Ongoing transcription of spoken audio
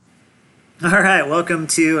All right, welcome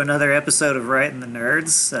to another episode of Right and the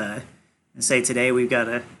Nerds. And say today we've got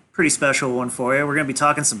a pretty special one for you. We're going to be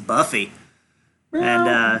talking some Buffy. And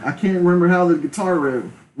I can't remember how the guitar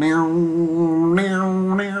wrote. Meow, meow,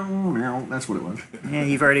 meow, meow. That's what it was. yeah,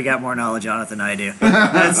 you've already got more knowledge on it than I do.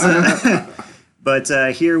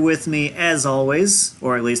 But here with me, as always,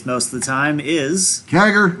 or at least most of the time, is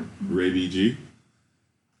Kagger. Ray BG.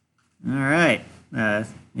 all right.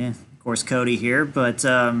 Of course, Cody here, but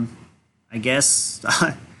I guess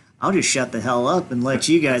I'll just shut the hell up and let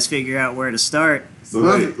you guys figure out where to start. So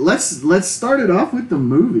Well, hey, let's start it off with the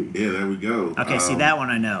movie. yeah, there we go. Okay, see that one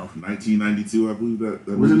I know. 1992, I believe that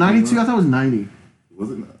Was it movie 92? came I out. thought it was 90.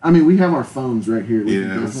 Was it? I mean, we have our phones right here. We Yeah,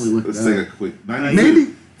 can let's, definitely look let's it take up. a quick 92.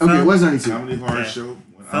 Maybe. Okay, it was 92. Comedy horror Yeah. show. 1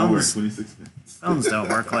 hour and Phones. 26 minutes. Phones don't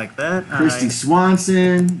work like that. Christy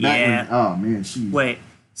Swanson. Yeah. Oh, man. She. Wait,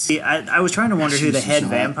 see, I was trying to wonder who the She's head so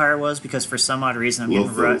hot. vampire was because for some odd reason I'm getting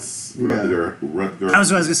Lothos, Yeah. Rutger. I was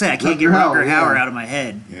going to say I can't get Rutger Hauer, Rutger Hauer yeah. out of my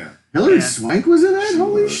head. Yeah. Hillary Yeah. Swank was in that? She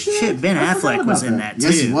Holy was. shit. Shit, Ben I forgot Affleck was about in that,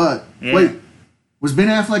 Yes, he too. was. Yeah. Wait, was Ben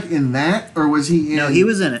Affleck in that, or was he in? No, he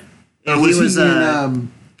was in it. Or he was was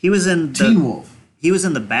in he was in Teen the Wolf? he was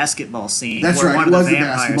in the basketball scene. That's where right. One It of was the the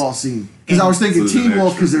vampires, basketball scene. Because I was thinking So there's Teen an Wolf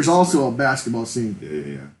extra because there's scene. also a basketball scene.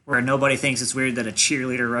 Yeah. where nobody thinks it's weird that a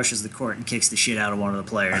cheerleader rushes the court and kicks the shit out of one of the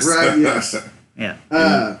players. Right. Yes. Yeah.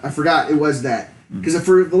 I forgot it was that because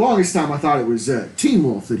for the longest time I thought it was Teen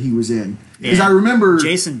Wolf that he was in because Yeah. I remember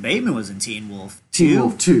Jason Bateman was in Teen Wolf. Teen too.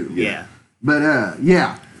 Wolf 2. Yeah. But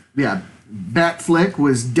yeah, Batfleck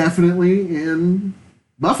was definitely in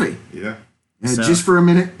Buffy. Yeah. And So- just for a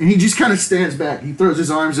minute, and he just kind of stands back. He throws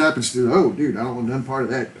his arms up and says, "Oh, dude, I don't want none part of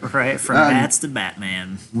that." Right. From Bats to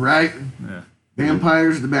Batman. Right? Yeah.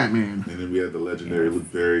 Vampires, the Batman. And then we had the legendary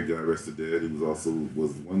Luke Perry, God rest the dead. He was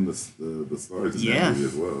one of the stars in Yeah. that movie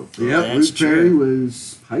as well. So, Yep, That's Luke Perry true.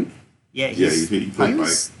 was Pike. Yeah. Yeah, He's, he he played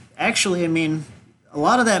was actually. I mean, a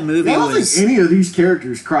lot of that movie I don't was. think any of these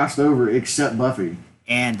characters crossed over except Buffy.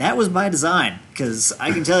 And that was by design, because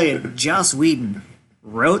I can tell you, Joss Whedon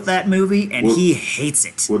wrote that movie, and Well- he hates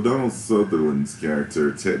it. Well, Donald Sutherland's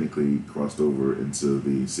character technically crossed over into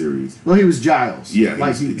the series. Well, he was Giles. Yeah,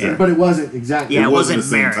 like he was- exactly. but it wasn't exactly. Yeah, It it wasn't wasn't the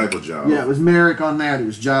same Merrick. type of job. Yeah, it was Merrick on that. It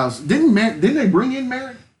was Giles. Didn't they bring in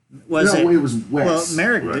Merrick? Was No, it? it was Wes. Well,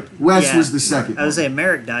 Merrick. Right. did- Wes yeah, was the second. I was one. saying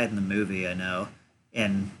Merrick died in the movie. I know,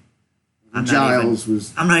 and I'm Giles not was.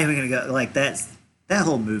 even, I'm not even gonna go like that. That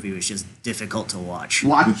whole movie was just difficult to watch.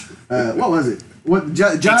 Watch. What was it? What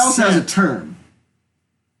Giles has a Except- term.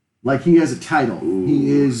 Like he has a title.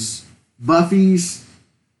 He is Buffy's.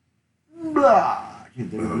 Blah. I can't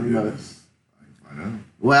think of the Oh, name of it. yes. I know.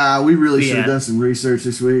 Wow, we really should have Yeah. done some research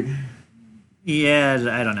this week. Yeah,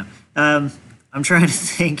 I don't know. I'm trying to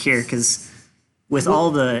think here because with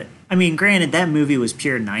all the, I mean, granted that movie was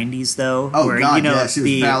pure '90s though, Oh where God, you know yes, it was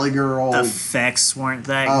the Valley Girl. effects weren't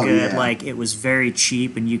that Oh, good. yeah. Like it was very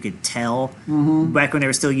cheap, and you could tell Mm-hmm. back when they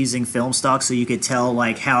were still using film stock, so you could tell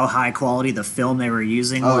like how high quality the film they were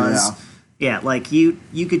using Oh, was. Yeah, like you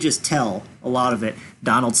could just tell a lot of it.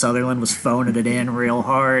 Donald Sutherland was phoning it in real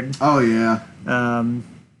hard. Oh yeah.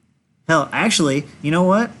 Hell, actually, you know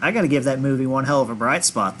what? I got to give that movie one hell of a bright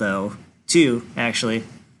spot though. Two actually,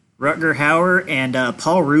 Rutger Hauer and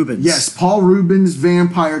Paul Rubens. Yes, Paul Rubens'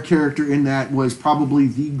 vampire character in that was probably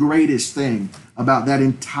the greatest thing about that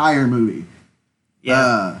entire movie.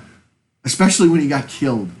 Yeah. Especially when he got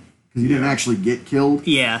killed. Because he didn't Yeah. actually get killed.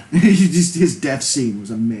 Yeah. His death scene was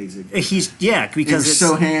amazing. He's It because was it's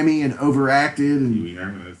so hammy and overacted. And, Huey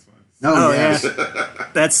Herman, that's fine. oh, oh yes. yeah.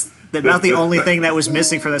 That's about the only thing that was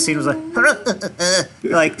missing from that scene was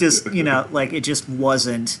like just like it just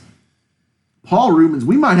wasn't. Paul Rubens,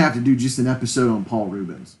 we might have to do just an episode on Paul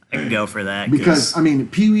Rubens. I can go for that Because, I mean,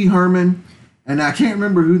 Pee Wee Herman, and I can't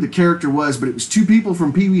remember who the character was, but it was two people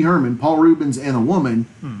from Pee Wee Herman, Paul Rubens and a woman.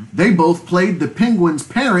 They both played the Penguin's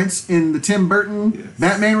parents in the Tim Burton Yes.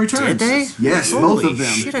 Batman Returns. did they? Yes, Holy both of them.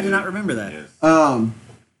 Shit, I did not remember that. Yes.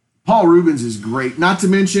 Paul Rubens is great. Not to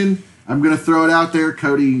mention, I'm going to throw it out there.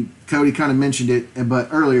 Cody kind of mentioned it,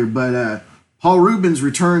 earlier, but Paul Rubens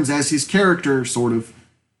returns as his character, sort of,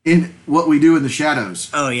 in What We Do in the Shadows.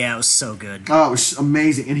 Oh yeah, it was so good. Oh, it was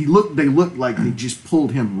amazing, and they looked like they just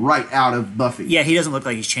pulled him right out of Buffy. Yeah, he doesn't look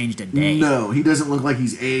like he's changed a day. No, he doesn't look like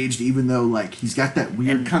he's aged, even though like he's got that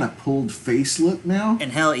weird kind of pulled face look now.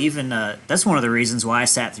 And hell, even that's one of the reasons why I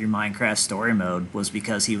sat through Minecraft Story Mode was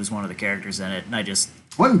because he was one of the characters in it, and I just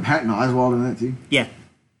Wasn't Patton Oswalt in that too? yeah,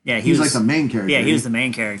 He was like the main character. Yeah, he was the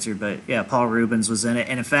main character, but yeah, Paul Rubens was in it,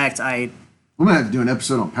 and in fact, I'm gonna have to do an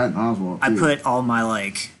episode on Patton Oswalt. I too. put all my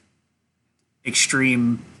like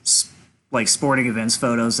extreme like sporting events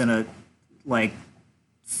photos in a like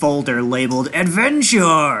folder labeled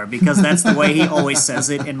adventure because that's the way he always says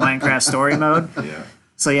it in Minecraft story mode. Yeah.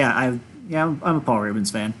 So yeah, I'm a Paul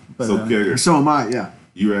Rubens fan. But, So, Carrier, So am I. Yeah.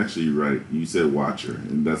 you're actually right. You said Watcher,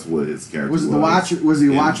 and that's what his character was. Was it the Watcher? Was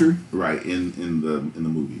he a Watcher? Right, in the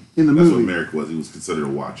movie. In the that's movie. what Merrick was. He was considered a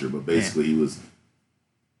Watcher, but basically he was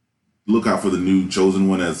look out for the new chosen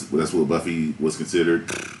one, as that's what Buffy was considered,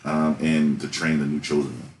 and to train the new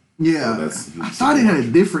chosen one. Yeah. So I thought it had a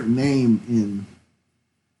different name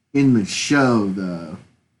in the show. The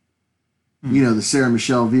Sarah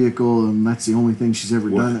Michelle vehicle, and that's the only thing she's ever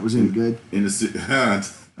done that was any good. In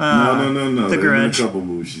the no. The There's Grudge. been a couple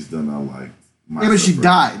movies she's done I like. Yeah, but she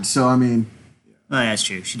died. So I mean, Oh, that's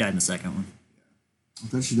true. She died in the second one. I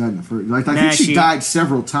thought she died in the first. Like I Nah, think she she- died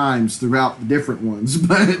several times throughout the different ones,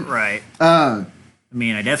 but Right. uh, I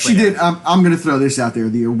mean, I she definitely did. I'm going to throw this out there: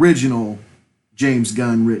 the original James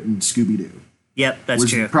Gunn written Scooby Doo Yep, that's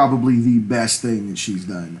was true. probably the best thing that she's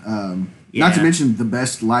done. Not to Yeah. mention the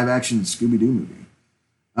best live action Scooby Doo movie.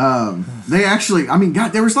 They actually, I mean,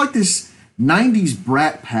 God, there was like this '90s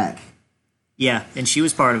Brat Pack, Yeah, and she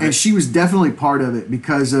was part of and it. she was definitely part of it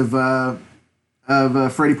because of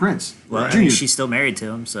Freddie Prinze Well, I Jr. mean, she's still married to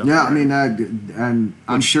him, so. Yeah, I mean, and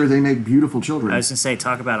I'm sure they make beautiful children, I was gonna say,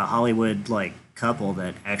 talk about a Hollywood like couple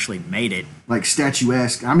that actually made it. like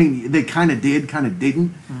statuesque. I mean, they kind of did, kind of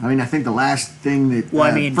didn't. I mean, I think the last thing that Well,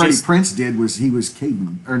 I mean, Freddie just- Prinze did was he was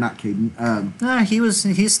Caden, or not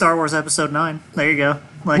Caden. He's Star Wars Episode 9. There you go.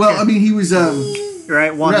 Like, Well, I mean, he was.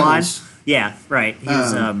 right, one Rebels. line. Yeah, right. He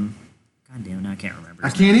was God damn it, I can't remember. I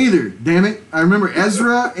his can't either. Damn it! I remember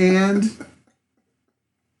Ezra and.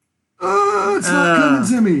 It's not coming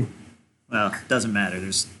to me. Well, doesn't matter.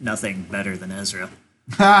 There's nothing better than Ezra.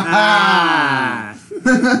 Ah.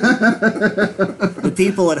 The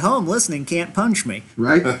people at home listening can't punch me.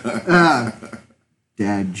 Right?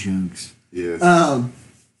 Dad jokes. Yes.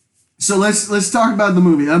 So let's talk about the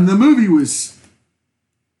movie. The movie was.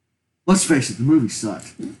 Let's face it, the movie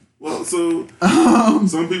sucked. Well, so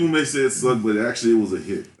some people may say it sucked, but actually it was a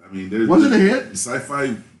hit. I mean, Was it a hit?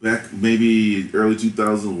 Sci-fi back maybe early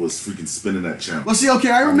 2000s was freaking spinning that channel. Well, see,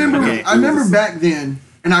 okay, I remember. Okay. I remember back then,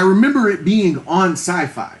 and I remember it being on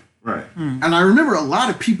Sci-Fi. Right. And I remember a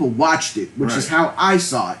lot of people watched it, which is Right. how I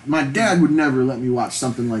saw it. My dad would never let me watch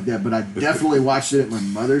something like that, but I definitely watched it at my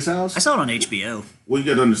mother's house. I saw it on HBO. Well, you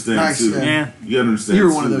got to understand Nice, too. man. Yeah. You got to understand. You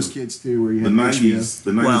were one of too, those kids too, where you The had '90s.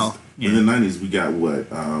 The '90s. Well, yeah. In the '90s, we got what?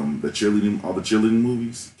 The cheerleading. All the cheerleading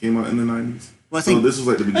movies came out in the '90s. Well, I So think- this was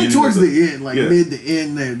like the And beginning. towards of the end, like yeah. mid to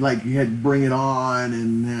end, they like you had Bring It On,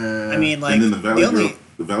 and I mean, like And then the Valley only Girl.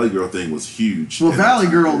 The Valley Girl thing was huge. well, at that Valley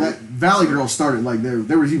time Girl. period. That Valley Girl started like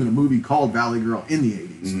there was even a movie called Valley Girl in the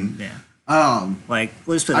 '80s. yeah. Like,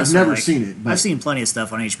 let's put it I've this way, never like, seen it, but- I've seen plenty of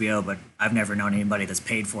stuff on HBO, but I've never known anybody that's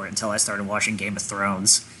paid for it until I started watching Game of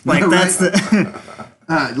Thrones. Like, Right. that's the.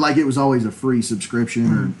 Like it was always a free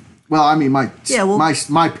subscription, or well, I mean, Yeah, well-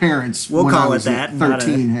 my parents. We'll when I call it was that. and not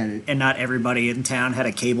 13 had it. And not everybody in town had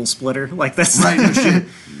a cable splitter. Like, that's. Right, no shit.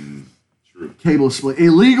 True. Cable split,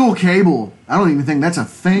 illegal cable. I don't even think that's a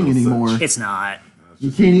thing No anymore. such. It's not.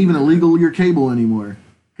 You can't even illegal your cable anymore.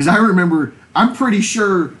 Because I remember, I'm pretty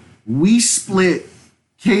sure we split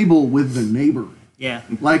cable with the neighbor. Yeah.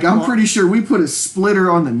 Like I'm Well- pretty sure we put a splitter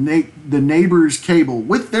on the neighbor's cable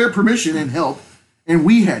with their permission and help, and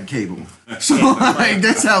we had cable. So like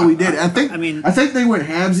that's how we did it. I think they went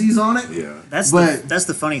halvesies on it. Yeah. That's But- that's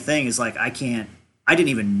the funny thing is like I didn't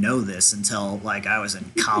even know this until like I was in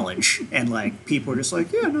college and like people were just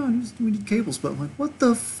like, yeah, no, we need cables, but I'm like, what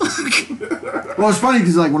the fuck? Well, it's funny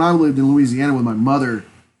because like when I lived in Louisiana with my mother,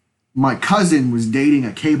 my cousin was dating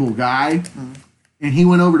a cable guy, and he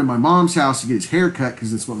went over to my mom's house to get his hair cut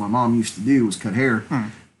because that's what my mom used to do was cut hair,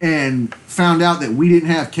 and found out that we didn't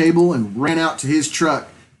have cable and ran out to his truck,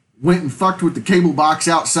 went and fucked with the cable box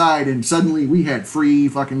outside, and suddenly we had free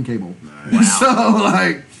fucking cable. So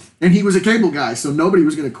like, and he was a cable guy, so nobody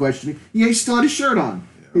was going to question him. He still had his shirt on,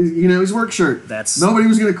 his work shirt. Nobody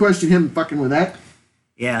was going to question him fucking with that.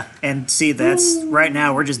 Yeah, and see, that's right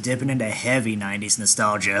now we're just dipping into heavy '90s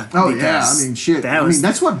nostalgia. Oh yeah, because I mean shit. That was,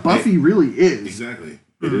 that's what Buffy really is. Exactly.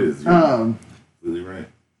 It is. You're completely right.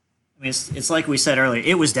 I mean, it's like we said earlier.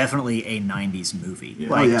 It was definitely a '90s movie. Yeah.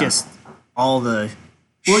 Like Oh, yeah. just all the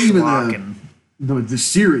Well, even schlock the- and The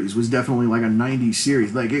series was definitely like a '90s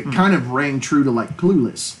series. Like it kind of rang true to like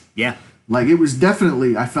Clueless. yeah. Like it was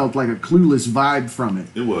definitely, I felt like a Clueless vibe from it.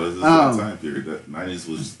 It was. It's that time period. That '90s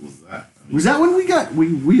was that. I mean, Was that when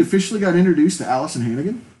we officially got introduced to Allison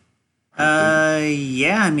Hannigan?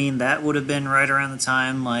 Yeah, I mean that would have been right around the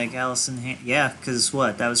time like yeah, because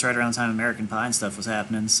what that was right around the time American Pie and stuff was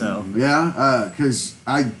happening. So Yeah, because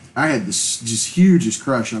I had this just hugest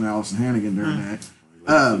crush on Allison Hannigan during that.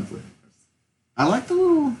 I like the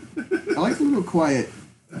little quiet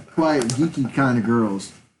geeky kind of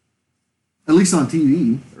girls. At least on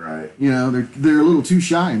TV, Right. you know, they're a little too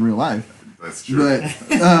shy in real life. That's true.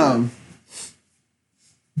 But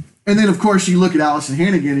and then of course you look at Allison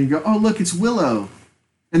Hannigan and you go, oh look, it's Willow.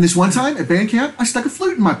 And this one time at band camp, I stuck a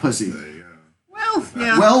flute in my pussy. There you go. well,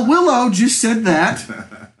 yeah. Well, Willow just said that,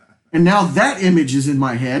 and now that image is in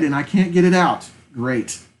my head, and I can't get it out.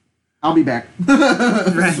 Great, I'll be back.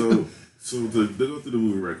 Right. So to go through the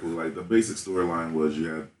movie right quick, like the basic storyline was you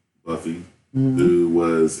had Buffy, who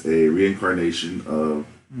was a reincarnation of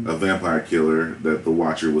a vampire killer that the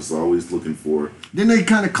Watcher was always looking for. Didn't they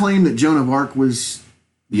kind of claim that Joan of Arc was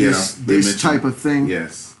this they mentioned- type of thing?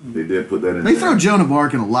 Yes, they did put that in. They there. throw Joan of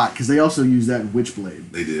Arc in a lot because they also use that in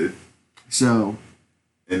Witchblade. They did. So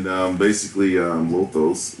And basically,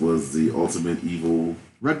 Lothos was the ultimate evil.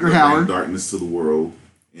 Rutger that brought Hauer. darkness to the world,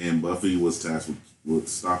 and Buffy was tasked with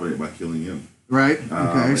stopping it by killing him. right,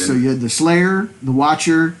 okay. and- So you had the Slayer, the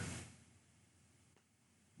Watcher.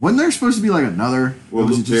 Wasn't there supposed to be like another? Well, Or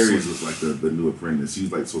was Luke it just Perry was like the new apprentice. He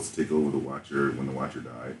was like supposed to take over the Watcher when the Watcher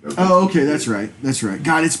died. That was Oh, like- okay, that's right. That's right.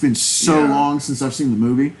 God, it's been so Yeah. long since I've seen the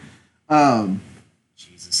movie.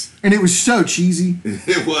 Jesus. And it was so cheesy.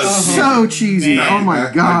 It was So cheesy. Man. Oh my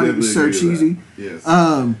I God, it definitely was so agree with cheesy. that.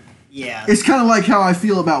 Yes. Yeah. It's kind of like how I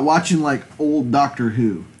feel about watching like old Doctor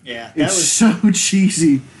Who. Yeah. That It's was so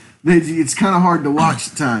cheesy that it's kind of hard to watch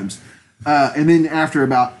at times. And then after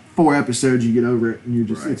about 4 episodes, you get over it, and you're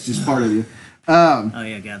just Right. it's just part of you. oh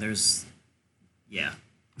yeah, God, there's yeah.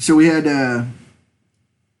 So we had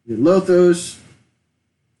Lothos,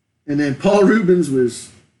 and then Paul Rubens was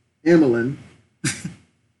Emmeline,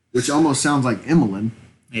 which almost sounds like Emmeline,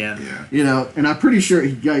 Yeah. Yeah. you know. And I'm pretty sure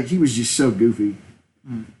he was just so goofy.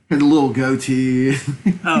 Had a little goatee.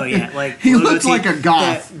 Oh yeah, like He little looked goatee, like a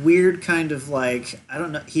goth. That weird kind of like I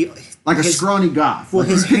don't know. He Like a his, scrawny goth. well,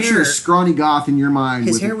 Like his you picture hair- a scrawny goth in your mind.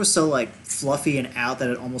 His with hair was so like fluffy and out that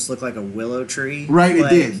it almost looked like a willow tree. Right, it Like,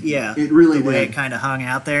 did. Yeah, It really the way did. it kind of hung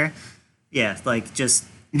out there. Yeah, like just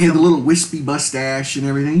He had the little wispy mustache and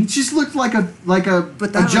everything. He just looked like a But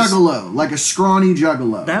that was- juggalo, like a scrawny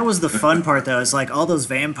juggalo, that was the fun part though. It's like all those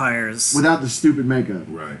vampires. without the stupid makeup.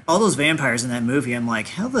 Right. all those vampires in that movie, I'm like,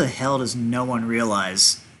 how the hell does no one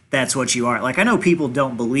realize that's what you are? Like, I know people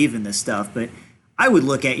don't believe in this stuff, but I would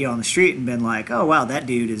look at you on the street and been like, oh wow, that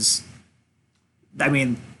dude is. I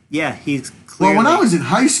mean, yeah, he's clearly. Well, when I was in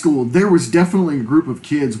high school, there was definitely a group of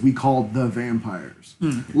kids we called the vampires.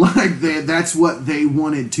 Like that's what they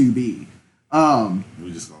wanted to be.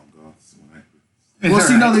 We just call them goths. Well,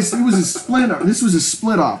 see, no, this it was a split. This was a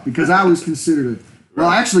split off because I was considered a. Well,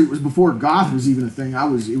 actually, it was before goth was even a thing.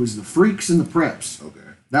 It was the freaks and the preps. Okay.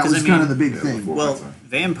 That 'Cause, was I kind mean- of the big Yeah, thing. before- well, my time.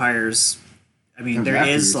 vampires. I mean, Comes there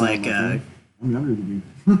after is your time, like, my friend. I'm younger than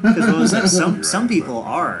you. because what was it? Some You're some right, people but-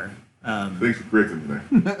 are. Thanks for correcting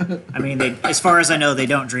me there. I mean, they, as far as I know, they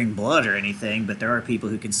don't drink blood or anything, but there are people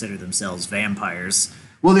who consider themselves vampires.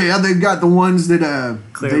 Well, they've got the ones that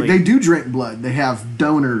Clearly. they do drink blood. They have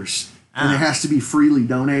donors, and it has to be freely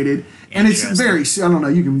donated. And it's very I don't know.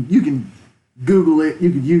 You can Google it. You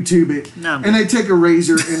can YouTube it. No, I'm and they take a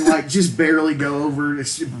razor and like just barely go over.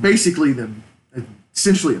 It's basically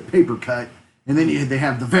essentially a paper cut, and then they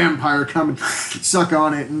have the vampire come and suck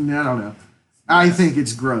on it, and I don't know. I think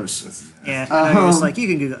it's gross. That's Yeah, I know, it's Um, like you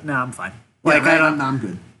can Google. No, I'm fine. Like Yeah, I don't. I'm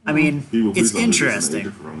good. I mean, People, please it's don't do this in the age interesting.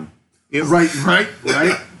 of Corona. Right.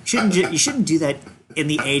 You shouldn't do that in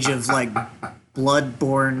the age of like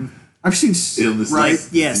blood-borne. I've seen Illnesses. right.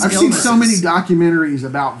 Yes, I've seen so many illnesses. documentaries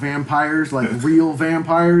about vampires, like real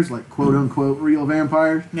vampires, like quote unquote real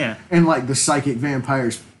vampires. Yeah. And like the psychic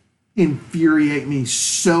vampires infuriate me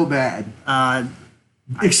so bad.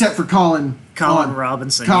 Except for Colin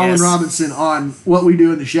Robinson. Colin yes. Robinson on What We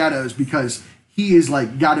Do in the Shadows, because he is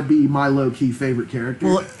like got to be my low key favorite character.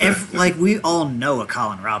 Well, like we all know a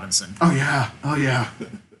Colin Robinson. oh yeah.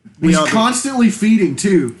 We He's all do. constantly feeding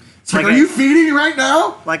too. It's like, Like are I- you feeding right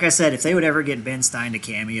now? Like I said, if they would ever get Ben Stein to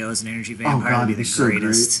cameo as an energy vampire, God, it'd be it'd the be so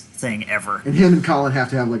greatest thing ever. And him and Colin have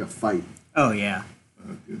to have like a fight. Oh yeah,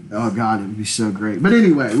 Oh God, it would be so great. But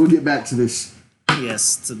anyway, we'll get back to this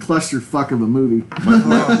yes. It's a- clusterfuck of a movie.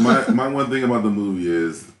 My one thing about the movie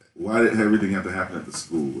is why did everything have to happen at the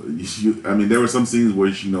school? I mean, there were some scenes where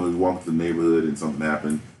you walk through the neighborhood and something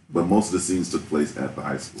happened, but most of the scenes took place at the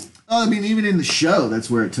high school. Oh, I mean, even in the show, that's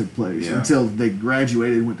where it took place Yeah. until they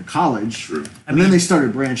graduated and went to college. True. And then they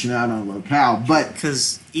started branching out on locale. But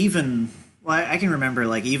Because even, well, I can remember,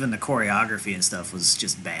 like, even the choreography and stuff was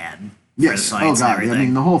just bad. For yes, the oh fights and god, I everything.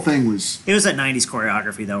 mean, the whole thing was. It was that 90s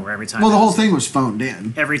choreography, though, where every time. Well, the it whole was- thing was phoned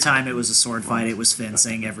in. Every time it was a sword fight, it was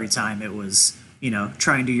fencing. Every time it was,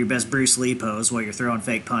 try and do your best Bruce Lee pose while you're throwing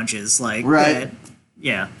fake punches. Like, Right. that-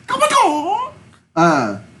 yeah.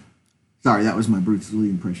 Sorry, that was my Bruce Lee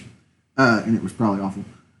impression, and it was probably awful.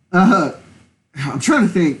 I'm trying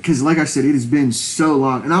to think because, like I said, it has been so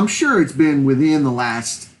long, and I'm sure it's been within the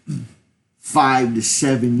last 5 to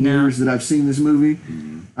 7 years that I've seen this movie.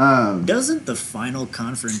 Doesn't the final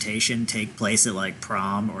confrontation take place at, like,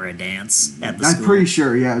 prom or a dance at the I'm school? pretty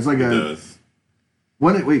sure. Yeah, it's like It a. does.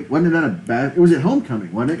 Wasn't it at a? It was at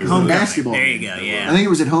homecoming, wasn't it? 'Cause it was a Homecoming. basketball. There you game. go, yeah. I think it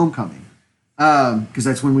was at homecoming, because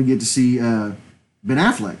that's when we get to see Ben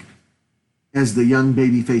Affleck as the young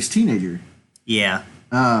baby-faced teenager. Yeah.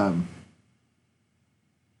 Can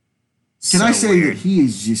So I say weird. that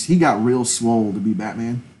he got real swole to be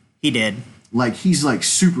Batman? He did. Like he's like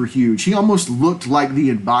super huge. He almost looked like the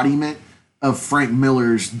embodiment of Frank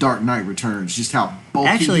Miller's Dark Knight Returns. Just how bulky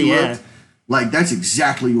Actually, he yeah. looked. Like that's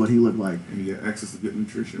exactly what he looked like. And you get access to good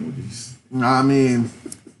nutrition with these. I mean,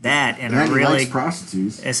 That and and a he really, likes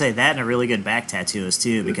prostitutes. I say that and a really good back tattooist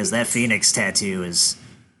too, because that Phoenix tattoo is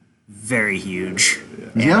very huge.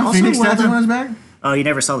 Does he have a Phoenix tattoo on his back? Oh, you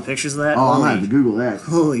never saw the pictures of that? Oh, I'm gonna Holy- have to Google that.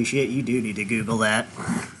 Holy shit, you do need to Google that.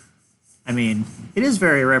 I mean, it is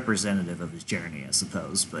very representative of his journey, I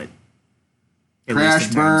suppose, but. at least Crash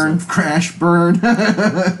in burn, terms crash burn.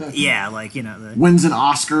 of- yeah, like, the Wins an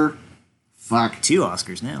Oscar. Fuck. 2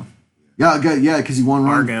 Oscars now. Yeah, good. Yeah, because he won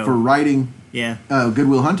one Argo. for writing Yeah, Good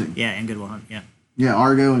Will Hunting. yeah, and Good Will Hunt, yeah. Yeah,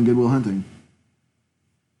 Argo and Good Will Hunting.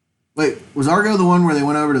 Wait, was Argo the one where they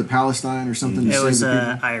went over to Palestine or something? To It save was,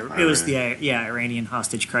 the people? it was the, Iranian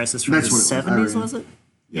hostage crisis from That's the what it was, 70s, Iran. was it?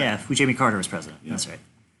 Yeah, when Jimmy Carter was president. That's right.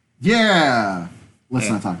 Yeah. Let's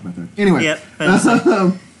Yeah. not talk about that. Anyway. Yep. but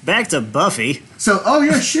so, back to Buffy. So, oh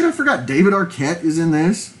yeah, shit, I forgot. David Arquette is in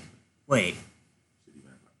this. Wait.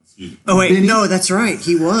 Excuse me. Oh, wait. Benny? No, that's right.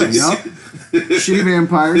 He was. Yup. Shitty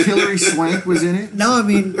Vampires. Hilary Swank was in it. No, I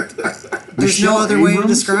mean, there's Michelle no other way to Abrams?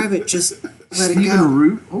 describe it. Just let it Stephen go.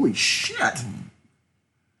 Root. Holy shit. I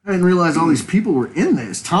didn't realize all these people were in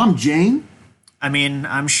this. Tom Jane. I mean,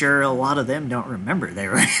 I'm sure a lot of them don't remember they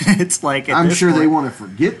were in it. It's like at I'm this sure they point, want to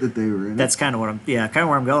forget that they were in it. That's kind of what where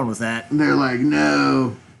I'm going with that. And they're like,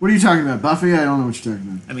 no. What are you talking about, Buffy? I don't know what you're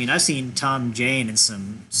talking about. I mean, I've seen Tom Jane in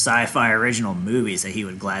some sci-fi original movies that he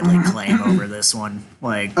would gladly claim over this one.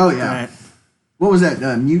 Like, Oh, yeah. What was that?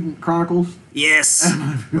 Mutant Chronicles? yes,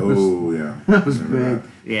 Oh yeah. That was Remember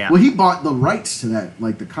big. yeah. Well, he bought the rights to that,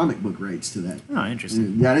 like the comic book rights to that. Oh,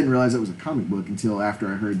 interesting. Yeah, I didn't realize that was a comic book until after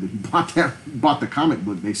I heard that he bought the comic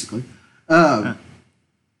book, basically. So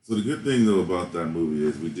the good thing though about that movie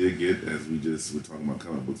is we did get, as we just were talking about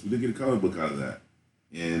comic books, we did get a comic book out of that,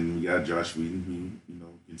 and we got Josh Whedon who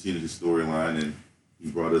continued the storyline and he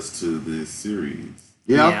brought us to this series.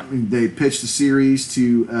 Yeah, Yeah. they pitched the series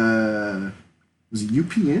to was it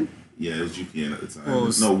UPN? Yeah, it was UPN at the time. Well, it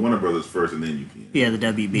was- No, Warner Brothers first, and then UPN. Yeah, the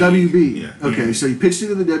WB. WB. Yeah. Okay, Yeah. so he pitched it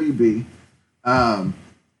to the WB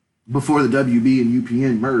before the WB and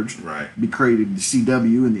UPN merged. Right. Be created the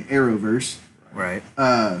CW and the Arrowverse. Right.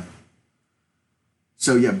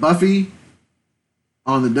 So yeah, Buffy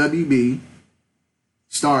on the WB,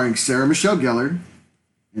 starring Sarah Michelle Gellar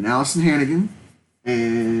and Allison Hannigan,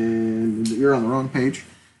 and you're on the wrong page.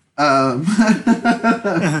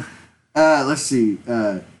 Let's see.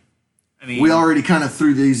 I mean, We already kind of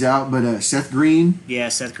threw these out, but Seth Green, yeah,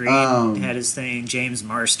 Seth Green had his thing. James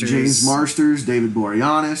Marsters. James Marsters, David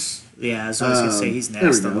Boreanaz, Yeah, so I was gonna say he's there we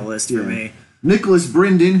next on the go. list Yeah. for me. Nicholas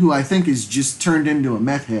Brendan, who I think is just turned into a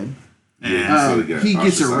meth head. Yeah, so they got He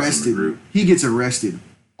gets ostracized from the arrested. group. He gets arrested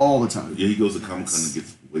all the time. Yeah, he goes to Comic Con and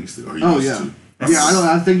gets wasted. Or he Oh used yeah, to.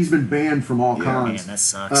 yeah. I think he's been banned from all Yeah. Man, cons. that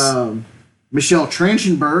sucks. Michelle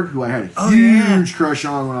Trachtenberg, who I had a Oh, huge crush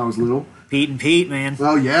on when I was little. Pete and Pete, man.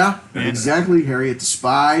 Well, yeah, Yeah. exactly. Harriet the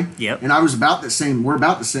Spy. Yep. And I was about the same. We're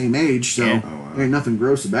about the same age, so Yeah. Oh, wow. there ain't nothing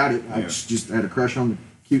gross about it. I Yeah. just had a crush on the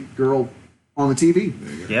cute girl on the TV.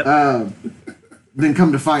 Yep. Then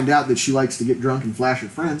come to find out that she likes to get drunk and flash her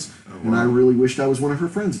friends, and I wow. really wished I was one of her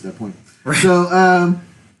friends at that point. So,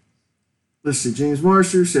 let's see: James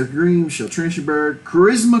Marster, Seth Green, Michelle Trachtenberg,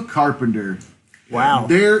 Charisma Carpenter. Wow.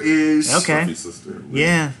 There is Okay. Buffy's sister.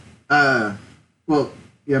 Yeah. well,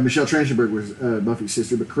 yeah, Michelle Trachtenberg was Buffy's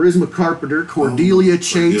sister, but Charisma Carpenter, Cordelia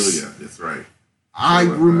Chase, Cordelia, that's right. I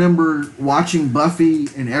about that. remember watching Buffy,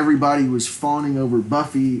 and everybody was fawning over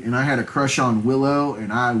Buffy, and I had a crush on Willow,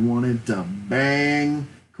 and I wanted to bang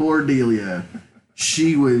Cordelia.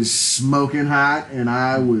 She was smoking hot, and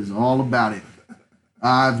I was all about it.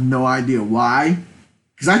 I have no idea why,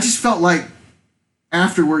 because I just felt like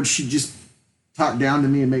afterwards she'd just talk down to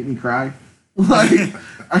me and make me cry. Like,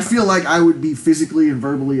 I feel like I would be physically and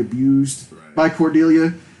verbally abused Right. by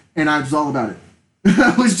Cordelia, and I was all about it.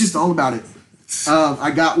 I was just all about it.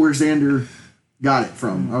 I got where Xander got it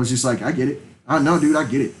from. I was just like, I get it. No, dude, I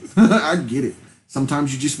get it. I get it.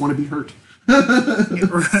 Sometimes you just want to be hurt.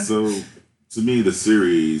 So, to me, the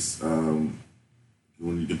series, when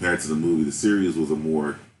you compare it to the movie, the series was a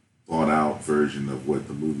more thought out version of what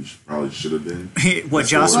the movie probably should have been. What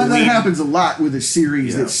Joss Well, that Whedon. happens a lot with a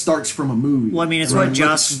series Yeah. that starts from a movie. Well, I mean, it's Right? what Look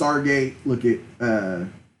Joss. at Stargate. Look at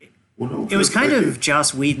Well, no, It was kind like of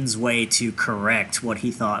Joss Whedon's way to correct what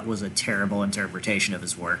he thought was a terrible interpretation of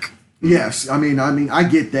his work. yes. I mean, I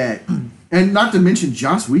get that, and not to mention,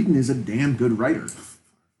 Joss Whedon is a damn good writer.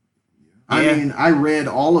 I Yeah. mean, I read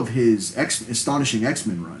all of his Astonishing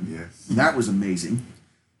X-Men run. Yes. That was amazing.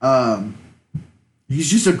 He's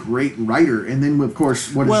just a great writer. And then, of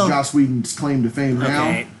course, what is Well- Joss Whedon's claim to fame now?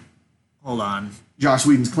 Okay, hold on. Joss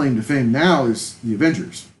Whedon's claim to fame now is the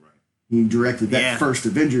Avengers. He directed that Yeah. first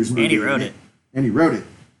Avengers movie. And he wrote it. And he wrote it.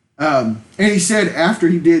 And he said after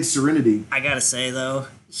he did Serenity, I gotta say though,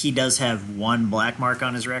 he does have one black mark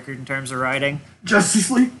on his record in terms of writing. Justice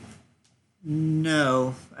League.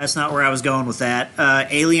 No, that's not where I was going with that.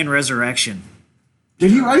 Alien Resurrection.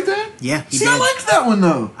 Did he write that? Yeah, he See, did. I liked that one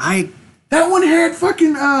though. I That one had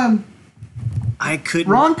fucking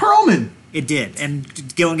couldn't. Ron Perlman. It did,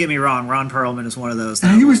 and don't get me wrong, Ron Perlman is one of those.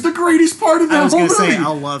 That He was the greatest part of that I was whole gonna movie. say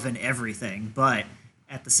I'll love in everything, but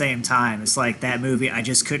at the same time, it's like that movie. I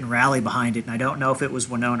just couldn't rally behind it, and I don't know if it was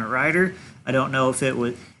Winona Ryder. I don't know if it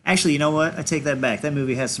was. Actually, you know what? I take that back. That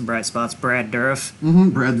movie has some bright spots. Brad Dourif,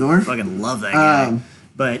 Brad Dourif. fucking love that guy. Um,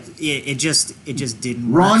 But it just didn't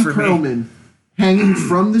Ron work for me. Perlman hanging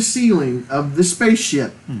from the ceiling of the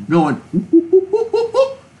spaceship, going, whoop, whoop, whoop, whoop, whoop,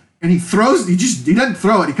 whoop. And he doesn't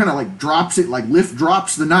throw it. He kind of like drops it, like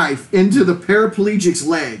drops the knife into the paraplegic's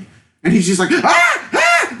leg, and he's just like, ah,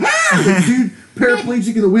 ah, ah. The dude,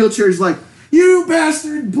 paraplegic in the wheelchair, is like, you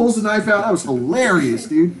bastard, and pulls the knife out. That was hilarious,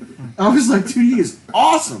 dude. I was like, dude, he is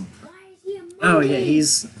awesome. Oh yeah,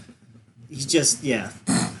 he's just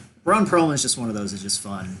Ron Perlman's just one of those that's just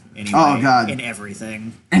fun. Anyway, Oh, God. in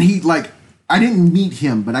everything. And he I didn't meet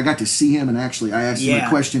him, but I got to see him, and actually I asked him Yeah. a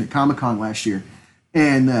question at Comic-Con last year.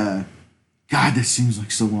 And God, that seems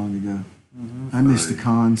like so long ago. I miss the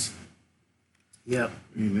cons. Yep.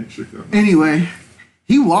 Ain't that shit coming? Anyway,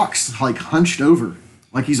 he walks like hunched over,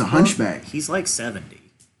 like he's a hunchback. He's like 70.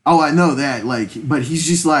 Oh, I know that. But he's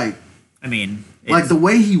just like I mean, the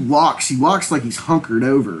way he walks like he's hunkered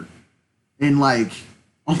over, and like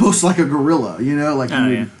almost like a gorilla. You know, like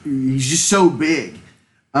Oh, he's just so big.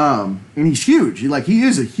 And he's huge. He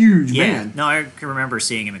is a huge yeah. man. No, I can remember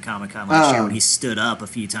seeing him at Comic Con last year Um, when he stood up a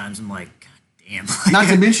few times. I'm like, God damn. Not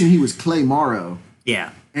to mention he was Clay Morrow.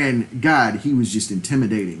 yeah. And God, he was just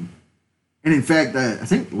intimidating. And in fact, I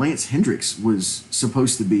think Lance Hendricks was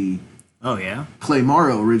supposed to be Oh yeah. Clay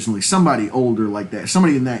Morrow originally. Somebody older like that.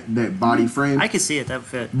 Somebody in that body frame. I could see it. That would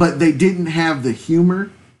fit. But they didn't have the humor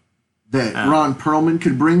that Ron Perlman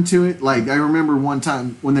could bring to it. Like, I remember one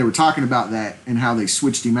time when they were talking about that and how they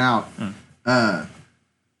switched him out.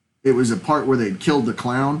 It was a part where they'd killed the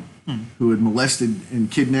clown who had molested and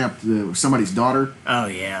kidnapped somebody's daughter. Oh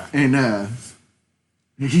yeah.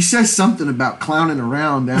 And he says something about clowning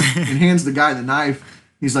around and hands the guy the knife.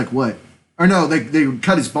 He's like, what? Or no, they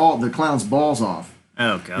cut the clown's balls off.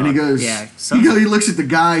 Oh god. And he goes, yeah. he looks at the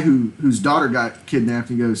guy whose daughter got kidnapped.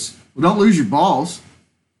 And he goes, well, don't lose your balls.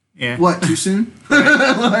 Yeah. What, too soon?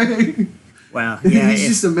 Like, Wow. Yeah. he's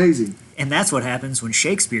just amazing. And that's what happens when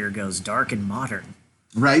Shakespeare goes dark and modern.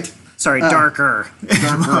 Right? Sorry, darker.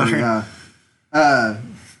 Dark, yeah.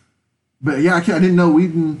 But yeah, I didn't know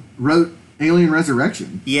Whedon wrote Alien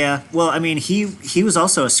Resurrection. Yeah, well, I mean, he was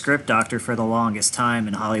also a script doctor for the longest time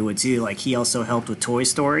in Hollywood too. Like, he also helped with Toy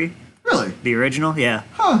Story, Really? the original. Yeah.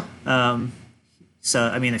 Huh. So,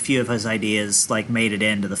 I mean, a few of his ideas like made it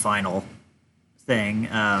into the final thing.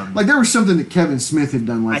 Like, there was something that Kevin Smith had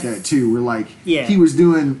done like that too, where like Yeah. he was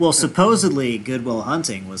doing. Well, supposedly, Good Will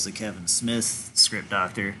Hunting was the Kevin Smith script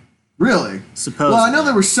doctor. Really? Supposedly. Well, I know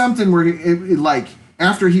there was something where it like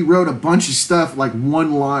after he wrote a bunch of stuff, like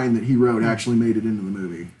one line that he wrote actually made it into the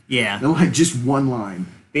movie. Yeah. And like just one line.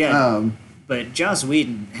 Yeah. But Joss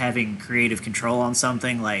Whedon having creative control on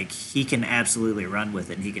something, like, he can absolutely run with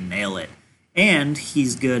it and he can nail it. And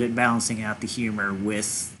he's good at balancing out the humor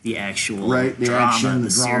with the actual Right, the drama, action, the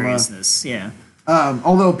the drama. seriousness. Yeah.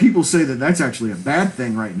 Although people say that that's actually a bad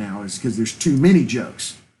thing right now, is because there's too many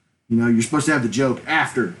jokes. You know, you're supposed to have the joke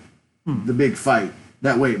after the big fight.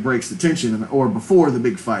 That way it breaks the tension, or before the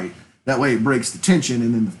big fight. That way it breaks the tension,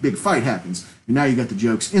 and then the big fight happens. And now you got the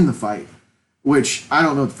jokes in the fight, which I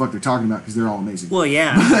don't know what the fuck they're talking about because they're all amazing. Well,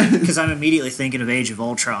 yeah, because I'm immediately thinking of Age of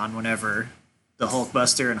Ultron whenever the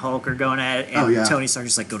Hulkbuster and Hulk are going at it, and Oh, yeah. Tony Stark's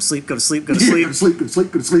just like, go to sleep, go to sleep, go to Yeah, sleep. go to sleep, go to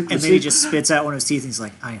sleep, go to sleep, go to And then he sleep. just spits out one of his teeth and he's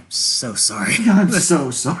like, I am so sorry. I'm so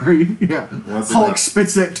sorry. Yeah. Well, I think Hulk that-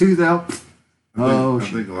 spits that tooth out. Oh, I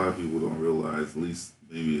shit. think a lot of people don't realize, at least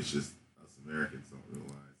maybe it's just us Americans don't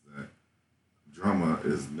realize that drama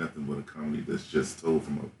is nothing but a comedy that's just told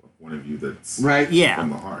from a point of view that's Right? Yeah. from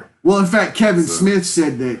the heart. Well, in fact, Kevin So- Smith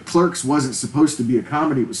said that Clerks wasn't supposed to be a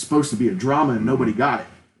comedy; it was supposed to be a drama, and nobody got it.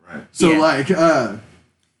 Right. So, Yeah. like, and I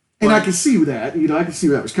Well- can see that. You know, I can see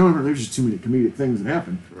where that was coming from. There's just too many comedic things that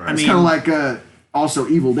happen. Right. It's I kind of mean- like also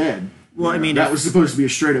Evil Dead. Well, I mean, That if, was supposed to be a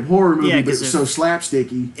straight up horror movie, Yeah, but it 'cause was if- so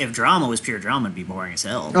slapsticky. if drama was pure drama, it'd be boring as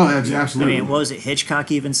hell. Oh, that's I absolutely. mean, what was it?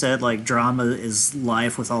 Hitchcock even said, like, drama is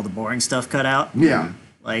life with all the boring stuff cut out. Yeah.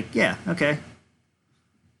 Like, yeah, okay.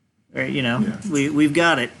 Or, you know, Yeah. we've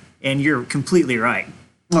got it. And you're completely right.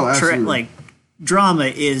 Oh, absolutely. Like, drama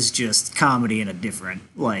is just comedy in a different,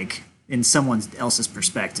 like, in someone else's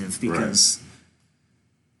perspective, because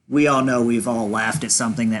we all know we've all laughed at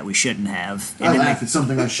something that we shouldn't have. I And in, laugh the, at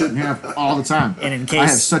something I shouldn't have all the time. And in I case-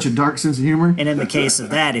 have such a dark sense of humor. and in the case of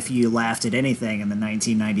that, if you laughed at anything in the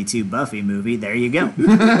 1992 Buffy movie, there you go.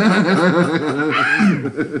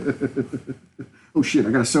 Oh shit!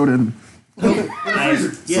 I got a soda in.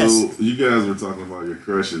 Yes. So you guys were talking about your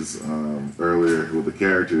crushes earlier with the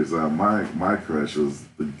characters. My crush was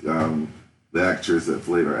the actress that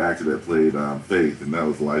played, or actor that played Faith, and that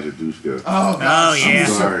was Elijah Dushku. Oh, Oh, yeah.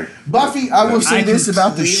 Sorry. Buffy. I will say I this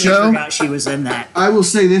about the completely show. forgot she was in that. I will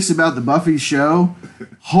say this about the Buffy show.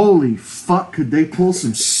 Holy fuck! Could they pull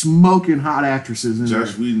some smoking hot actresses in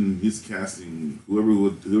Josh there? Whedon, he's casting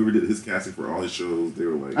whoever did his casting for all his shows. They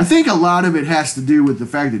were like, I think a lot of it has to do with the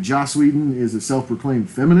fact that Joss Whedon is a self-proclaimed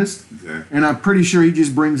feminist, okay, and I'm pretty sure he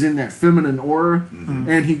just brings in that feminine aura,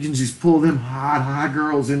 and he can just pull them hot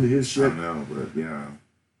girls into his I shit. know, but yeah,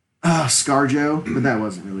 ScarJo, but that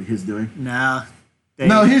wasn't really his doing. No.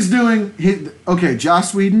 No, his doing. Okay,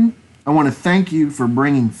 Joss Whedon, I want to thank you for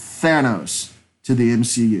bringing Thanos to the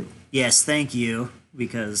MCU, Yes, thank you.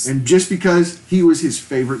 Because, and just because he was his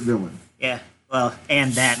favorite villain. yeah. Well,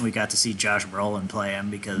 and that, and we got to see Josh Brolin play him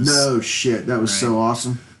because. No shit, that was so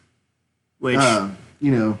awesome. Which.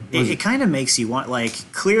 You know, It kind of makes you want, like,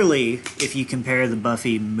 clearly, if you compare the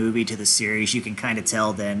Buffy movie to the series, you can kind of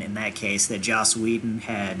tell then, in that case, that Joss Whedon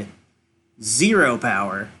had zero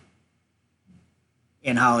power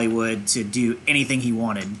in Hollywood to do anything he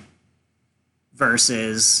wanted,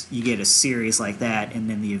 versus you get a series like that, and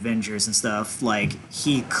then the Avengers and stuff, like,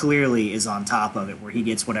 he clearly is on top of it, where he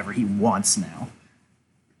gets whatever he wants now.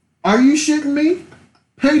 are you shitting me?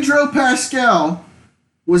 Pedro Pascal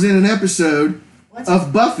was in an episode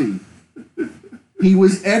of Buffy. He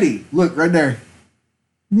was Eddie. Look right there.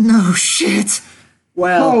 No shit!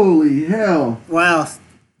 Well, Holy hell. wow,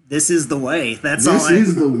 this is the way. That's This all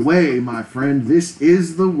is the way, my friend. This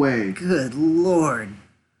is the way. Good lord.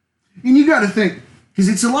 And you got to think, because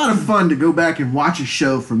it's a lot of fun to go back and watch a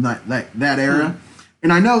show from that era.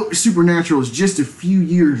 And I know Supernatural is just a few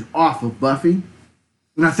years off of Buffy.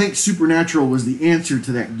 And I think Supernatural was the answer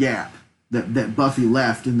to that gap that Buffy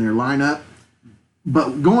left in their lineup.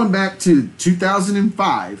 But going back to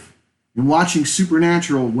 2005 and watching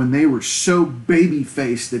Supernatural when they were so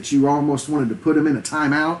baby-faced that you almost wanted to put them in a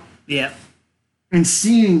timeout, Yeah. and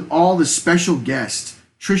seeing all the special guests,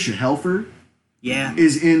 Trisha Helfer Yeah.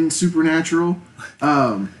 is in Supernatural.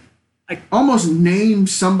 Almost name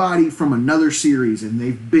somebody from another series and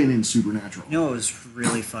they've been in Supernatural. You know what was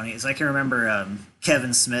really funny is I can remember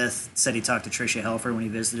Kevin Smith said he talked to Trisha Helfer when he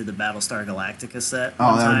visited the Battlestar Galactica set Oh,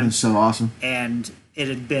 one that would have time, been so awesome. and it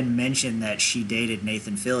had been mentioned that she dated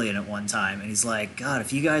Nathan Fillion at one time, and he's like, God,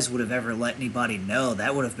 if you guys would have ever let anybody know,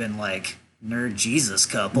 that would have been like nerd Jesus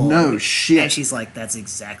couple. No shit. And she's like, that's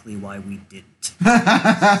exactly why we didn't.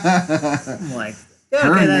 I'm like, yeah,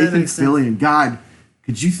 Her okay, and that Nathan makes sense. Fillion, God,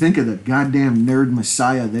 could you think of the goddamn nerd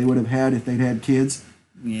messiah they would have had if they'd had kids?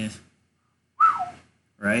 Yeah.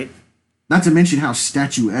 Right? Not to mention how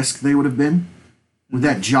statuesque they would have been with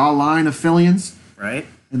that jawline of Fillion's Right?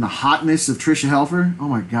 and the hotness of Trisha Helfer. Oh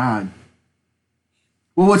my God.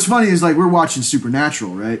 Well, what's funny is like we're watching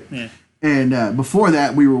Supernatural, right? Yeah. And before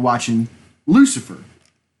that, we were watching Lucifer.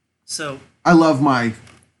 So I love my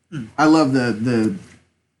I love the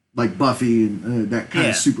like Buffy and that kind Yeah.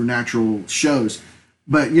 of supernatural shows.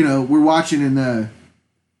 But we're watching in the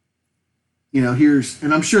here's,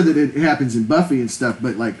 and I'm sure that it happens in Buffy and stuff.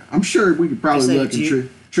 But like I'm sure we could probably say, look, do and you-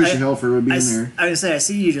 Trisha I- Helfer would be I, in s- there. I would say I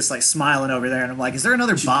see you just like smiling over there, and I'm like, is there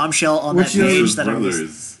another bombshell on what's that your- page His that I'm brother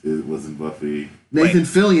missed? was in Buffy. Nathan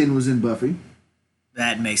Fillion was in Buffy.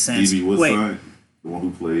 That makes sense. Phoebe Wait, Woodside, the one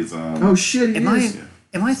who plays. Oh shit! He am I is.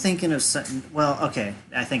 am I thinking of something? Well, okay,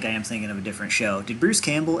 I think I am thinking of a different show. Did Bruce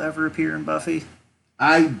Campbell ever appear in Buffy?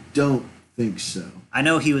 I don't think so. I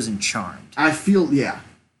know he was in Charmed. I feel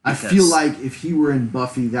I Because- feel like if he were in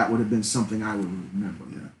Buffy, that would have been something I would remember.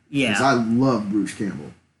 Yeah. Because I love Bruce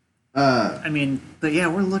Campbell. I mean, but yeah,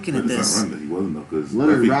 we're looking But at it's this. not run that he wasn't though, because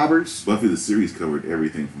Leonard Roberts. Buffy the series covered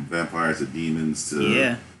everything from vampires to demons to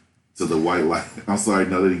Yeah. to the White Light. I'm sorry,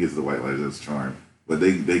 no, they didn't get to the White Light. That's Charm, but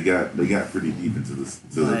they got pretty deep into this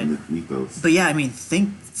to Right. the mythos. But yeah, I mean,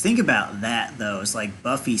 think about that though. It's like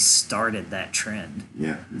Buffy started that trend.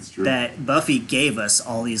 Yeah, it's true. That Buffy gave us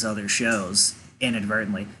all these other shows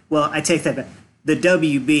inadvertently. Well, I take that back. The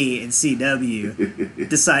WB and CW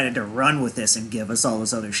decided to run with this and give us all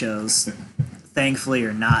those other shows. Thankfully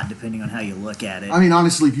or not, depending on how you look at it. I mean,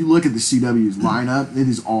 honestly, if you look at the CW's lineup, it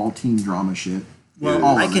is all teen drama shit. Well,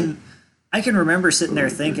 all I of can it. I can remember sitting there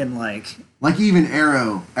thinking like, Like even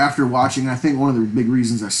Arrow, after watching, I think one of the big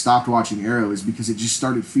reasons I stopped watching Arrow is because it just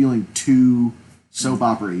started feeling too soap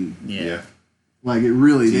opera-y. yeah. Like it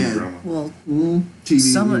really Teen did. drama. Well, TV,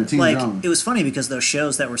 some teen like drama. it was funny because those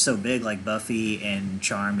shows that were so big, like Buffy and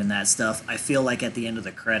Charmed and that stuff, I feel like at the end of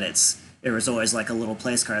the credits, there was always like a little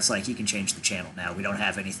place card. It's like you can change the channel now. We don't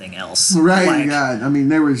have anything else. Right, Like, God. I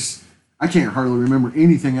mean, I can't hardly remember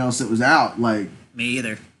anything else that was out. Like, Me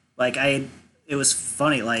either. Like it was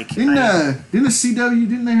funny. Like didn't the CW,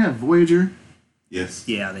 didn't they have Voyager? Yes.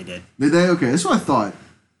 yeah, they did. Did they? Okay, that's what I thought.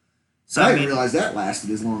 So I I didn't mean, realize that lasted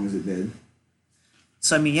as long as it did.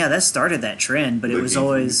 yeah, that started that trend, but it That was came from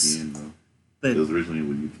always, UPN, though. but It was originally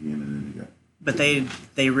with UPN, and then it got. But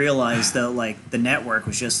they realized though, like the network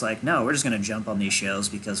was just like, no, we're just gonna jump on these shows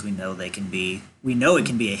because we know it can be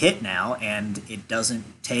a hit now, and it doesn't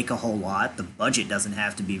take a whole lot. The budget doesn't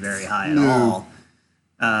have to be very high at No. all.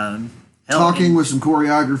 Hell, Talking with some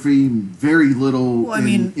choreography, very little Well, I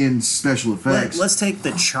mean, in special effects. let's take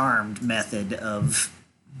the Charmed method of,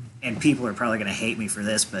 and people are probably gonna hate me for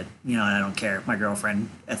this, but I don't care. My girlfriend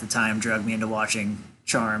at the time drugged me into watching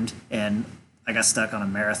Charmed, and I got stuck on a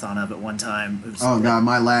marathon of it one time. It was, Oh God,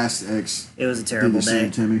 my last ex it was a did terrible the same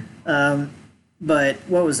day. to me. But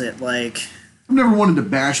what was it like? I've never wanted to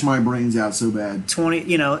bash my brains out so bad.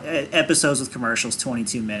 20 episodes with commercials,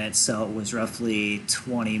 22 minutes, so it was roughly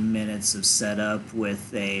 20 minutes of setup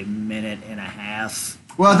with a minute and a half.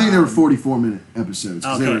 Well, I think they were 44-minute episodes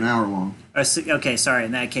because they okay. were an hour long. Okay, sorry,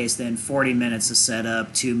 in that case then 40 minutes of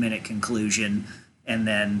setup, 2-minute conclusion, and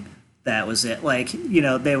then that was it. Like,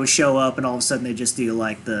 they would show up and all of a sudden they just do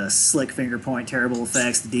like the slick finger point, terrible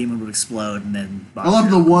effects, the demon would explode, and then I love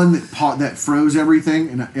the one that froze everything,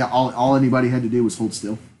 and all anybody had to do was hold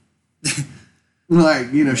still. Like,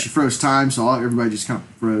 she froze time, so everybody just kind of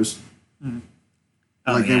froze. Oh,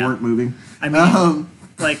 Like they yeah. weren't moving. I mean,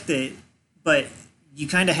 but you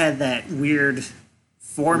kind of had that weird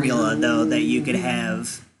formula though that you could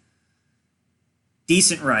have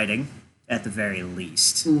decent writing at the very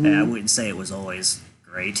least. And I wouldn't say it was always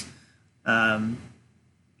great.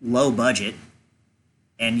 Low budget,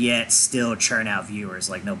 and yet still churn out viewers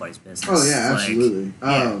like nobody's business. Oh, yeah, Like, absolutely.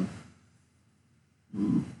 yeah.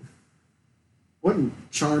 Wasn't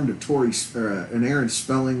Charmed a Tory or an Aaron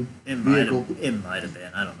Spelling It might vehicle? have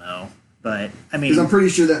been. I don't know, but I Because I'm mean, pretty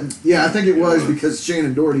sure that, I think it was was. because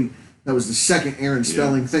Shannon Doherty, that was the second Aaron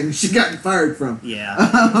Spelling thing she got fired from.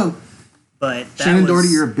 yeah. But that Shannon was, Doherty,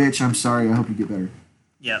 you're a bitch. I'm sorry. I hope you get better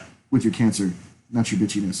Yep. with your cancer, not your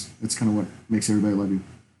bitchiness. That's kind of what makes everybody love you.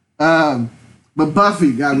 But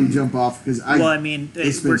Buffy, God, we jump off because Well, I mean,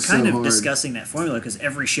 it's been we're kind so of hard. discussing that formula because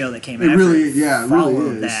every show that came It after really- it yeah, it really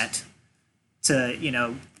followed is. that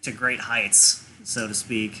to great heights, so to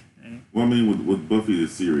speak. Well, I mean, with Buffy the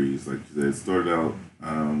series, like you said, it started out,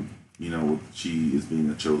 with she is being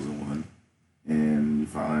a chosen one, and you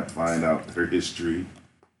find out her history,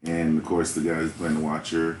 and of course the guy who's playing the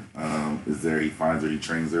Watcher is there. He finds her, he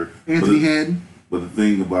trains her. Anthony but the, Head, but the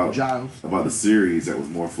thing about Giles. the series that was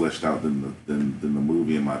more fleshed out than the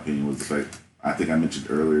movie, in my opinion, was the fact I think I mentioned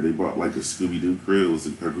earlier, they brought like a Scooby Doo crew. It was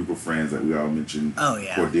a group of friends that we all mentioned. Oh,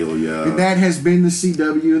 yeah. Cordelia. And that has been the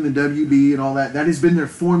CW and the WB and all that. That has been their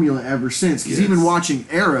formula ever since. Because Yes. even watching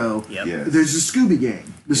Arrow, Yep. Yes. there's a Scooby gang,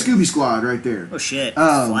 the Scooby Squad right there. Oh shit.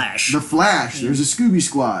 Um, Flash. The Flash. There's a Scooby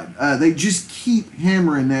Squad. They just keep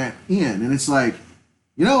hammering that in, and it's like,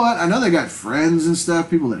 you know what? I know they got friends and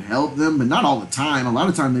stuff, people that help them, but not all the time. A lot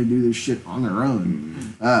of time they do this shit on their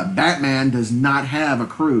own. Batman does not have a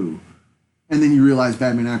crew, and then you realize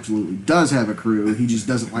Batman absolutely does have a crew. He just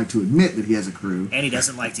doesn't like to admit that he has a crew. and he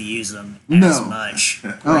doesn't like to use them No. as much.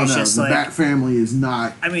 Where Oh he's no, just the like, Bat family is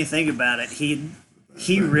not. I mean, think about it. He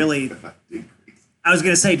really. I was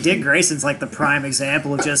gonna say Dick Grayson's like the prime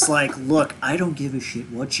example of just like, look, I don't give a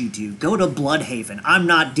shit what you do. Go to Bloodhaven. I'm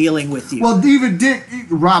not dealing with you. Well, even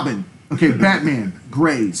Robin. Okay, Batman,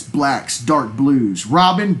 grays, blacks, dark blues.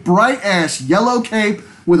 Robin, bright ass yellow cape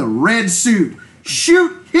with a red suit.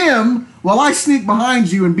 Shoot him while I sneak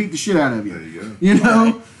behind you and beat the shit out of you. There you go. You know?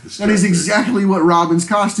 Right. That is exactly what Robin's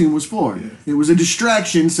costume was for. Yeah. It was a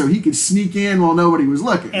distraction so he could sneak in while nobody was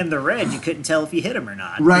looking. And the red, you couldn't tell if you hit him or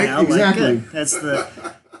not. Right, You know? Like, exactly. good. That's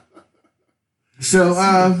the. So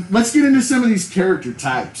let's get into some of these character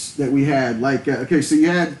types that we had. Like, okay, so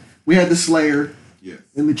we had the Slayer Yes.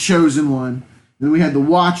 and the Chosen One. Then we had the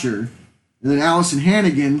Watcher, and then Allison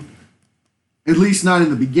Hannigan. At least not in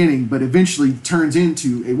the beginning, but eventually turns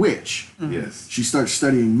into a witch. Yes. She starts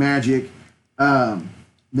studying magic.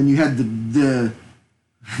 Then you had the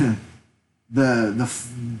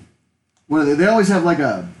what are they? They always have like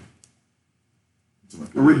a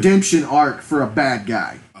redemption arc for a bad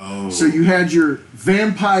guy. Oh. So you had your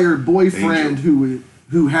vampire boyfriend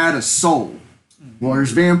who had a soul. Well,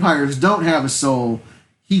 his vampires don't have a soul.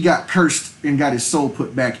 He got cursed and got his soul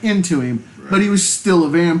put back into him, but he was still a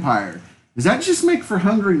vampire. Does that just make for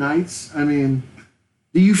hungry nights? I mean,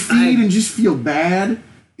 do you feed and just feel bad,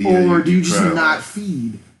 Yeah, or you do you just cry a not lot.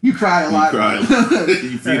 feed? You cry a You lot. cry.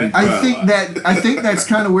 You feel and cry I a think lot. I think that's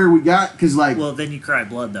kind of where we got because like Well, then you cry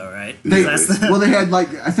blood, though, right? they That's the, well they had like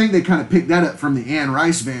I think they kind of picked that up from the Anne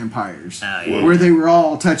Rice vampires. Oh, yeah. Where they were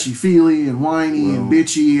all touchy feely and whiny and Well-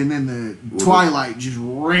 bitchy, and then the Twilight just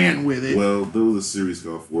ran with it. Well, there was a series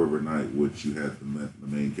called Forever Night, which you had the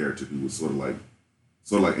main character who was sort of like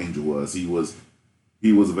Angel was.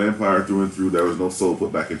 He was a vampire through and through. There was no soul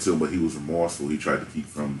put back into him, but he was remorseful. He tried to keep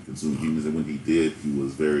from consuming humans, and when he did, he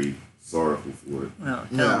was very sorrowful for it. well, hell,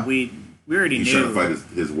 Yeah. we already He's trying to knew.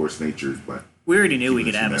 fight his worst natures, but We already knew we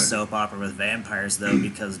could Human have a humanity. soap opera with vampires, though,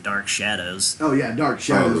 because Dark Shadows. Oh yeah, Dark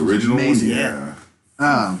Shadows the was original one, amazing. yeah.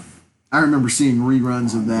 I remember seeing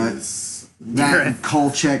reruns of that. Yes. That and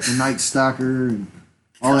Kolchak the Night Stalker and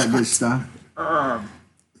all that good stuff.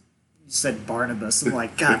 You said Barnabas. I'm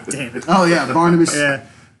like, God damn it. Oh yeah, Barnabas. Yeah.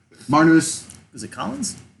 Barnabas Was it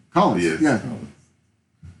Collins? Collins. Yes. Yeah.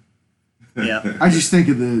 Yeah. I just think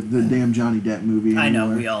of the damn Johnny Depp movie. I know,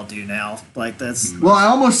 anymore. we all do now. Like, that's. Well, I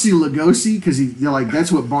almost see Lugosi because they're like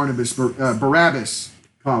that's what Barabbas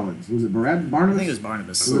Collins was it Barnabas? I think it was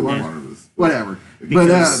Barnabas. So Yeah. Barnabas. Whatever.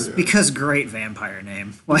 Because, But because great vampire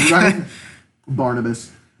name. Like, right,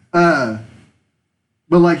 Barnabas. But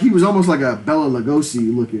like he was almost like a Bela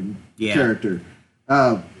Lugosi looking Yeah. character.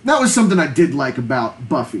 That was something I did like about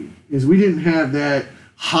Buffy is we didn't have that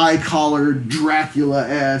high collared Dracula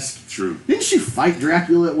esque. True. Didn't she fight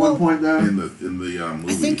Dracula at one point though? In the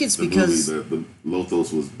movie, think it's the because- movie, the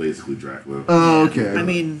Lothos was basically Dracula. Oh, okay. I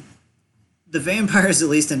mean, the vampires, at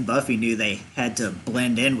least in Buffy, knew they had to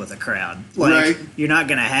blend in with the crowd. Like, Right. you're not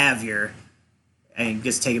going to have your. And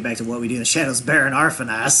just take it back to what we do in the shadows, Baron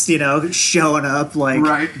Arfanas, showing up like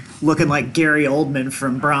Right. looking like Gary Oldman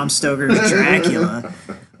from Bram Stoker's Dracula.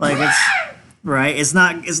 Like it's right. It's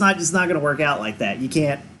not going to work out like that. You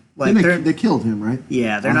can't like Then they're they killed him, right?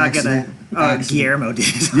 yeah they're on not going accident. to. Accident. Guillermo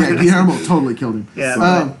did. Yeah, Guillermo totally killed him.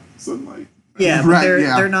 Yeah, Sunlight. yeah, but Right, they're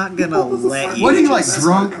yeah. they're not going to let you. What he like just-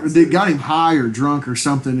 drunk? Or they got him high or drunk or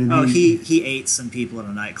something? And Oh, he ate some people in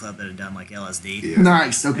a nightclub that had done like LSD. Yeah.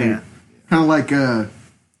 nice. Okay, Yeah. kind of like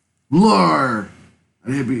Lure.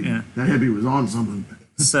 That hippie, Yeah. that hippie was on something.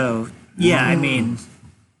 So yeah, I mean,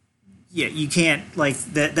 yeah, you can't like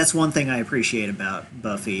that. That's one thing I appreciate about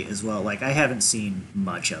Buffy as well. Like I haven't seen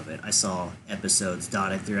much of it. I saw episodes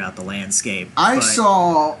dotted throughout the landscape. I but-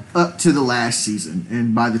 saw up to the last season,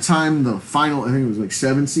 and by the time the final, I think it was like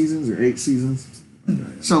 7 seasons or 8 seasons,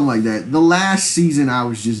 something like that. The last season, I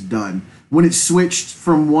was just done when it switched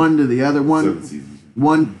from one to the other, 7 one seasons.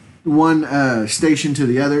 station to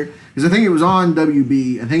the other. Because I think it was on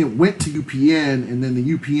WB. I think it went to UPN, and then the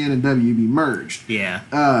UPN and WB merged. Yeah,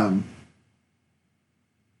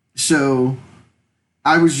 So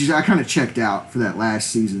I kind of checked out for that last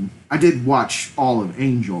season. I did watch all of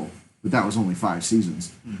Angel, but that was only 5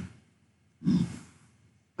 seasons.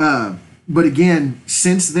 But again,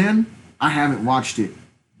 since then, I haven't watched it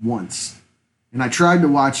once. And I tried to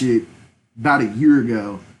watch it about a year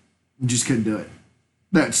ago and just couldn't do it.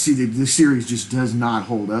 The series just does not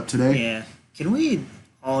hold up today. Yeah. Can we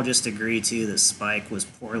all just agree, too, that Spike was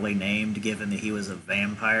poorly named given that he was a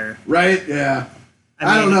vampire? Right? Yeah.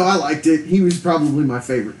 I don't know. I liked it. He was probably my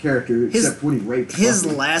favorite character, except when he raped his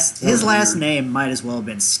Buffy. his last name might as well have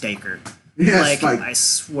been Staker. Yeah, like, Spike. I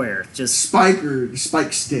swear, just Spike or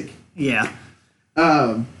Spike Stick. yeah.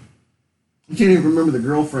 I can't even remember the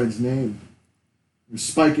girlfriend's name. It was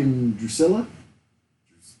Spike and Drusilla?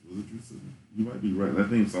 Was it Drusilla? You might be right.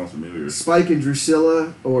 That name sounds familiar. Spike and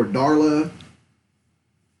Drusilla or Darla.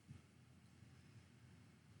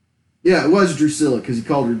 Yeah, it was Drusilla because he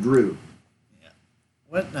called her Drew.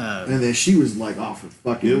 What? And then she was like off her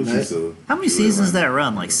fucking It was nut. Drusilla. How many seasons did that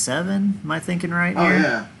run? Like 7? Am I thinking right Oh here?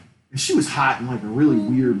 yeah, and she was hot in like a really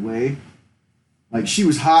weird way. Like she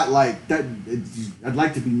was hot like that. I'd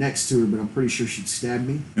like to be next to her, but I'm pretty sure she'd stab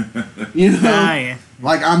me. You know, Ah, yeah.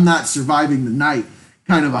 like I'm not surviving the night.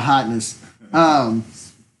 Kind of a hotness.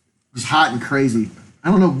 Just hot and crazy.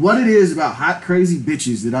 I don't know what it is about hot, crazy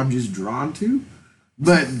bitches that I'm just drawn to,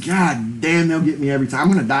 but god damn, they'll get me every time.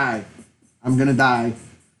 I'm gonna die.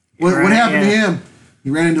 What Right, happened to yeah. him? He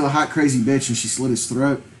ran into a hot, crazy bitch and she slit his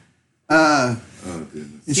throat. Oh,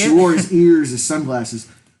 goodness. And she Yeah. wore his ears as sunglasses.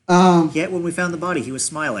 Yet when we found the body, he was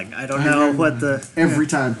smiling. I don't know what the. Every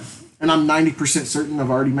time. And I'm 90% certain I've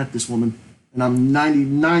already met this woman. And I'm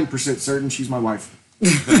 99% certain she's my wife.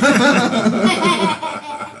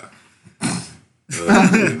 Oh,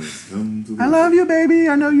 goodness. Come to the I love you, baby.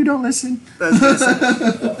 I know you don't listen.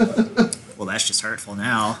 Well, that's just hurtful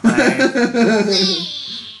now.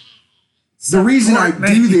 The reason I Support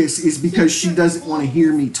me. do this is because she doesn't want to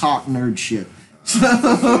hear me talk nerd shit.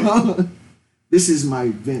 So this is my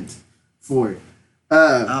vent for it.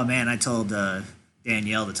 Oh man, I told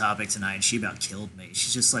Danielle the topic tonight, and she about killed me.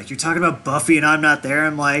 She's just like, "You're talking about Buffy, and I'm not there."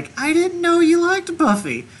 I'm like, "I didn't know you liked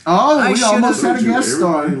Buffy." Oh, I we almost should've- had a guest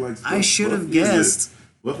star. Everybody likes I should have Buffy is guessed.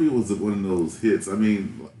 Buffy was one of those hits. I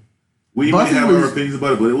mean, we Buffy might have was- our opinions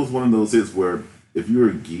about it, but it was one of those hits where if you're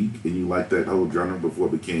a geek and you like that whole genre before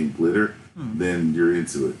it became glitter, then you're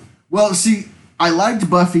into it. Well, see, I liked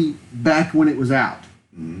Buffy back when it was out.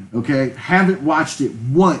 Okay, haven't watched it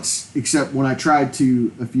once except when I tried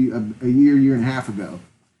to a year and a half ago.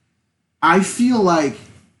 I feel like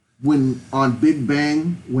when on Big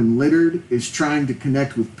Bang, when Littard is trying to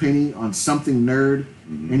connect with Penny on something nerd,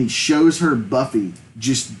 and he shows her Buffy,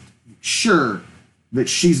 just sure that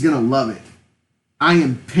she's gonna love it. I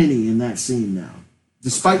am Penny in that scene now.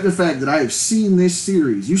 Despite the fact that I have seen this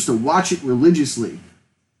series, used to watch it religiously,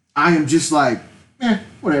 I am just like,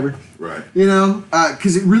 whatever. Right. You know,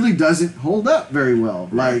 because it really doesn't hold up very well.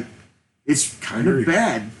 Like, it's kind of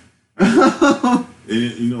bad. And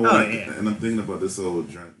you know Oh, what? yeah. And I'm thinking about this whole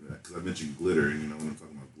genre because I mentioned glitter. And, you know, when I'm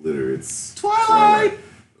talking about glitter, it's Twilight!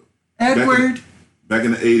 Edward! Back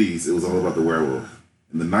in the 80s, it was all about the werewolf.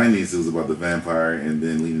 In the 90s, it was about the vampire, and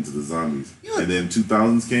then leading to the zombies. And then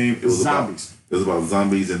 2000s came, it was Zombies. about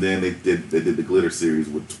zombies, and then they did the glitter series,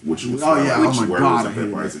 which was Oh, yeah. Twilight, Oh, my werewolves God, I and hated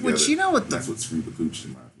vampires it. together. Which, you know what the- That's what screwed the pooch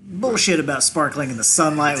in my opinion. Bullshit about sparkling in the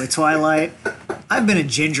sunlight with Twilight. I've been a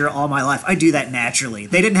ginger all my life. I do that naturally.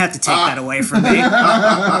 They didn't have to take that away from me.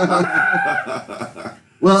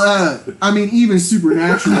 Well, I mean, even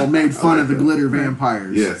Supernatural made fun of the glitter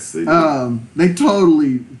vampires. Yes, they did. They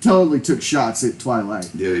totally took shots at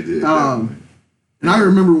Twilight. Yeah, they did. Um, definitely. And I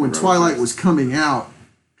remember when Right. Twilight was coming out,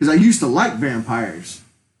 because I used to like vampires,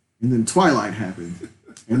 and then Twilight happened,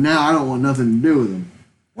 and now I don't want nothing to do with them.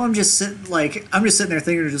 Well, I'm just sitting there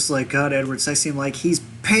thinking, just like, God, Edward Sexy, I'm like, he's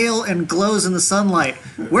pale and glows in the sunlight.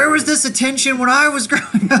 Where was this attention when I was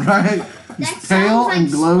growing up? Right? He's That pale sounds and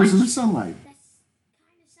like glows in the Sponge- sunlight. That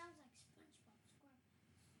kind of sounds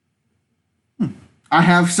like SpongeBob. I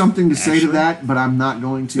have something to say to Actually. that, but I'm not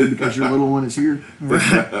going to because your little one is here.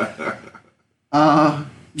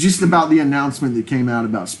 Just about the announcement that came out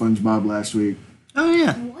about SpongeBob last week. Oh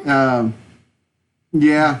yeah. What?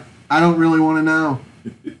 Yeah, I don't really want to know.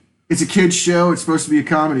 It's a kid's show. It's supposed to be a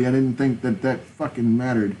comedy. I didn't think that fucking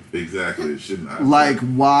mattered. Exactly. It should not. Like,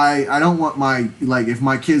 why? I don't want if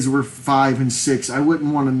my kids were 5 and 6, I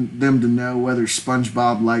wouldn't want them to know whether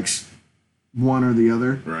SpongeBob likes one or the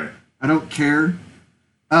other. Right. I don't care.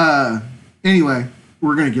 Anyway,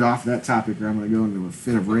 we're going to get off that topic or I'm going to go into a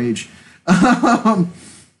fit of rage.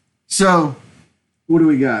 So, what do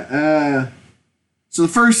we got? So the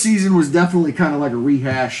first season was definitely kind of like a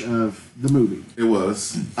rehash of the movie. It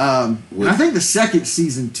was. And I think the second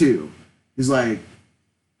season too is like,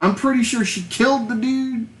 I'm pretty sure she killed the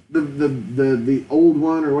dude, the old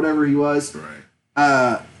one or whatever he was.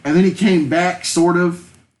 Right. And then he came back, sort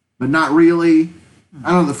of, but not really.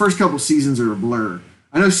 I don't know. The first couple seasons are a blur.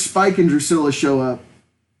 I know Spike and Drusilla show up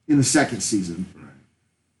in the second season, Right.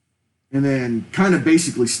 and then kind of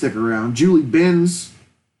basically stick around. Julie Benz,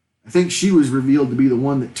 I think she was revealed to be the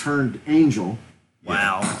one that turned Angel.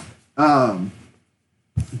 Wow.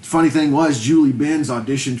 Funny thing was, Julie Benz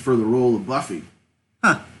auditioned for the role of Buffy,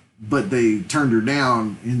 but they turned her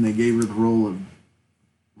down and they gave her the role of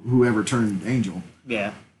whoever turned Angel.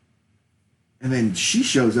 Yeah. And then she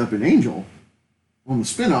shows up in Angel on the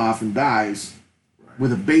spinoff and dies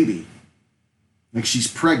with a baby. Like she's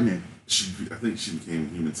pregnant. I think she became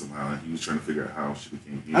human somehow, and he was trying to figure out how she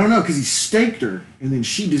became human. I don't know, because he staked her and then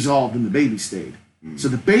she dissolved and the baby stayed. So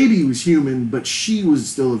the baby was human, but she was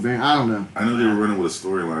still a I don't know. I know they were running with a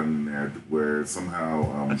storyline in there where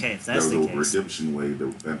somehow Okay, if there that's was the a case. redemption way that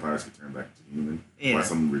vampires could turn back to human. Yeah. Or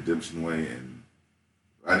some redemption way, and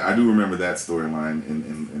I do remember that storyline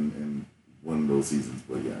in one of those seasons.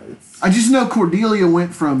 But yeah, it's I just know Cordelia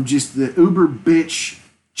went from just the uber bitch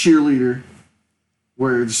cheerleader,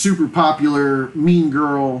 where the super popular mean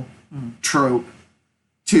girl trope,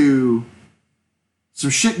 to some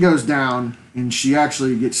shit goes down and she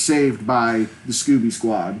actually gets saved by the Scooby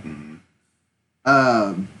Squad.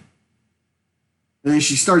 And then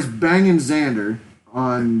she starts banging Xander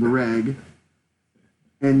on the reg.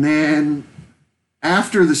 And then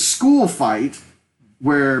after the school fight,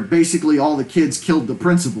 where basically all the kids killed the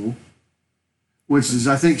principal, which is,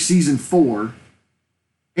 I think, season 4,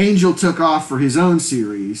 Angel took off for his own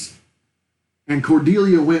series, and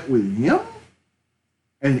Cordelia went with him,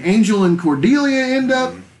 and Angel and Cordelia end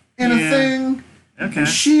up in a Yeah. thing. Okay. And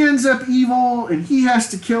she ends up evil, and he has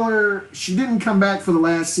to kill her. She didn't come back for the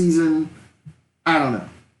last season. I don't know.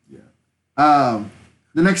 yeah.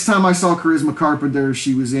 The next time I saw Charisma Carpenter,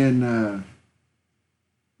 she was in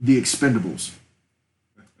The Expendables.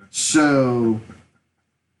 So,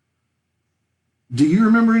 do you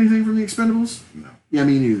remember anything from The Expendables? No. Yeah,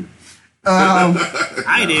 me neither.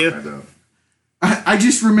 I do. I don't. I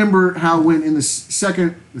just remember how when in the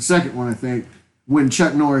second one, I think, when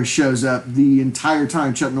Chuck Norris shows up, the entire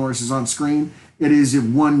time Chuck Norris is on screen, it is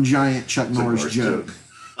one giant Chuck Norris Norris joke. joke.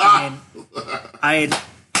 I mean,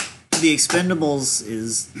 The Expendables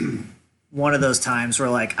is one of those times where,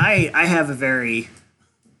 like, I have a very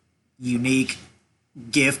unique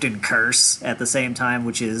gift and curse at the same time,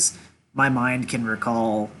 which is my mind can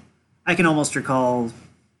recall, I can almost recall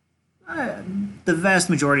the vast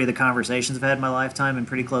majority of the conversations I've had in my lifetime in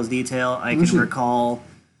pretty close detail. I can recall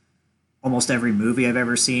almost every movie I've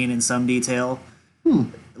ever seen in some detail.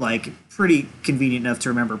 Like, pretty convenient enough to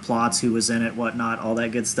remember plots, who was in it, whatnot, all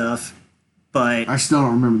that good stuff. But I still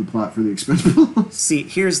don't remember the plot for The Expendables. see,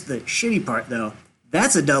 here's the shitty part, though.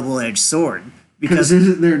 That's a double-edged sword. Because Because,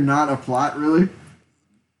 isn't there not a plot, really?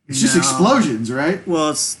 It's just No. explosions, right?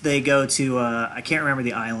 well, they go to, I can't remember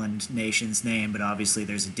the island nation's name, but obviously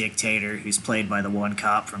there's a dictator who's played by the one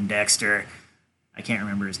cop from Dexter. I can't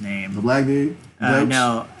remember his The name. black dude? Dopes?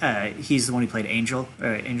 No, he's the one who played Angel,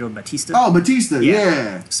 Angel Batista. Oh, Batista, Yeah.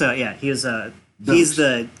 yeah. So yeah, he's Dopes.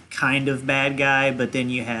 the kind of bad guy, but then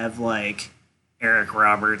you have like Eric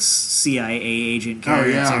Roberts, CIA agent Oh,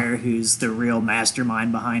 yeah. character, who's the real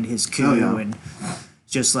mastermind behind his coup, Oh, yeah. and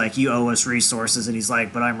just like, you owe us resources, and he's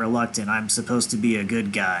like, but I'm reluctant. I'm supposed to be a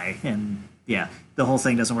good guy, and yeah, the whole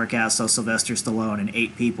thing doesn't work out. So Sylvester Stallone and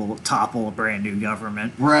 8 people topple a brand new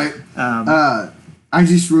government. Right. I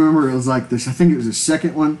just remember it was like this. I think it was the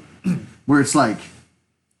second one where it's like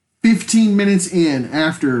 15 minutes in,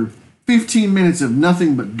 after 15 minutes of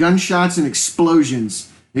nothing but gunshots and explosions,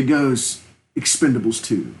 it goes Expendables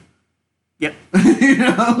 2. Yep. You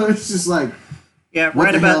know, it's just like, Yeah. what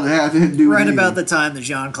right the about hell did that have to do with right about anything? the time that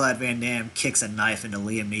Jean-Claude Van Damme kicks a knife into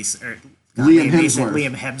Liam Neeson, or Liam Neeson, Hemsworth.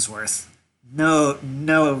 Liam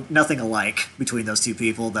Hemsworth. Nothing alike between those two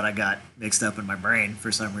people that I got mixed up in my brain for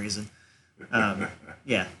some reason.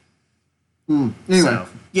 Yeah. Anyway, So,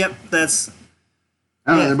 yep, that's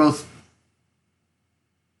I don't know, yeah. they're both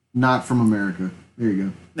not from America. There you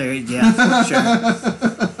go. there. Yeah,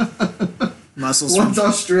 sure. Muscles One's from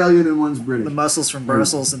Australian and one's British. the muscles from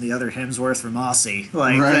Brussels and the other Hemsworth from Aussie.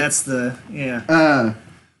 Like, Right. that's the yeah.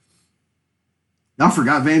 I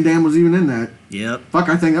forgot Van Damme was even in that. Yep. Fuck,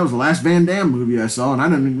 I think that was the last Van Damme movie I saw, and I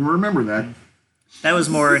didn't even remember that. That was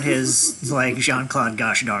more in his like Jean-Claude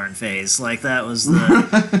gosh darn phase. Like, that was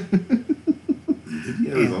the Did he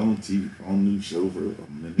had his own own new show for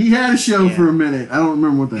a minute. He had a show Yeah. for a minute. I don't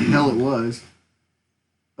remember what the hell it was.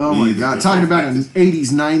 Oh my He's god! the Talking about best. an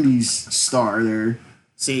 '80s, '90s star there.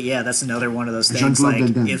 See, yeah, that's another one of those things. Jean-Claude Like,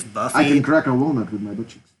 Van Damme. if I can Buffy, crack a walnut with my butt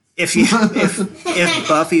cheeks. if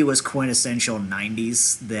Buffy was quintessential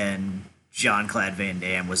 '90s, then Jean-Claude Van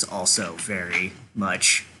Damme was also very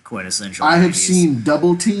much quintessential. I have 90s. seen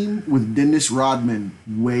Double Team with Dennis Rodman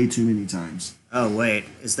way too many times. Oh wait,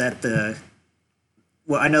 is that the?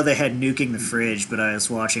 Well, I know they had nuking the fridge, but I was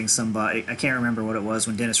watching somebody. I can't remember what it was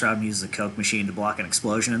when Dennis Rodman uses a Coke machine to block an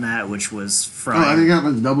explosion in that, which was Oh, I frying. think that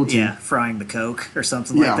was Double Team. Yeah, frying the Coke or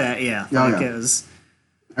something Yeah. like that. Yeah, Yeah, like yeah. it was.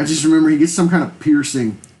 I just remember he gets some kind of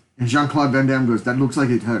piercing, and Jean-Claude Van Damme goes, "That looks like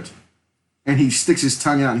it hurt," and he sticks his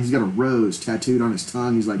tongue out, and he's got a rose tattooed on his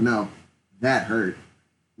tongue. He's like, "No, that hurt.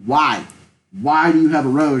 Why? Why do you have a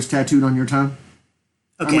rose tattooed on your tongue?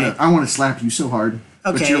 Okay, I want to slap you so hard,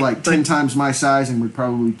 but Okay, you're like 10 but- times my size and would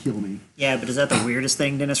probably kill me." yeah, but is that the weirdest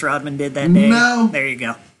thing Dennis Rodman did that day? No. There you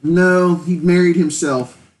go. No, he married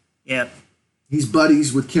himself. Yep. He's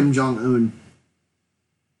buddies with Kim Jong Un.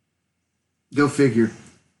 Go figure.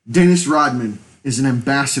 Dennis Rodman is an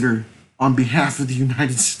ambassador on behalf of the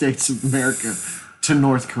United States of America to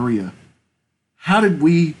North Korea. How did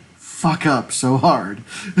we fuck up so hard?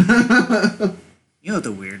 You know what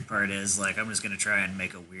the weird part is? Like, I'm just gonna try and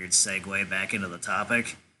make a weird segue back into the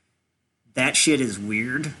topic. That shit is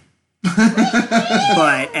weird,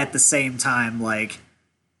 but at the same time, like,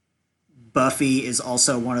 Buffy is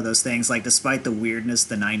also one of those things. Like, despite the weirdness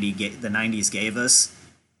the '90s gave us,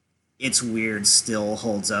 it's weird still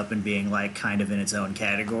holds up in being like kind of in its own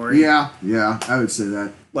category. Yeah, I would say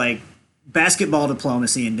that. Like, basketball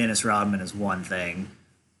diplomacy and Dennis Rodman is one thing.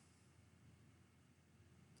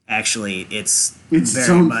 Actually, it's It's its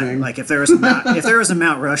very own much thing. like if there was a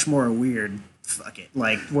Mount Rushmore of weird, fuck it,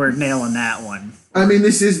 like we're nailing that one. I mean,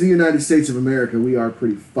 this is the United States of America. We are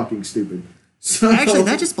pretty fucking stupid. So Actually,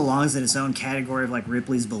 that just belongs in its own category of like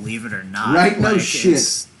Ripley's Believe It or Not. Right? No Like, shit.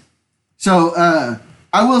 it's- So,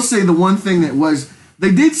 I will say the one thing that was,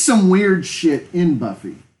 they did some weird shit in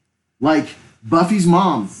Buffy. Like, Buffy's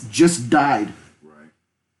mom just died. Right.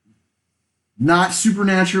 Not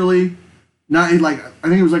supernaturally, not like, I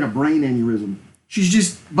think it was like a brain aneurysm. She's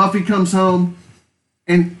just, Buffy comes home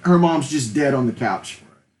and her mom's just dead on the couch.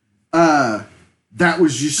 That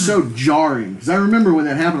was just so jarring. Because I remember when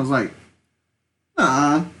that happened, I was like,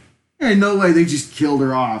 there ain't no way they just killed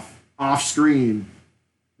her off screen.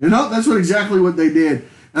 You know, that's exactly what they did.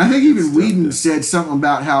 And I think even Stuff Whedon that- said something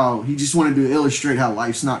about how he just wanted to illustrate how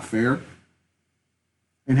life's not fair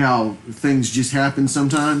and how things just happen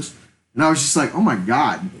sometimes. And I was just like, oh my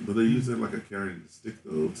God. But they use it like a carrying stick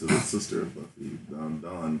though to the sister of Buffy,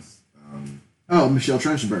 Dawn's. Oh, Michelle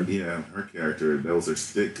Trachtenberg. Yeah, her character, that was her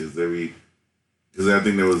stick because I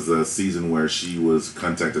think there was a season where she was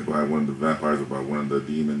contacted by one of the vampires or by one of the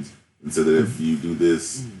demons and said that if you do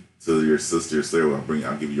this to your sister, Sarah,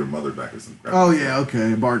 I'll give you your mother back or some crap. Oh, yeah,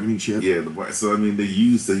 okay. A bargaining chip. Yeah, so I mean, they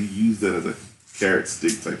used that as a carrot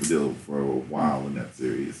stick type of deal for a while in that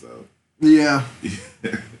series. So Yeah.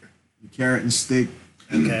 Carrot and stick.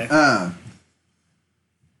 Okay.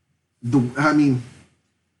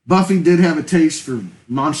 Buffy did have a taste for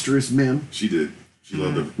monstrous men, she did. She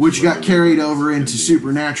loved it. which got carried over into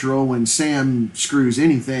Supernatural. When Sam screws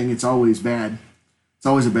anything, it's always bad. It's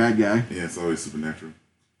always a bad guy. Yeah, it's always Supernatural.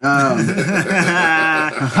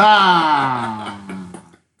 Ha!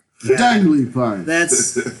 Dangly part.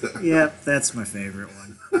 That's that's my favorite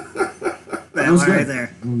one. That was one right good.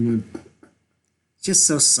 there. It's just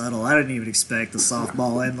so subtle. I didn't even expect the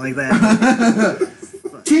softball end like that.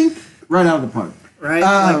 Tink! Right out of the park. Right?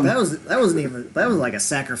 Like that was like a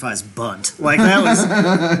sacrifice bunt. Like that was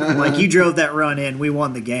like you drove that run in, we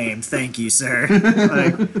won the game. Thank you, sir.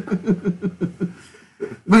 Like,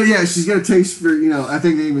 But yeah, she's got a taste for, I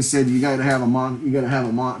think they even said you got to have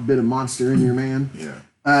a bit of monster in your man.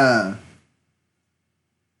 Yeah.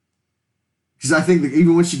 Because I think that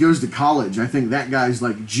even when she goes to college, I think that guy's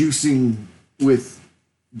like juicing with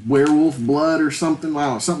werewolf blood or something. I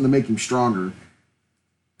don't know, something to make him stronger.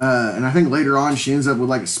 And I think later on she ends up with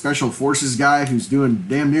like a special forces guy who's doing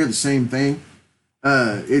damn near the same thing.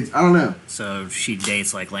 I don't know. so she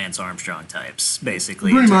dates like Lance Armstrong types,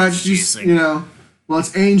 basically. Pretty in terms much, of just, juicing. well,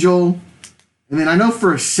 it's Angel. And then I know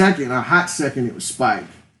for a hot second, it was Spike.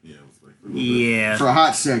 Yeah, it was like a little bit. Yeah. For a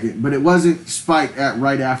hot second, but it wasn't Spike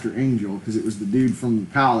right after Angel because it was the dude from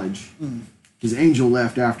college. Because Angel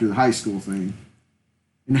left after the high school thing.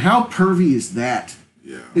 And how pervy is that?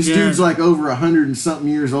 Yeah. This Yeah. dude's like over 100 and something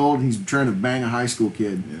years old, and he's trying to bang a high school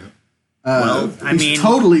kid. Yeah. Well, I He's mean,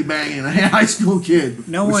 totally banging a high school kid,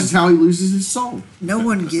 which is how he loses his soul. no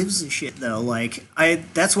one gives a shit though. Like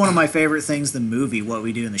that's one of my favorite things. The movie What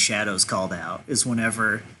We Do in the Shadows called out is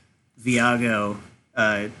whenever Viago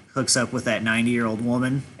hooks up with that 90-year-old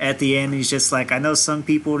woman at the end. He's just like, I know some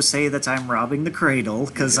people say that I'm robbing the cradle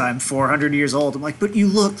because I'm 400 years old. I'm like, but you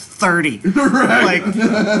look 30. Right. Like,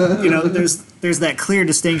 there's that clear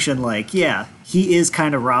distinction. Like, yeah, he is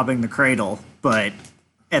kind of robbing the cradle, but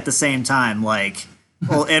at the same time, like,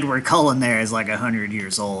 well, Edward Cullen there is like 100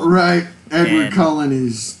 years old. Right. Edward And- Cullen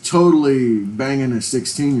is totally banging a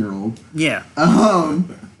 16-year-old. Yeah.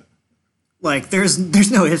 Like, there's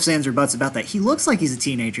no ifs, ands, or buts about that. He looks like he's a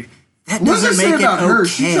teenager. That What does doesn't it say make it about her?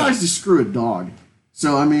 She okay. tries to screw a dog.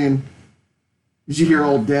 So, I mean, did you hear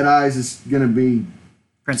old Dead Eyes is going to be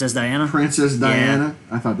Princess Diana? Princess Diana?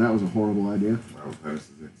 I thought that was a horrible idea. Robert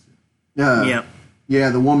Pattinson's ex. Yep. Yeah,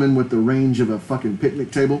 the woman with the range of a fucking picnic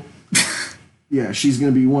table. Yeah, she's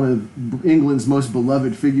going to be one of England's most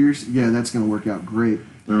beloved figures. Yeah, that's going to work out great.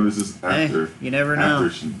 No, this is after. Hey, you never know. After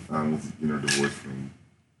she was, divorced from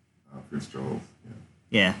Prince Charles.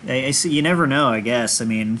 Yeah. Yeah. I see. You never know, I guess. I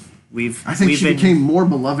mean, I think she been, became more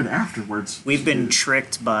beloved afterwards. We've been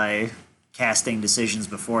tricked by casting decisions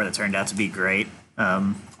before that turned out to be great.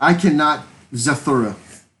 I cannot Zathura.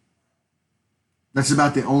 That's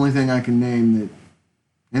about the only thing I can name that.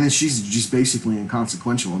 And then she's just basically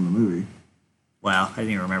inconsequential in the movie. Wow, I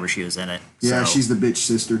didn't even remember she was in it. Yeah, So- she's the bitch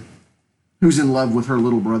sister who's in love with her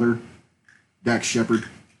little brother, Dax Shepard.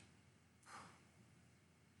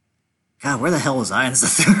 God, where the hell was I in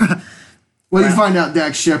Zathura? Well, you find out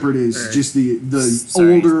Dax Shepard is just the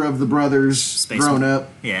Sorry. older of the brothers, Space grown up.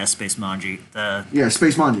 Yeah, Space Manji. Yeah,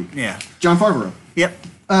 Space Mondi. Yeah. John Favreau. Yep.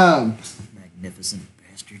 Um, Magnificent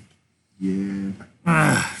bastard. yeah.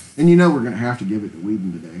 And you know we're going to have to give it to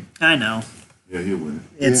Whedon today. I know. Yeah, he'll win.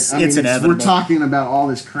 It's Yeah, I mean, inevitable. We're talking about all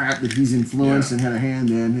this crap that he's influenced Yeah. and had a hand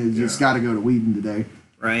in. It's Yeah. got to go to Whedon today.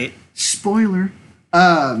 Right? Spoiler.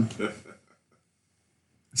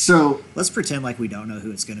 So, Let's pretend like we don't know who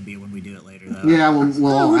it's going to be when we do it later, though. yeah, we'll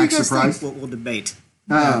all What do you act guys surprised. think? We'll debate.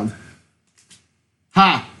 Ha!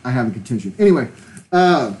 I have a contention. Anyway,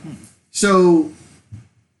 so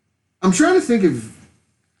I'm trying to think of.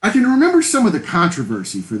 I can remember some of the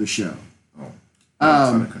controversy for the show. Oh, a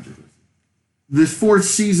ton of controversy. The fourth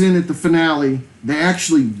season at the finale, they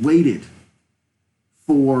actually waited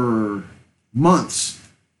for months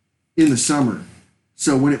in the summer.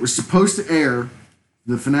 So when it was supposed to air,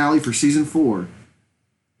 the finale for season 4,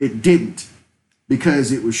 it didn't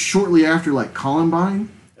because it was shortly after like Columbine.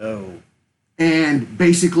 Oh. And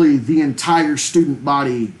basically, the entire student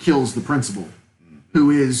body kills the principal, who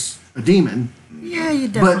is a demon. Yeah, you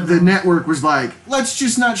definitely. But the network was like, let's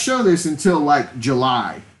just not show this until like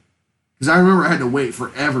July. Because I remember I had to wait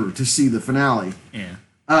forever to see the finale,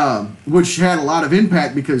 Yeah. which had a lot of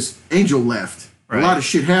impact because Angel left. Right. A lot of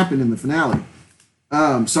shit happened in the finale.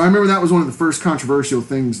 So I remember that was one of the first controversial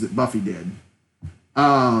things that Buffy did.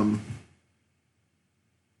 I'm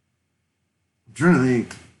trying to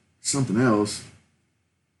think. Something else.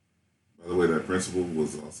 By the way, that principal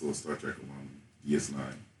was also a Star Trek alum, DS9.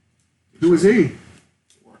 Who was he?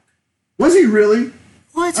 Quark. Was he really?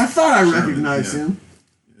 What? I thought I Sherman, recognized yeah. him.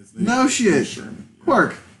 His name No is shit. Sherman. Yeah.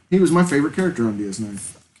 Quark. He was my favorite character on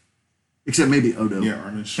DS9. Except maybe Odo. Yeah,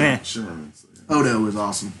 Armin Yeah. Sherman. So, yeah. Odo was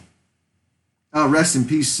awesome. Oh, rest in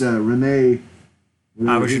peace, Renee.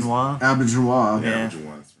 Auberginois? Auberginois. Yeah. Average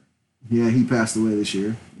one, that's right. Yeah, he passed away this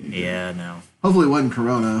year. Yeah, no. Hopefully it wasn't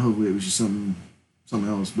Corona. Hopefully it was just something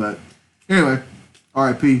else. But anyway,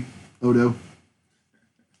 R.I.P. Odo.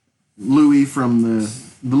 Louis from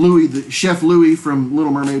the Chef Louis from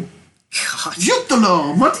Little Mermaid. God.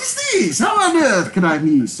 Jutolo, what is this? How on earth can I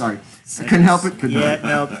be? Sorry, I couldn't help it. Couldn't Yeah,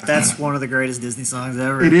 help it. no, that's one of the greatest Disney songs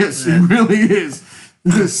ever. It is. Yeah. It really is.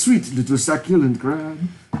 Sweet little succulent crab.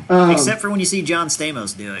 Except for when you see John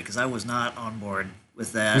Stamos do it, because I was not on board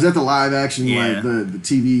with that. Was that the live action, Yeah. like the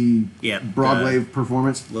TV Yeah, Broadway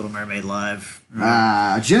performance? Little Mermaid Live.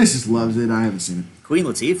 Genesis loves it. I haven't seen it. Queen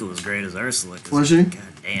Latifah was great as Ursula. 'cause- Was she? God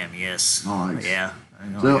damn, yes. Oh, nice. Yeah. I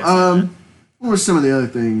know, So, I guess what were some of the other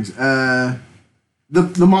things?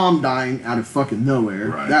 The mom dying out of fucking nowhere.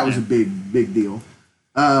 Right. That was a big deal.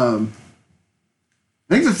 I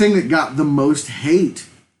think the thing that got the most hate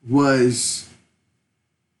was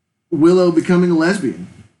Willow becoming a lesbian.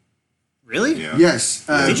 Really? Yeah. Yes,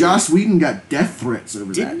 Did Joss Whedon got death threats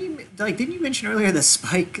over Didn't that. you mention earlier that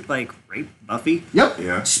Spike raped Buffy? Yep.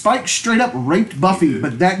 Yeah. Spike straight up raped Buffy, He did.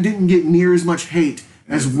 but that didn't get near as much hate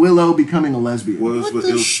as Willow becoming a lesbian. Well, What it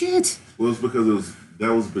the was, shit? well, it's because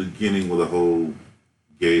that was beginning with the whole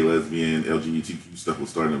gay, lesbian, LGBTQ stuff was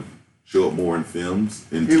starting to show up more in films.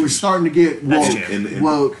 And It was starting to get That's woke. true.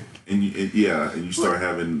 woke. And you start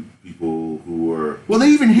having people who are Well, they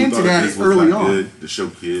even who hinted thought at this it was early not on. good to show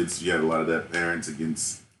kids. You had a lot of that parents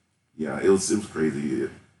against. Yeah, it was crazy.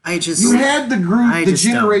 I just You had the group, I the just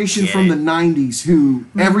don't generation get from it. the 90s who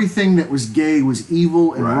everything that was gay was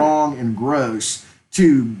evil and Right. wrong and gross.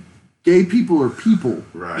 To gay people are people.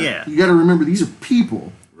 Right. Yeah. You got to remember these are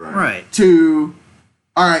people. right. To,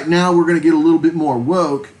 all right, now we're going to get a little bit more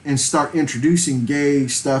woke and start introducing gay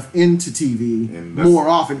stuff into TV And that's- more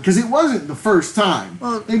often. Because it wasn't the first time.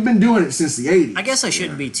 Well, They've been doing it since the 80s. I guess I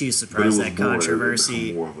shouldn't be too But it surprised was that more- it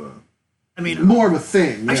controversy. become more of a I mean, More of a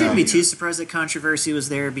thing. I yeah. shouldn't be too surprised that controversy was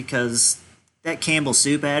there because that Campbell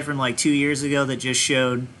Soup ad from like 2 years ago that just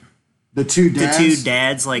showed The two dads. the two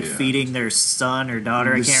dads like Yeah. feeding their son or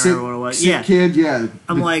daughter. I the can't sick- remember what it was. sick Yeah, kid, yeah.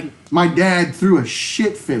 I'm like, My dad threw a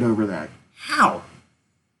shit fit over that. how?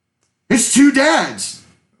 It's two dads.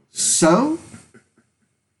 So?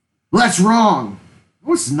 Well, that's wrong.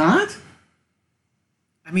 No, it's not.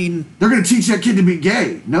 I mean, They're going to teach that kid to be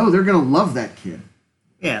gay. No, they're going to love that kid.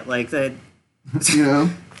 yeah, like that. You know?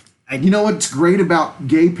 You know what's great about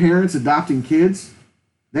gay parents adopting kids?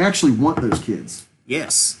 They actually want those kids.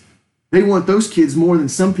 Yes, They want those kids more than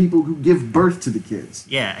some people who give birth to the kids.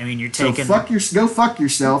 yeah. I mean, you're So taking go fuck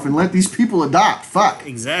yourself and let these people adopt. Fuck.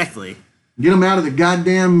 exactly. Get them out of the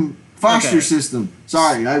goddamn foster Okay. system.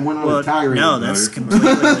 Sorry, I went on Well, a tirade. no, that's Right. completely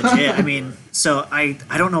legit. I mean, so I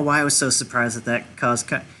don't know why I was so surprised that caused.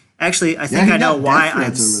 Actually, I think he I know got why death I'm.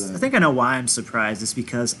 threats over that. I think I know why I'm surprised. It's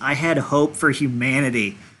because I had hope for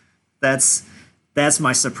humanity. That's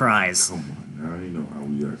my surprise. come on now. You know how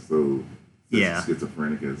we are so Yeah.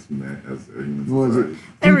 schizophrenic as a human What was it? society.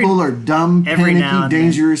 Every- People are dumb, every now panicky, and then.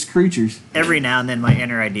 dangerous creatures. Every now and then, my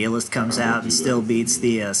inner idealist comes out and still beats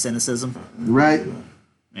the cynicism. Right?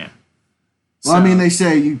 Yeah. Well, I So- mean, they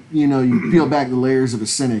say you peel back the layers of a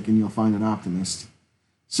cynic and you'll find an optimist.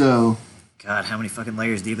 So God, how many fucking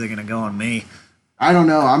layers deep are they gonna go on me? I don't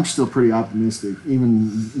know. I'm still pretty optimistic,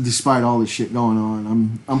 even despite all this shit going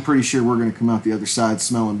on. I'm pretty sure we're gonna come out the other side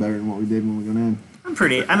smelling better than what we did when we went in.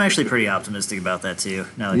 I'm actually pretty optimistic about that too.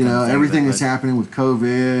 Now that You I come know, to think of everything it, that's but happening with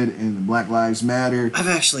COVID and the Black Lives Matter. I've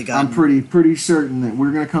actually gotten. I'm pretty certain that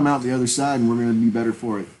we're gonna come out the other side and we're gonna be better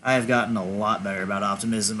for it. I have gotten a lot better about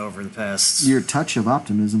optimism over the past Your touch of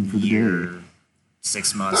optimism for the year, day.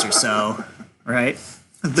 6 months or so, right?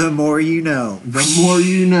 The more you know. The more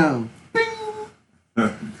you know. Bing!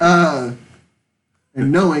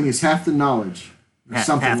 And knowing is half the knowledge. Or Half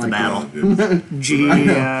something the like battle. that. Oh, goodness.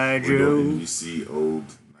 G.I. Or Joe. when you see old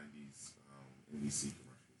 90s NBC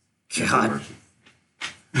commercials. God.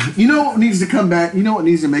 Commercials. You know what needs to come back? You know what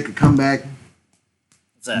needs to make a comeback?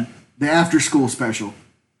 What's that? The after school special.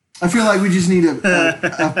 I feel like we just need a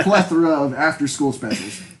plethora of after school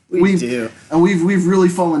specials. We do. And we've really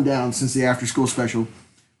fallen down since the after school special.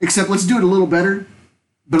 Except let's do it a little better,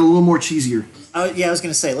 but a little more cheesier. Oh yeah, I was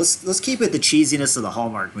gonna say let's keep it the cheesiness of the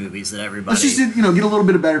Hallmark movies that everybody. Let's just get a little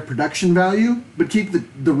bit of better production value, but keep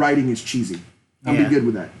the writing as cheesy. I'll Yeah. be good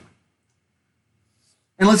with that.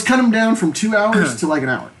 And let's cut them down from 2 hours to like an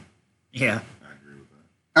hour. Yeah. I agree with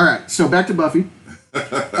that. All right, so back to Buffy.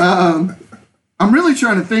 I'm really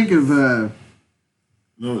trying to think of.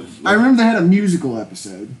 No, it's I remember they had a musical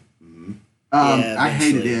episode. Yeah, I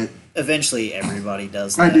hated eventually. it. Eventually, everybody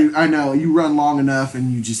does. I That. do. I know. You run long enough,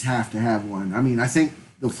 and you just have to have one. I mean, I think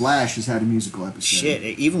The Flash has had a musical episode. Shit,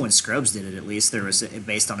 even when Scrubs did it, at least there was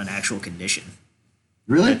based on an actual condition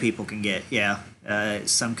Really? that people can get. Yeah,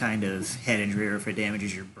 some kind of head injury, or if it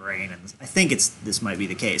damages your brain, and I think this might be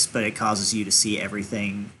the case, but it causes you to see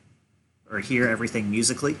everything or hear everything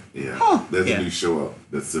musically. Yeah, Huh. there's Yeah. a new show up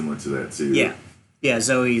that's similar to that too. Yeah, yeah,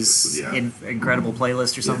 Zoe's Yeah. incredible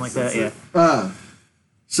playlist or something Yes, like that. Yeah, that's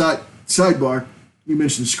Sidebar. You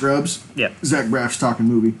mentioned Scrubs. yeah. Zach Braff's talking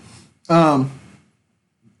movie.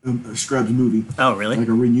 A Scrubs movie, Oh, really? like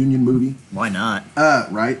a reunion movie. Why not?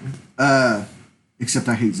 Right. Except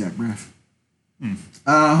I hate Zach Braff. Hmm.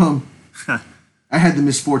 I had the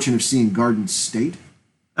misfortune of seeing Garden State.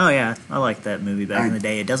 Oh yeah, I liked that movie back in I- the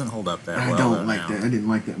day. It doesn't hold up that I well. don't though, like now. that. I didn't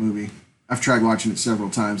like that movie. I've tried watching it several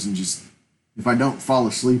times and just if I don't fall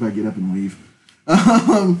asleep, I get up and leave.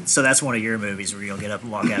 So that's one of your movies where you'll get up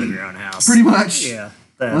and walk out of your own house. Pretty much. Yeah.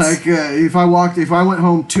 That's, Like if I went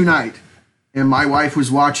home tonight and my wife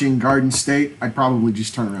was watching Garden State, I'd probably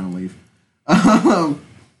just turn around and leave.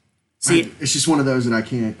 see, It's just one of those that I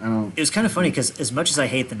can't. I don't. it was kind of funny because as much as I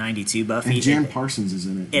hate the '92 Buffy, And Jan Parsons is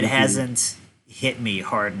in it. it hasn't hit me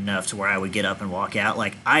hard enough to where I would get up and walk out.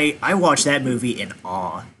 Like I watched that movie in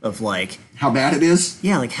awe of like, How bad it is.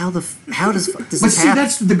 yeah, like how does But this see, happen?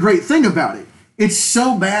 that's the great thing about it. It's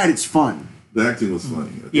so bad, it's fun. The acting was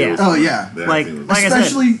funny. Yeah. It was Oh, funny. yeah. The Like- acting was like I said-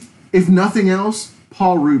 Especially if nothing else,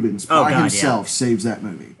 Paul Rubens Oh, by God, himself saves that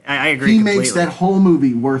movie. I agree He completely. makes that whole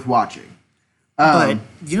movie worth watching. But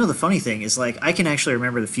you know the funny thing is, like, I can actually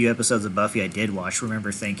remember the few episodes of Buffy I did watch.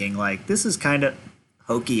 Remember thinking, like, this is kind of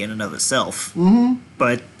hokey in and of itself. Mm-hmm.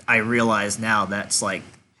 But I realize now that's like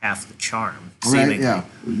half the charm. Right? Seemingly. Yeah.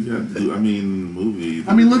 Well, you got to do. I mean, movie.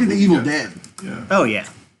 I mean, look at The Evil yeah. Dead. Yeah. Oh yeah.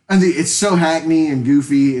 And it's so hackney and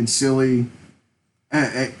goofy and silly.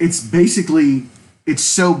 It's basically, it's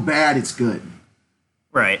so bad it's good.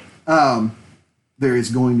 Right. There is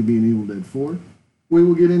going to be an Evil Dead 4. We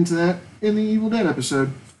will get into that in the Evil Dead episode,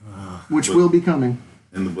 which will be coming.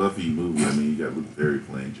 In the Buffy movie, I mean, you got Luke Perry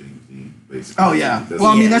playing James Dean, basically. Oh, yeah. That's- Well,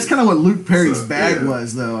 I mean, Yeah. that's kind of what Luke Perry's So, bag yeah.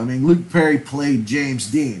 was, though. I mean, Luke Perry played James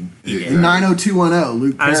Dean. Yeah. In 90210,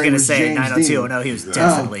 Luke Perry I was going to was say James 90210. Dean. He was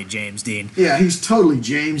definitely James Dean. Yeah, he's totally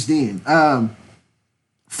James Dean.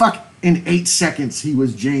 In 8 seconds, he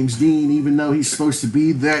was James Dean, even though he's supposed to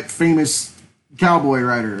be that famous cowboy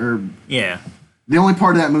rider. Or Yeah. the only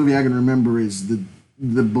part of that movie I can remember is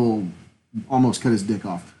the bull almost cut his dick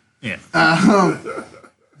off. Yeah.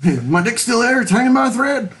 My dick's still there. It's hanging by a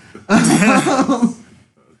thread.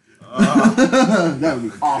 That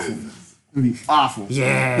would be awful. It would be awful.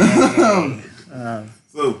 yeah.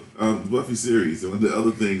 So, the Buffy series, and one of the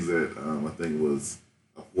other things that I think was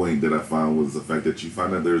a point that I found was the fact that you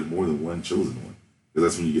find out there's more than one chosen one.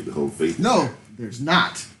 Because that's when you get the whole faith. No, there's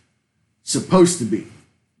not. Supposed to be.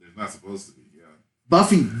 There's not supposed to be, yeah.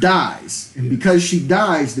 Buffy dies, and because she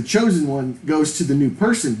dies, the chosen one goes to the new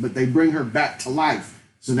person, but they bring her back to life.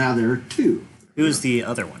 So now there are two. Who's the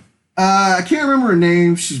other one? I can't remember her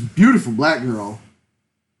name. She's a beautiful black girl.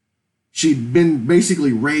 She'd been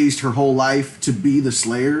basically raised her whole life to be the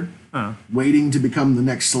Slayer, Oh. waiting to become the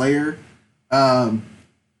next Slayer.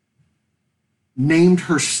 Named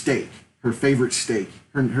her steak, her favorite steak.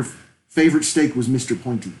 Her favorite steak was Mr.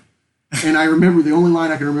 Pointy. And I remember, the only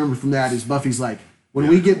line I can remember from that is Buffy's like, when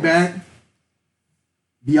we get back,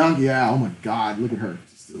 Bianca, yeah, oh my God, look at her.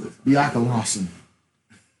 Bianca Lawson.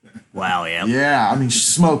 Wow. Yeah. Yeah, I mean, she's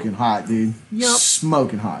smoking hot, dude. Yep.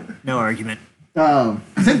 Smoking hot. No argument. I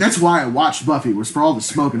think that's why I watched Buffy, was for all the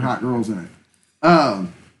smoking hot girls in it.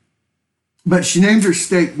 But she named her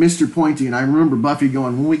steak Mr. Pointy, and I remember Buffy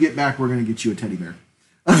going, when we get back, we're going to get you a teddy bear.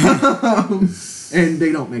 And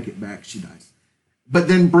they don't make it back. She dies. But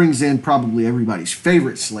then brings in probably everybody's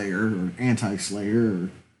favorite Slayer, or anti-Slayer, or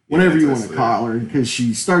whatever you want to anti-Slayer. call her, because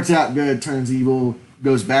she starts out good, turns evil,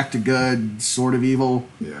 goes back to good, sort of evil.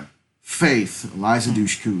 Yeah. Faith, Eliza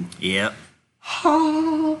Dushku. Yep.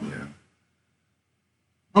 Yeah.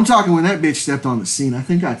 I'm talking when that bitch stepped on the scene. I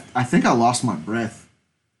think I lost my breath.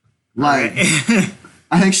 Like,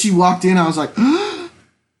 I think she walked in. I was like,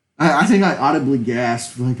 I think I audibly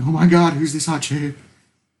gasped. Like, oh my God, who's this hot chick?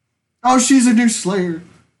 Oh, she's a new Slayer.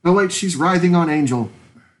 Oh wait, she's writhing on Angel.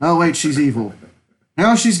 Oh wait, she's evil.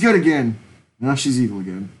 Now she's good again. Now she's evil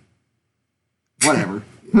again. Whatever.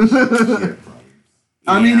 Yeah.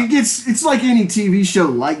 I mean, Yeah. it's like any TV show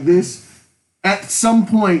like this. At some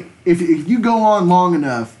point, if you go on long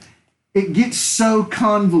enough, it gets so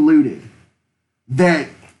convoluted that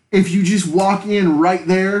if you just walk in right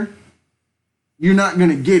there, you're not going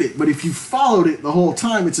to get it. But if you followed it the whole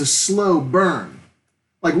time, it's a slow burn.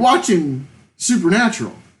 Like watching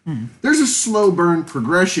Supernatural. There's a slow burn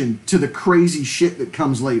progression to the crazy shit that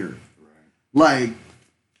comes later. Like,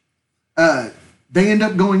 they end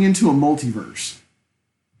up going into a multiverse.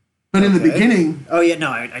 But in the Okay. beginning, Oh yeah. No,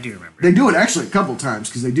 I do remember. they do it actually a couple times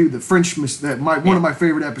because they do the French one of my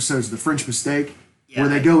favorite episodes, the French Mistake, Yeah, where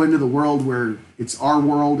they I- go into the world where it's our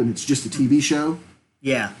world and it's just a TV show,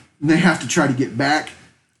 Yeah. and they have to try to get back,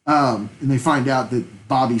 and they find out that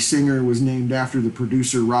Bobby Singer was named after the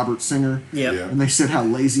producer Robert Singer, Yep. Yeah. and they said how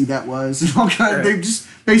lazy that was, and all kind of, Right. they just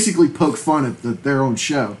basically poke fun at their own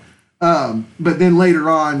show. But then later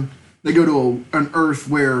on, they go to an Earth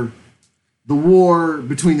where the war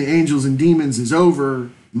between the angels and demons is over.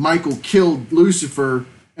 Michael killed Lucifer,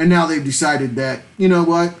 and now they've decided that, you know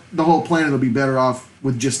what, the whole planet will be better off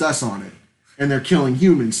with just us on it. And they're killing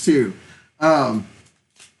humans too.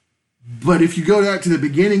 But if you go back to the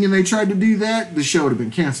beginning and they tried to do that, the show would have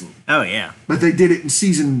been canceled. Oh yeah. But they did it in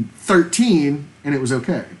season 13, and it was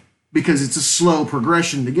okay. Because it's a slow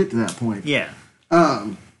progression to get to that point. Yeah.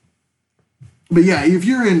 But yeah, if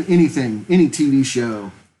you're in anything, any TV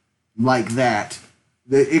show like that,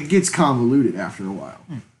 it gets convoluted after a while.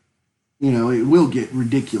 You know, it will get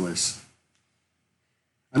ridiculous.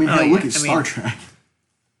 I mean, Oh, hell, yeah, look at I Star mean- Trek.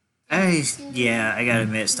 I gotta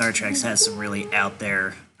admit, Star Trek's had some really out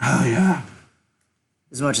there. Oh, yeah.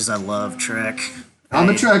 As much as I love Trek, I'm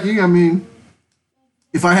a I- Trekkie. I mean,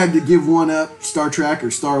 if I had to give one up, Star Trek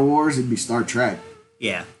or Star Wars, it'd be Star Trek.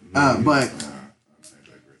 Yeah. But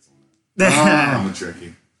I'm a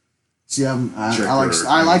Trekkie. see, I Trekker.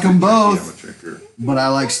 I like I'm them a Trekkie, both, I'm a Trekker. but I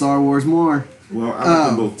like Star Wars more. Well, I like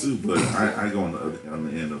them both too, but I go on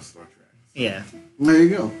the end of Star Trek. Yeah. There you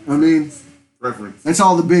go. I mean, Preference. that's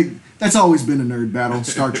all the big. That's always been a nerd battle: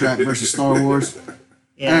 Star Trek versus Star Wars.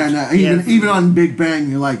 Yeah. And even on Big Bang,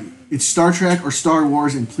 you're like, it's Star Trek or Star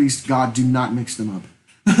Wars, and please God, do not mix them up.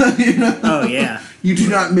 You know? Oh yeah. You do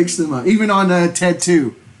not mix them up. Even on Ted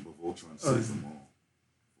 2. But Voltron saves them all.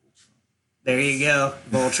 There you go,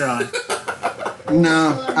 Voltron.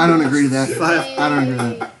 No, I don't agree to that. Five. I don't agree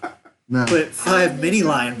to that. No. Put 5 mini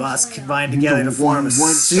lion bots combined together to The form a one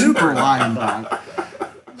super super lion bot.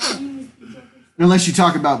 Unless you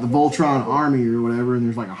talk about the Voltron army or whatever, and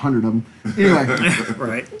there's like 100 of them. Anyway,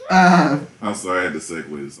 Right. I'm sorry, I had to segue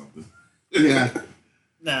to something. yeah.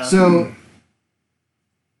 No. So,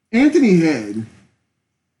 Anthony Head,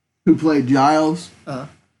 who played Giles, Uh-huh.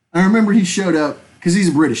 I remember he showed up because he's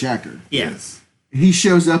a British actor. Yeah. Yes. He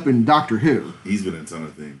shows up in Doctor Who. He's been in a ton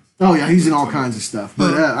of things. Oh yeah, he's in all kinds of stuff.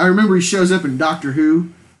 But I remember he shows up in Doctor Who,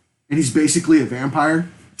 and he's basically a vampire,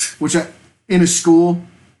 which in a school,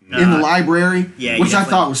 in the library, Yeah, you which I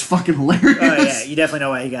definitely- thought was fucking hilarious. Oh yeah, you definitely know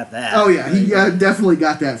why he got that. Oh yeah, he definitely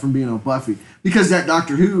got that from being on Buffy because that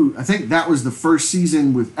Doctor Who, I think that was the first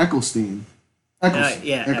season with Eccleston.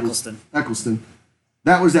 Eccleston. Eccleston.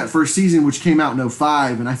 That was that first season, which came out in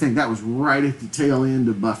 05, and I think that was right at the tail end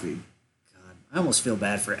of Buffy. I almost feel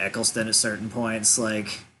bad for Eccleston at certain points.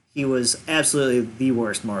 Like he was absolutely the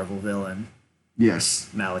worst Marvel villain, Yes,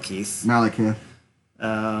 Malekith. Malekith.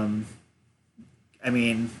 I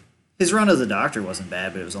mean, his run as the Doctor wasn't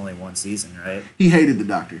bad, but it was only one season, right? He hated the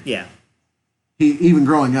Doctor. Yeah. He even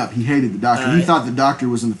growing up, he hated the Doctor. He Uh, thought the Doctor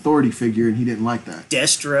was an authority figure, and he didn't like that.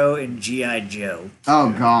 Destro and G.I. Joe, Oh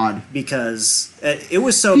God. because it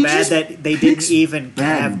was so He bad just that they picks didn't even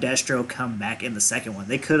bad. have Destro come back in the second one.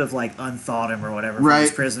 They could have like unthawed him or whatever from his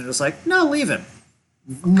Right. prison. It was like, no, leave him.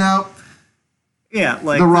 No, Yeah,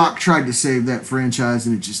 like The Rock tried to save that franchise,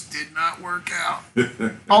 and it just did not work out.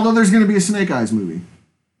 Although there's going to be a Snake Eyes movie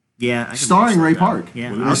Yeah, I can starring watch Ray that. Park.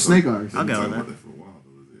 Yeah, Well, I'll- as Snake Eyes. I'll go Talking with about that. that for a while,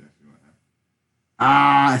 though. Is it actually gonna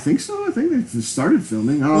happen? I think so. I think they started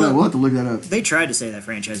filming. I don't know. We'll have to look that up. They tried to save that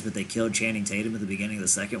franchise, but they killed Channing Tatum at the beginning of the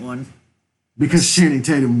second one. Because Channing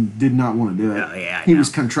Tatum did not want to do it. Oh, yeah, I he know. was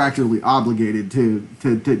contractually obligated to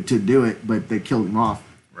do it, but they killed him off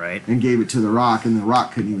Right. and gave it to The Rock, and The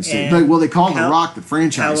Rock couldn't even save And it. Well, they call The how- Rock the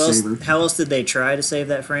franchise saver. How else did they try to save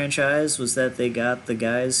that franchise? Was that they got the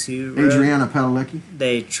guys who wrote, Adriana Padalecki.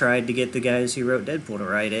 They tried to get the guys who wrote Deadpool to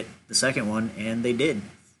write it, the second one, and they did.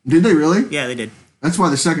 Did they really? Yeah, they did. That's why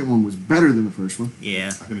the second one was better than the first one.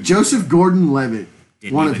 Yeah, I can Joseph Gordon-Levitt,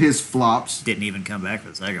 Didn't one of even- his flops. didn't even come back for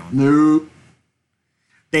the second one. Nope.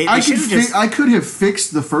 They I should could have just I could have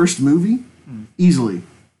fixed the first movie easily.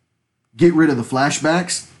 Get rid of the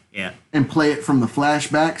flashbacks yeah. and play it from the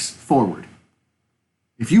flashbacks forward.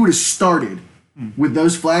 If you would have started with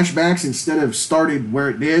those flashbacks instead of started where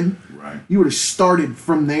it did, Right. you would have started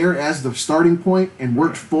from there as the starting point and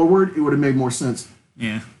worked forward, it would have made more sense.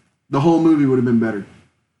 Yeah. The whole movie would have been better.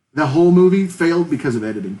 The whole movie failed because of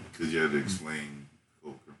editing. Because you had to explain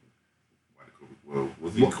Cobra. Why the Cobra? Well,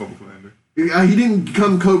 was he Cobra Commander? He didn't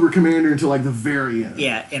become Cobra Commander until like the very end.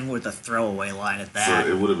 Yeah, and with a throwaway line at So that.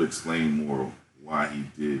 it would have explained more why he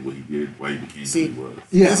did what he did, why he became See, who he was.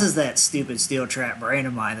 Yeah. This is that stupid steel trap brain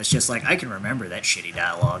of mine that's just like, I can remember that shitty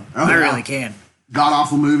dialogue. Oh, I yeah. really can. God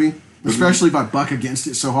awful movie, especially if I buck against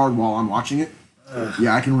it so hard while I'm watching it.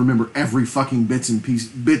 Yeah, I can remember every fucking bits and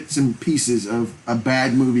pieces of a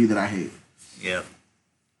bad movie that I hate. Yep.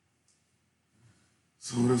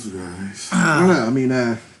 So what else we got, guys? I don't know. I mean,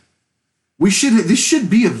 this should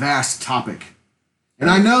be a vast topic, and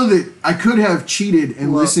I know that I could have cheated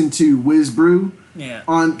and Well- listened to Wiz Brew Yeah.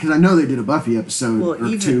 on because I know they did a Buffy episode Well,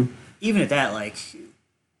 or two. even at that, like,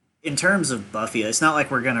 in terms of Buffy, it's not like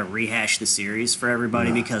we're gonna rehash the series for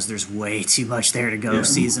everybody because there's way too much there to go Yeah.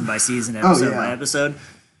 season by season, episode yeah. by episode.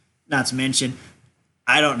 Not to mention,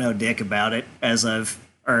 I don't know dick about it, as I've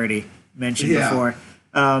already mentioned Yeah. before.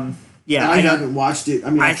 Yeah, I I don't. haven't watched it. I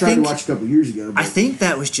mean, I I tried to think- watch a couple years ago. But I think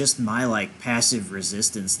that was just my like passive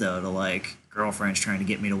resistance though to like girlfriends trying to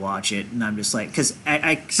get me to watch it, and I'm just like, because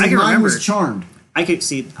I see, can mine remember was Charmed. I could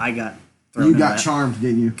see I got thrown You into got that. Charmed,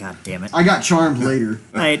 didn't you? God damn it! I got Charmed later.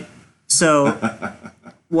 So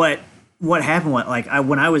what happened was like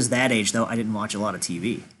when I was that age though, I didn't watch a lot of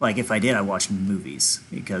TV. Like if I did, I watched movies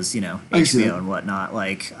because I see HBO that. and whatnot.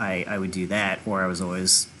 Like I would do that, or I was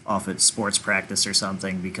always off at sports practice or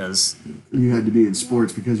something because You had to be in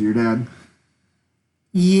sports because of your dad.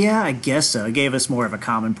 yeah, I guess so. It gave us more of a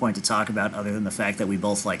common point to talk about other than the fact that we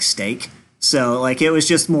both like steak. So like it was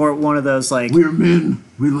just more one of those like We're men.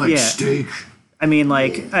 We like Yeah. steak. I mean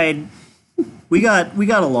like we got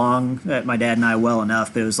along my dad and I well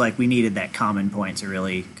enough, but it was like we needed that common point to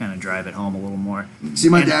really kind of drive it home a little more. See,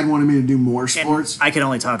 my And- dad wanted me to do more And sports, I could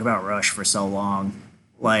only talk about Rush for so long.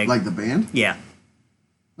 like the band. Yeah,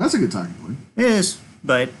 That's a good talking point. it is.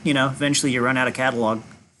 But you know, eventually you run out of catalog.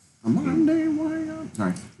 A Monday, why not?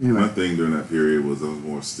 Sorry. Anyway, My thing during that period was I was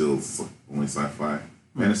more still only sci-fi.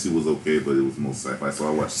 Fantasy was okay, but it was most sci-fi. So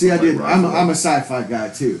I watched. see, I like did. I'm Roswell. a sci-fi guy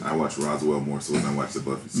too. I watched Roswell more so than I watched the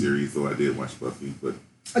Buffy series, though I did watch Buffy. But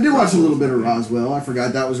I did watch a little bit of Roswell. I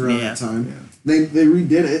forgot that was around Yeah. that time. Yeah. They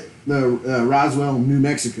redid it. The Roswell, New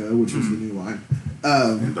Mexico, which was the new line.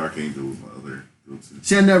 and Dark Angel was my other go-to.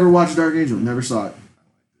 See, I never watched Dark Angel. Never saw it.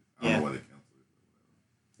 I don't Yeah. know why they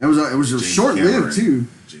canceled it. It was James short lived Cameron. too.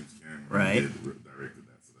 James Cameron Right. directed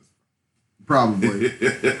that, so that's Probably.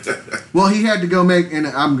 Well, he had to go make, and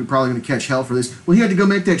I'm probably going to catch hell for this. Well, he had to go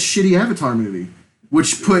make that shitty Avatar movie,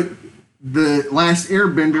 which put the Last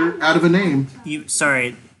Airbender out of a name.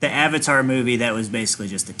 The Avatar movie that was basically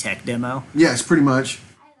just a tech demo. Yes, pretty much.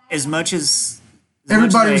 As much as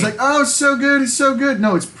Everybody was they- like, "Oh, it's so good! It's so good!"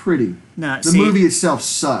 No, it's pretty. Nah, The see, movie itself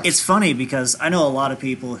sucks. It's funny because I know a lot of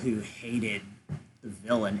people who hated the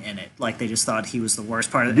villain in it. Like they just thought he was the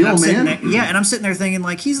worst part of it. Bill And I'm sitting Mann? there, yeah, and I'm sitting there thinking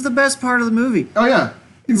like he's the best part of the movie. Oh yeah,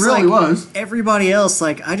 he It's really like, was. Everybody else,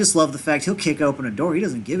 like, I just love the fact he'll kick open a door. He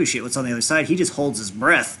doesn't give a shit what's on the other side. He just holds his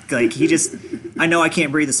breath. Like, I know I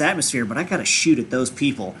can't breathe this atmosphere, but I gotta shoot at those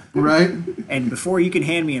people. Right, And before you can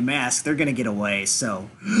hand me a mask, they're gonna get away. So,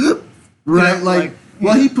 right. Yeah, like,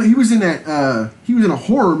 well, he was in that. He was in a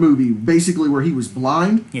horror movie basically where he was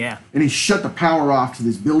blind. yeah, And he shut the power off to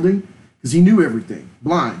this building because he knew everything,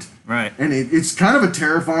 blind. right. And it's kind of a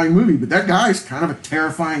terrifying movie, but that guy's kind of a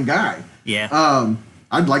terrifying guy. Yeah.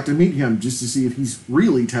 I'd like to meet him just to see if he's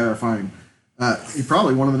really terrifying. He's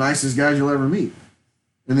probably one of the nicest guys you'll ever meet.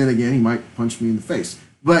 And then again, he might punch me in the face.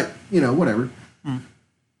 But, whatever.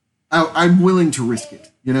 I'm willing to risk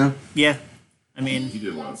it, Yeah. I mean, he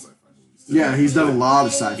did a lot of sci-fi movies. too. Yeah, he's done a lot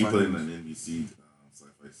of He sci-fi played in movies. an NBC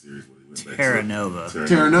sci-fi series where he went back Terra to Nova.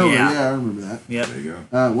 Terra Nova, Yeah. yeah, I remember that. Yep. There you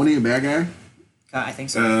go. Wasn't he a bad guy? I think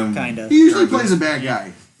so. Kind of. He usually plays a bad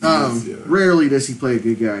guy. does, yeah. Rarely does he play a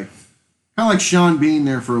good guy. Kind of like Sean Bean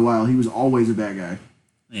there for a while. He was always a bad guy.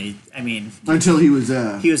 I mean, Until he was,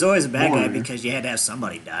 he was always a bad guy Warrior. because you had to have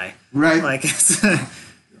somebody die. right? Like, it's, God.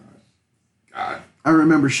 I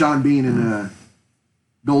remember Sean Bean in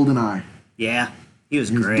GoldenEye. yeah, he was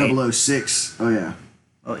He was great. 006. Oh, yeah.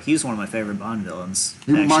 Well, he was one of my favorite Bond villains.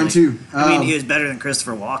 He was mine, actually. too. I mean, he was better than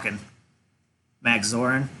Christopher Walken. Max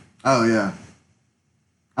Zorin. Oh, yeah.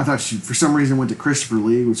 I thought she, for some reason, went to Christopher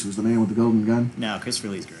Lee, which was the man with the golden gun. No, Christopher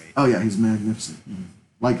Lee's great. Oh, yeah, he's magnificent.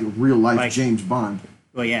 Like a real life Like- James Bond.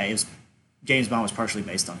 Well, yeah, James Bond was partially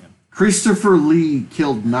based on him. Christopher Lee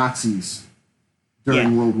killed Nazis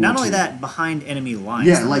during Yeah. World War Not only II. that, behind enemy lines.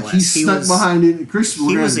 Yeah, like nonetheless. he stuck behind it. Christopher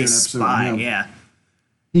He Lee was did a an episode spy. on him. Yeah.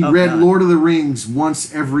 He Oh, read God. Lord of the Rings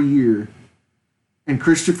once every year, and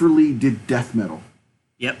Christopher Lee did death metal,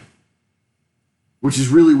 Yep. which is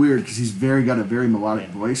really weird because he's got a very melodic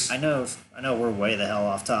Yeah. voice. I know. We're way the hell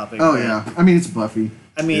off topic. Oh but- yeah, I mean it's Buffy.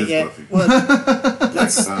 I mean, It is yeah. Buffy. Well,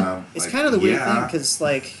 that's it's Like, kind of the weird yeah. thing because,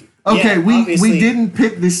 like, Okay, yeah, we obviously- didn't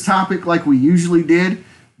pick this topic like we usually did.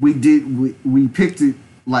 We picked it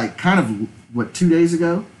like kind of what 2 days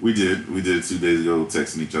ago We did it 2 days ago,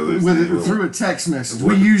 texting each other. with saying, it, well, through a text message.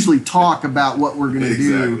 What- We usually talk about what we're gonna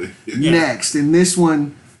do Exactly. Yeah. next, and this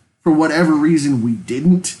one, for whatever reason, we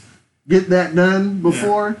didn't get that done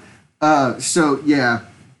before. So yeah,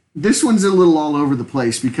 this one's a little all over the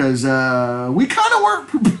place because we kind of weren't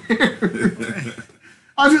prepared.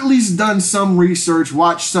 I've at least done some research,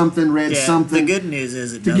 watched something, read Yeah, something the good news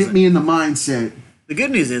is it to doesn't. get me in the mindset. The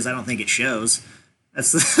good news is I don't think it shows.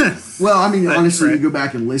 That's the Well, I mean, But- honestly, right. you go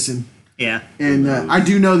back and listen. yeah. And I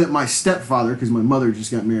do know that my stepfather, because my mother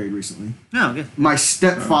just got married recently, No, good. my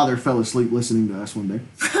stepfather fell asleep listening to us one day.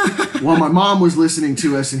 While my mom was listening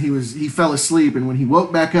to us, and he fell asleep, and when he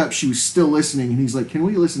woke back up, she was still listening, and he's like, "Can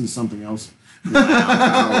we listen to something else?"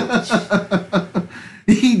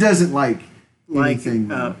 He doesn't like Like, anything.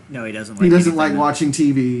 man. no, he doesn't. Like He doesn't anything like that- watching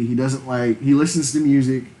TV. He doesn't like. He listens to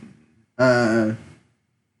music. I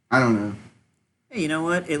don't know. Hey, you know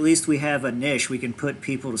what? At least we have a niche. We can put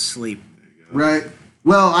people to sleep. Right.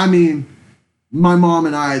 Well, I mean, my mom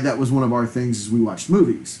and I, that was one of our things is we watched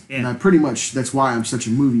movies. Yeah. And I pretty much, that's why I'm such a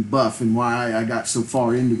movie buff and why I got so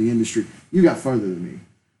far into the industry. You got further than me.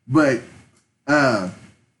 But and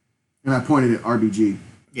I pointed at RBG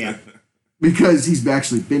Yeah. because he's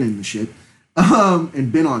actually been in the shit,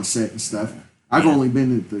 and been on set and stuff. I've Yeah. only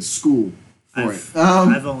been at the school for I've, it.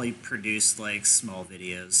 I've only produced like small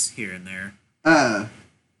videos here and there.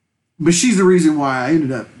 But she's the reason why I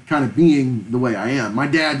ended up kind of being the way I am. My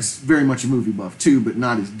dad's very much a movie buff too, but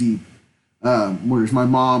not as deep. Whereas my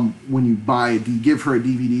mom, when you give her a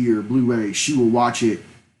DVD or a Blu-ray, she will watch it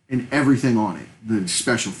and everything on it. The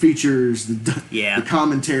special features, Yeah. the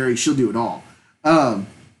commentary, she'll do it all.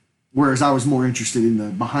 Whereas I was more interested in the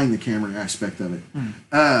behind the camera aspect of it.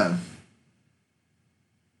 I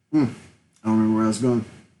don't remember where I was going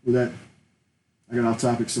with that. I got off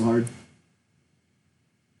topic so hard.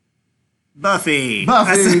 Buffy.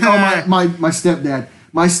 Buffy. Oh my stepdad.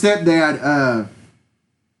 My stepdad.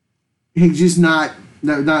 He's just not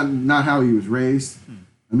how he was raised.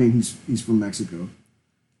 I mean, he's from Mexico.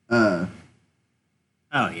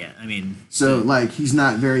 Oh yeah, I mean, So like he's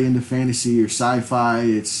not very into fantasy or sci-fi.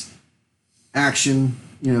 It's action,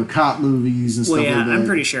 cop movies and well, stuff yeah, like that. I'm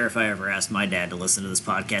pretty sure if I ever asked my dad to listen to this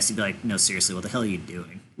podcast, he'd be like, "No, seriously, what the hell are you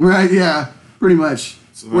doing?" Right? Yeah, pretty much.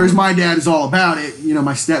 So- Whereas my dad is all about it.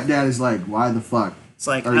 My stepdad is like, "Why the fuck It's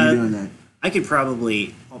like are you doing that?"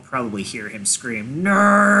 I'll probably hear him scream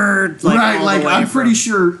 "nerd!" Like, Right, all like the way I'm pretty from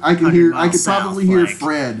sure I 100 could miles probably south, hear like-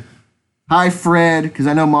 Fred. Hi, Fred, because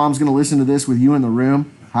I know Mom's gonna listen to this with you in the room.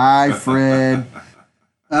 Hi, Fred.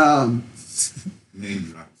 Name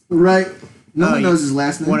drops. Right? No Oh, one you knows his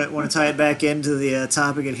last name. Want to tie it back into the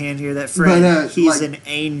topic at hand here? That Fred, But, he's like- an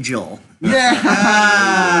angel, Yeah.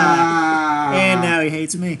 and now he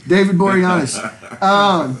hates me. David Boreanaz.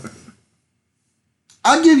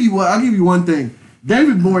 I'll give you one thing.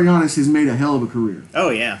 David Boreanaz has made a hell of a career. Oh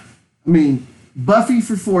yeah, I mean, Buffy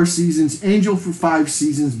for 4 seasons, Angel for 5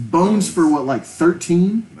 seasons, Bones for what, like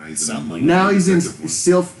 13? Now he's Something like in Now he's in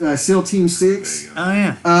second one. SEAL Team There 6. you go. oh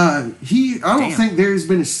yeah. I don't Damn. think there's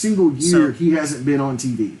been a single year So- he hasn't been on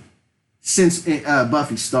TV since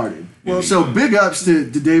Buffy started. Well, So yeah. big ups to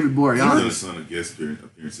David He's Boreanaz. done a ton of guest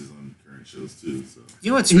appearances on current shows too. So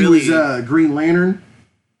You know what's He really was Green Lantern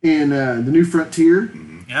in the New Frontier, oh,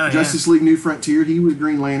 yeah. Justice League New Frontier. He was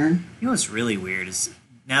Green Lantern. You know what's really weird is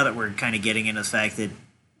now that we're kind of getting into the fact that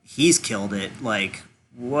he's killed it. Like,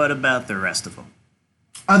 what about the rest of them?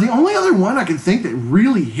 The only other one I can think that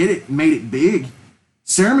really hit it, made it big,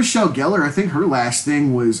 Sarah Michelle Gellar. I think her last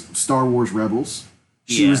thing was Star Wars Rebels.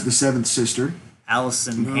 She Yeah. was the seventh sister.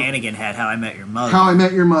 Allison Hannigan had How I Met Your Mother. How I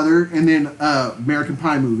Met Your Mother, and then American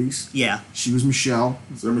Pie movies. Yeah, She was Michelle.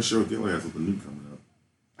 Sarah Michelle Gellar has something new coming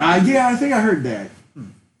up. Yeah, I think I heard that.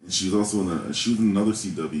 And she was also in another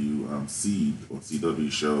CW Seed or CW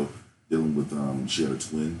show dealing with she had a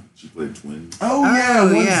twin. She played a twin. Oh yeah,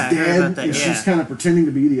 Oh, one's yeah, I heard dead, about that, and yeah. she's kind of pretending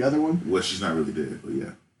to be the other one. Well, she's not really dead, but yeah.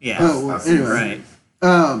 yeah. Oh, well, I've seen anyway.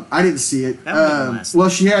 Right. I didn't see it. That one didn't last. Well,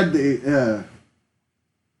 she had the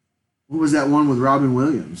what was that one with Robin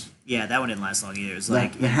Williams? Yeah, that one didn't last long either. It was The-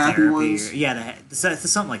 like the in Happy therapy Ones? Or, yeah,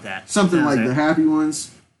 something like that. Something That was like it. the Happy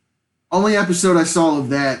Ones. Only episode I saw of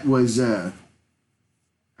that was I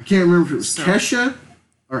can't remember if it was So- Kesha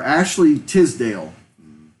or Ashley Tisdale,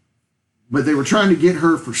 but they were trying to get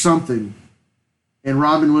her for something, and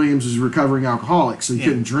Robin Williams was a recovering alcoholic, so he Yeah.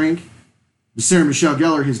 couldn't drink. But Sarah Michelle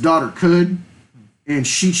Gellar, his daughter, could, and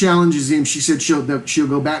she challenges him. She said she'll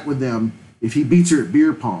go back with them if he beats her at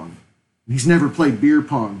beer pong. He's never played beer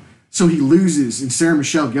pong, so he loses, and Sarah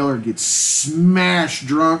Michelle Gellar gets smashed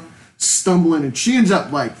drunk, stumbling, and she ends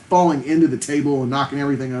up like falling into the table and knocking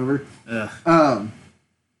everything over. Ugh.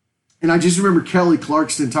 And I just remember Kelly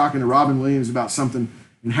Clarkson talking to Robin Williams about something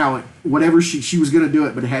and how whatever she was going to do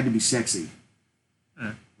it, but it had to be sexy.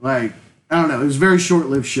 Like, I don't know. It was a very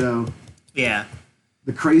short-lived show. Yeah,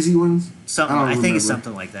 The Crazy Ones. something. I don't I think it's remember.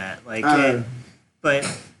 something like that. Like, Uh, but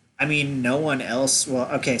I mean, no one else. Well,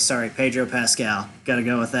 okay, sorry, Pedro Pascal. Got to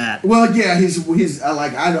go with that. Well, yeah,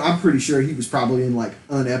 I'm pretty sure he was probably in like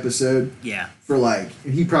an episode Yeah, for like,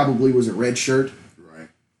 and he probably was a red shirt. Right.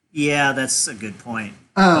 yeah, that's a good point.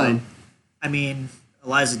 Um, but I mean,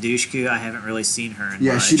 Eliza Dushku, I haven't really seen her in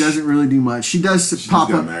Yeah, much. she doesn't really do much. She does She pop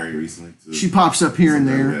just got up. married recently too. She pops up here and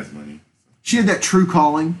Somebody who there. has money. She had that True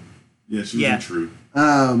Calling. Yeah, she was Yeah. in True.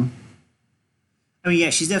 Um, I mean, yeah,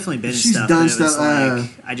 she's definitely been in She's stuff. done but it was stuff, like,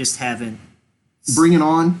 I just haven't. Bring It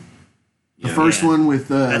On. The Yeah. first Yeah. one with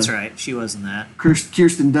That's right. She was in that.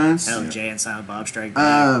 Kirsten Dunst. Hell, Jay and Silent Bob Strike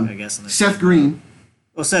Back. I guess. In the Seth Green.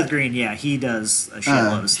 Well, Seth Green, yeah, he does a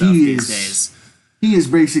shitload of stuff he these is- days. He is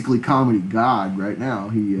basically comedy god right now.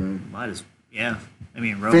 He Might as, yeah. I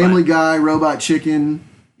mean, Robot. Family Guy, Robot Chicken,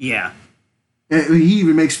 Yeah, And he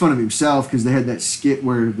even makes fun of himself because they had that skit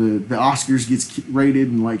where the Oscars gets rated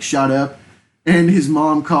and like shot up, and his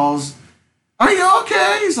mom calls, "Are you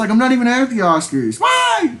okay?" He's like, "I'm not even at the Oscars."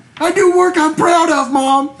 "Why? I do work I'm proud of,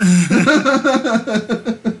 Mom."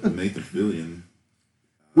 Nathan Fillion.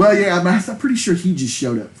 Well, yeah, I'm pretty sure he just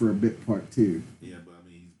showed up for a bit part too. Yeah, but I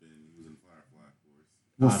mean, he was in Firefly, of course.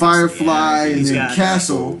 Well, Obviously, Firefly yeah. and He's then got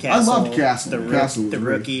Castle. I loved Castle. The, Castle was the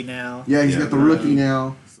great. rookie now. Yeah, he's Yeah, got the the rookie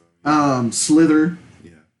now. So, Slither.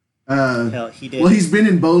 yeah. Hell, he did. Well, he's been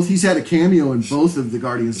in both. He's had a cameo in both of the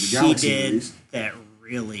Guardians of the he Galaxy did movies. that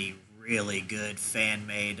really, really good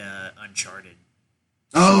fan-made Uncharted.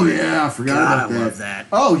 Oh yeah, I forgot God, about I that. love that.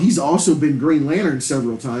 Oh, he's also been Green Lantern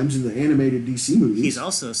several times in the animated DC movies. He's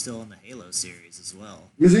also still in the Halo series as well.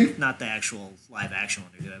 Is he? Not the actual live action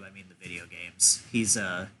one they're doing, I mean the video games. He's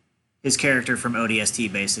his character from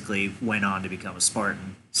ODST basically went on to become a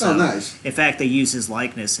Spartan. So, Oh, nice. In fact, they use his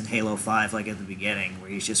likeness in Halo 5, like at the beginning, where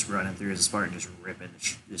he's just running through as a Spartan, just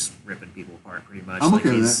ripping people apart, pretty much. I'm like okay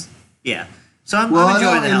with he's- Yeah. So I'm Well, I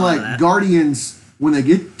enjoying know the in hell out like of that. Guardians when they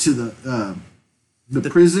get to the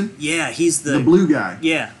prison, Yeah, he's the blue guy.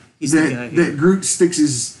 Yeah, he's the guy That who, that Groot sticks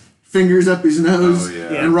his fingers up his nose, Oh,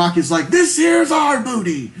 yeah. and Rocket's like, "This here's our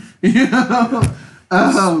booty," you know.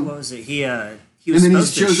 what was it? He was and then he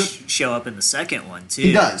supposed to shows show up in the second one too.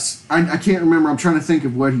 He does. I can't remember. I'm trying to think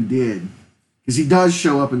of what he did. Because he does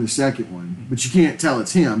show up in the second one, but you can't tell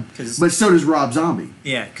it's him. 'Cause- But so does Rob Zombie.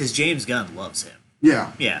 Yeah, because James Gunn loves him.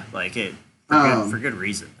 Yeah. Yeah, like it for good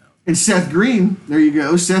reason though. And Seth Green, there you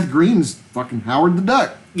go. Seth Green's fucking Howard the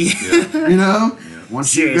Duck. Yeah, You know?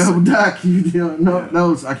 Once you go Seriously. duck,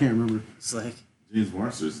 no, I can't remember. it's like James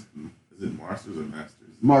Marsters. Is it Marsters or Masters?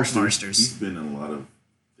 Marsters. Marsters. He's been in a lot of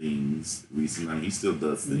things recently. I mean, he still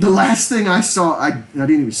does things. The last thing I saw, I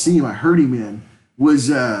didn't even see him, I heard him in,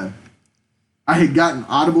 was I had gotten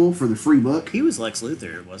Audible for the free book. He was Lex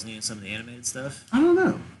Luthor, wasn't he, in some of the animated stuff? I don't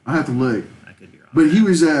know. I have to look. I could be wrong. But he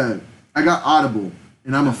was, I got Audible,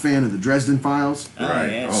 and I'm a fan of the Dresden Files. Oh,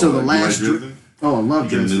 Right. yeah. So the you last like Dresden? Oh, I love You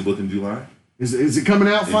get a Dresden. new book in July. Is it coming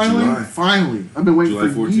out finally? July. Finally. I've been waiting July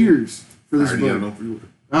for 14th. years for I this already got book. no pre-order.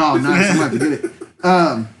 Oh, nice. I'm going to have to get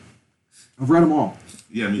it. I've read them all,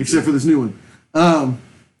 Yeah, me except for too. this new one.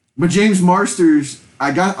 But James Marsters,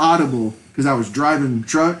 I got Audible because I was driving the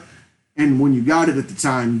truck, and when you got it at the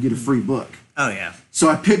time, you get a free book. Oh yeah, So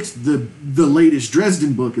I picked the latest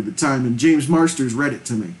Dresden book at the time, and James Marsters read it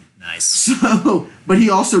to me. nice. So, but he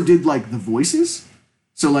also did like the voices.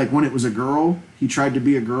 So like when it was a girl, he tried to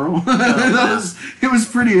be a girl. It was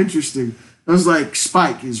pretty interesting. I was like,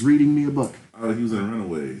 Spike is reading me a book. Oh, he was in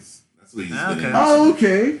Runaways. That's what he's been Okay. in. Oh,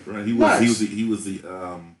 okay. Right. He was. Nice. He was the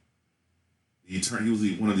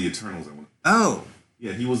one of the Eternals. Oh,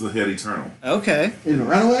 Yeah, he was the head Eternal okay, In the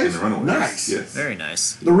Runaways? in the Runaways. Nice. Yes. very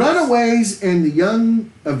nice. The Runaways and the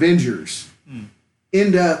Young Avengers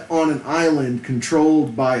end up on an island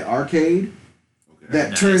controlled by Arcade Okay. that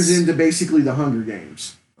Nice. turns into basically the Hunger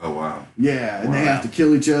Games. Oh wow. Yeah, and they Wow. have to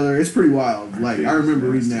kill each other. It's pretty wild. Like I remember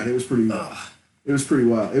reading that. It was pretty. Ugh. It was pretty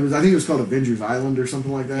wild. I think it was called Avengers Island or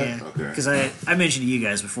something like that. Yeah, Okay. because I mentioned to you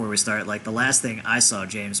guys before we start, like the last thing I saw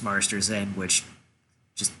James Marsters in, which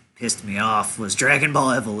just pissed me off, was Dragon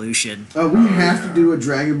Ball Evolution. We have to do a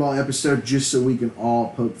Dragon Ball episode just so we can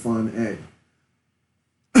all poke fun at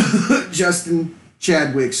Justin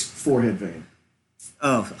Chadwick's forehead vein.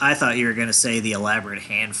 Oh, I thought you were gonna say the elaborate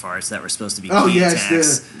hand farts that were supposed to be Oh key yes,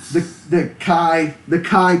 attacks. the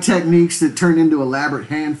Kai techniques that turn into elaborate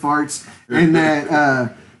hand farts, and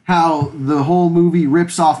that how the whole movie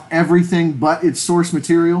rips off everything but its source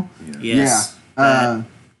material. Yes. Yeah,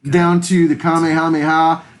 down to the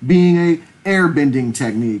Kamehameha being a airbending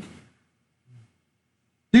technique.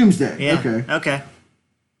 Doomsday. Yeah. Okay. Okay.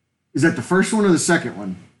 Is that the first one or the second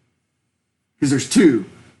one? Because there's two.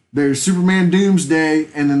 There's Superman Doomsday,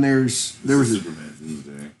 and then there was Superman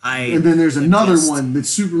Doomsday. and then there's another just- one that's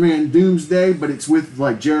Superman Doomsday, but it's with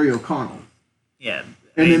like Jerry O'Connell. Yeah.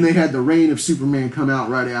 And then they had the Reign of Superman come out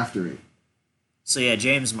right after it. So yeah,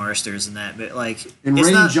 James Marsters and that, but like And it's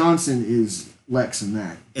Rain not Johnson is Lex in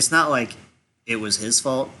that. it's not like it was his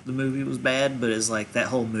fault the movie was bad, but it's like that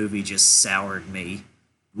whole movie just soured me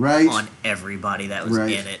Right? on everybody that was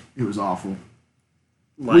Right. in it. It was awful.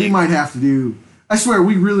 Like, We might have to do. I swear,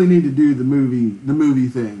 we really need to do the movie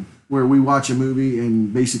thing where we watch a movie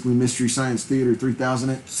and basically Mystery Science Theater 3000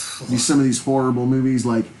 it. Do some of these horrible movies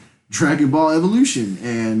like Dragon Ball Evolution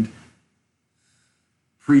and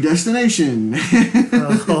Predestination.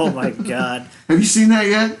 oh my god, Have you seen that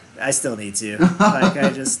yet? I still need to. Like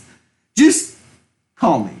I just Just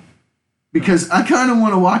call me because I kind of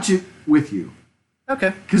want to watch it with you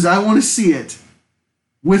okay. because I want to see it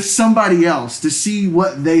with somebody else to see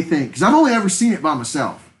what they think. Because I've only ever seen it by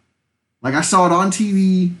myself. Like I saw it on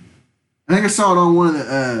TV. I think I saw it on one of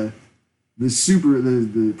the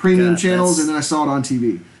premium God, channels, that's- and then I saw it on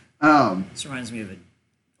TV. This reminds me of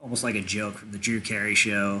almost like a joke from the Drew Carey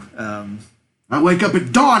show. I wake up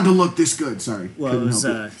at dawn to look this good. Sorry, Well, it couldn't was,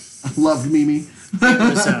 help it. I loved Mimi. it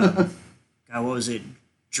was God, what was it?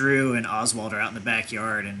 Drew and Oswald are out in the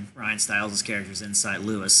backyard, and Ryan Stiles' character's inside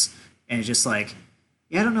Lewis, and it's just like,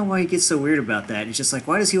 yeah, I don't know why he gets so weird about that. It's just like,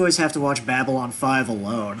 why does he always have to watch Babylon 5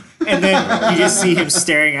 alone? And then you just see him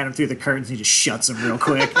staring at him through the curtains, and he just shuts him real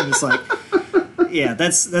quick, and it's like, yeah,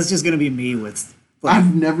 that's just gonna be me with like,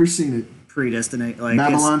 I've never seen it. predestinate. Like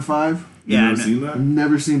Babylon 5. You Yeah, I ever know. seen I've that?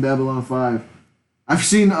 never seen Babylon 5. I've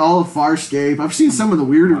seen all of Farscape. I've seen some of the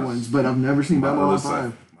weirder ones, but I've never seen My Babylon other,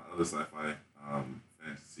 5. my other sci-fi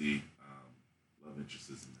fantasy love interest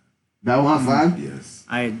is in Babylon 5? that. Yes.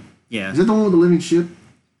 Yeah, Is that the one with the living ship?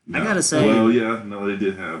 I gotta say- Well, yeah, no, they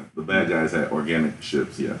did have the bad guys had organic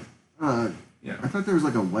ships. Yeah, yeah. I thought there was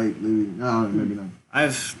like a white living. No, maybe not.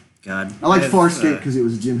 God, I like I've, Farscape because it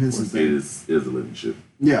was a Jim Henson Farscape thing. is a living ship.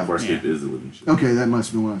 Yeah. Farscape Yeah. is a living ship. Okay, that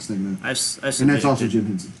must have been what I was thinking of. I've And that's also subjected- Jim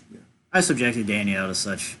Henson. I subjected Danielle to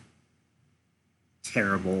such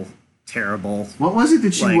terrible What was it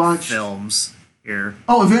that you like watched? films here.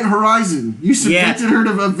 Oh, Event Horizon. You subjected her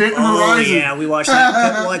to Event Oh Horizon. yeah, we watched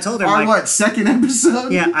that. Well, I told her Our like, what, second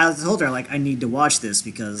episode? yeah, I told her like I need to watch this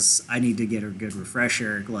because I need to get a good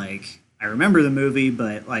refresher. Like I remember the movie,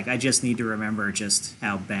 but like I just need to remember just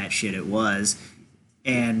how batshit it was.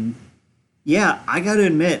 And yeah, I got to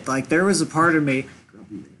admit, like there was a part of me,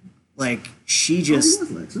 like Oh, he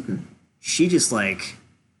was Lex, okay. she just like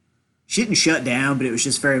she didn't shut down, but it was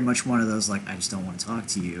just very much one of those like I just don't want to talk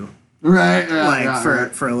to you. Right, yeah, Like yeah,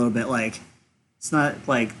 right. for a little bit, like it's not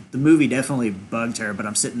like the movie definitely bugged her, but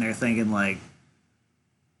I'm sitting there thinking like,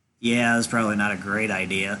 yeah, that's probably not a great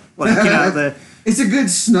idea. Like It's a good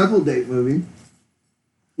snuggle date movie.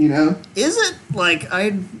 You know? is it like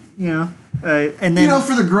and then You know,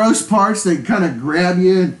 for the gross parts, they kind of grab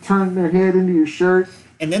you and turn their head into your shirt.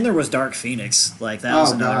 and then there was Dark Phoenix, like that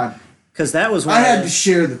was Oh, another God. because that was one I of had to those,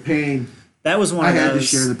 share the pain. that was one I of had to those.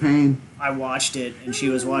 share the pain. I watched it and she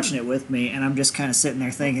was watching it with me, and I'm just kind of sitting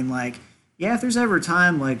there thinking like, yeah, if there's ever a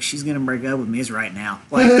time like she's gonna break up with me, it's right now.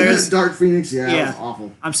 Like there's Dark Phoenix, yeah, Yeah. that was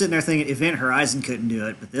awful. I'm sitting there thinking Event Horizon couldn't do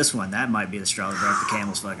it, but this one, that might be the straw that broke the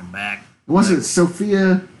camel's fucking back. Was it Sophie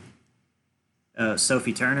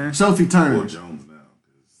Sophie Turner. Turner? Or Jones now.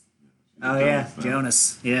 'cause, Oh yeah,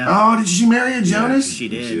 Jonas. Yeah, Oh, did she marry a Jonas? she She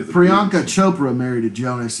did. has a Priyanka kid, so- Chopra married a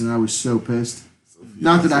Jonas, and I was so pissed. Sophia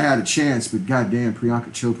Not that I also- had a chance, but goddamn,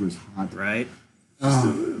 Priyanka Chopra is hot. Right? Oh,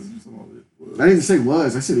 Still is. Some of it was. I didn't say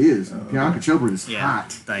was, I said is. Priyanka Chopra is Yeah.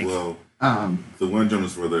 hot. Like, Well, the one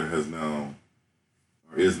Jonas brother has now,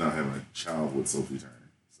 or is now having a child with Sophie Turner.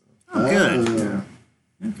 So, oh, good. Uh,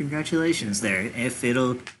 Well, congratulations there. If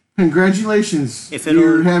it'll, Congratulations. If it'll,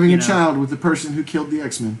 You're having you a know- child with the person who killed the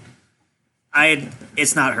X-Men.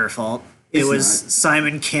 it's not her fault. It It's was not.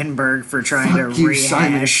 Simon Kinberg for trying Fuck to you,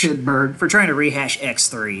 Simon rehash Kinberg. for trying to rehash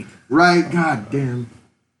X3. Right, goddamn.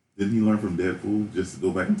 didn't he learn from Deadpool just to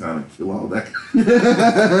go back in time and kill all that?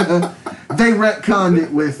 They retconned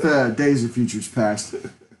it with Days of Futures Past.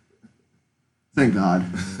 Thank God.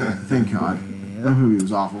 Thank God. That movie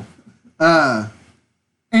was awful.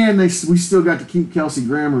 And we still got to keep Kelsey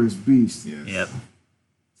Grammer as Beast Yes. Yep.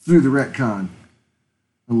 through the retcon.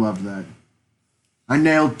 I loved that. I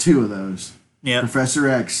nailed 2 of those. Yep. Professor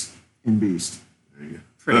X and Beast. There you go.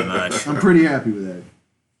 Pretty much. I'm pretty happy with that.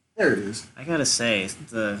 There it is. I gotta say,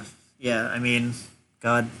 I mean,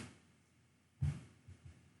 God,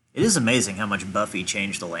 it is amazing how much Buffy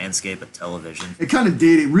changed the landscape of television. It kind of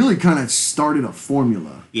did. It really kind of started a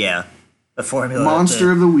formula. Yeah, the formula Monster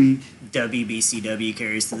that of the Week. WBCW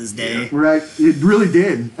carries to this day. Right. It really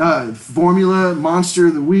did. Formula, Monster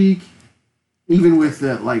of the Week. Even with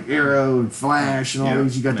like Arrow and Flash and all Yeah.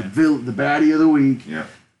 these, you got the baddie of the week. Yeah.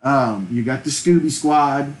 You got the Scooby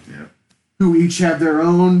Squad, Yeah. who each have their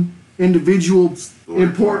own individual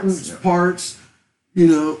important parts, parts. You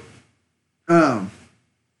know,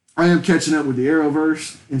 I am catching up with the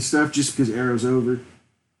Arrowverse and stuff just because Arrow's over.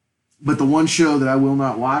 But the one show that I will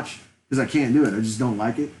not watch because I can't do it, I just don't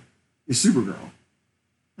like it, is Supergirl.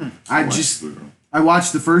 I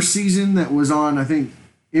watched the first season that was on, I think,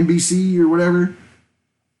 NBC or whatever.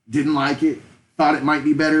 Didn't like it. Thought it might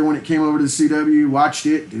be better when it came over to the CW. Watched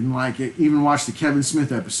it. Didn't like it. Even watched the Kevin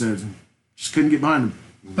Smith episodes and just couldn't get behind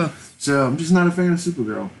him. So I'm just not a fan of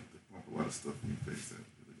Supergirl. Pump a lot of stuff in your face that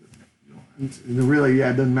you don't have to. Really,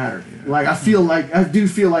 yeah, it doesn't matter. Yeah. Like I do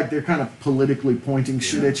feel like they're kind of politically pointing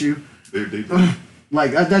shit at you. They do.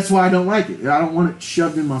 Like that's why I don't like it. I don't want it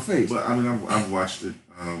shoved in my face. But I mean, I've watched it.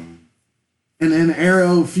 And then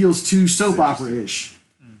Arrow feels too soap opera-ish,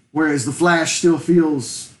 whereas the Flash still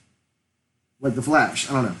feels like the Flash.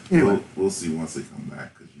 I don't know. Anyway, we'll see once they come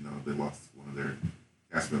back because they lost one of their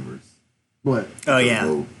cast members. what? Oh yeah,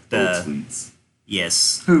 Old the tweets.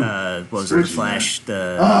 yes. Who? What was it? Which Flash.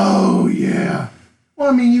 The Oh yeah. Well,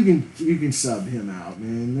 I mean, you can sub him out,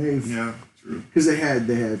 man. They've Yeah, true. because they had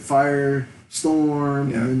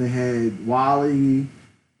Firestorm, Yeah. and then they had Wally.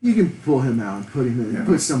 You can pull him out and put him in. Yeah.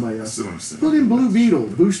 Put somebody else. Still understand. Put in Blue Beetle,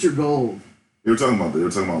 Booster Gold. They were talking about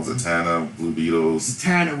Zatanna, Blue Beetles.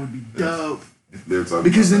 Zatanna would be dope. They were talking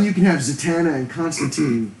Because about then you can have Zatanna and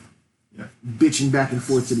Constantine Yeah. bitching back and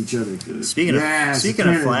forth at each other. speaking Yeah, of Zatanna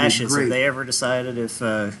would be Flashes, great. have they ever decided if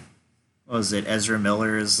what was it Ezra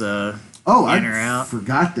Miller is Oh, in or I out?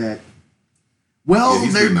 forgot that. Well,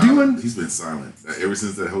 he's they're been doing. He's been silent ever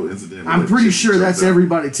since that whole incident. I'm with pretty Chick sure jumped that's out.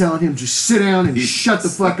 everybody telling him just sit down and shut the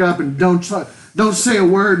fuck up and don't say a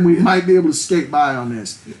word, and we might be able to skate by on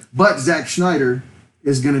this. But Zack Snyder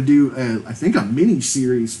is going to do I think a mini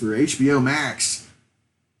series for HBO Max,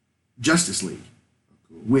 Justice League,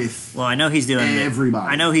 with Well, I know he's doing Everybody.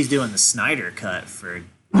 I know he's doing the Snyder cut for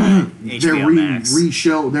they're HBO Max.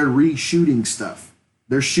 they're reshooting stuff.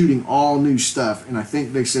 They're shooting all new stuff, and I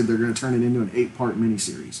think they said they're going to turn it into an 8-part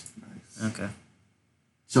miniseries. Okay.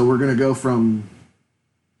 So we're going to go from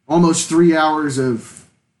almost 3 hours of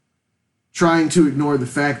trying to ignore the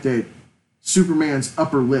fact that Superman's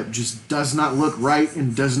upper lip just does not look right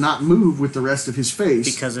and does not move with the rest of his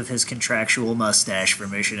face. Because of his contractual mustache for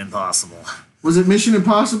Mission Impossible. Was it Mission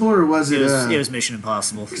Impossible or was it? It was Mission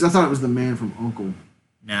Impossible. Because I thought it was the man from Uncle.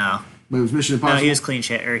 No. But it was Mission No, Impossible. he was clean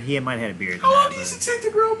shaved, or he might have had a beard. in How long that, does it but- take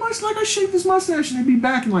to grow a mustache? Like I shaved his mustache and it'd be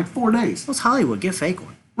back in like 4 days. Well, it's Hollywood. Get a fake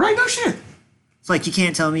one. Right? No shit. It's like you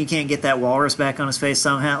can't tell me you can't get that walrus back on his face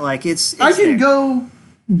somehow. Like it's I can there. go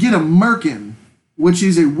get a merkin, which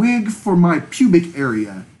is a wig for my pubic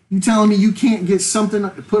area. You telling me you can't get something to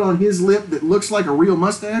put on his lip that looks like a real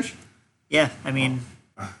mustache? Yeah, I mean,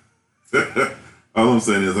 All I'm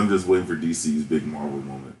saying is I'm just waiting for DC's big Marvel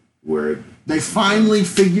moment where They finally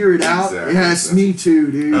figure it out. Exactly. Yes, me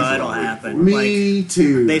too, dude. it'll happen. Me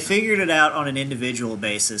too. They figured it out on an individual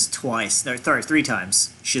basis twice. Three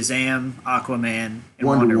times. Shazam, Aquaman, and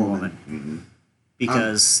Wonder Wonder Woman. Woman.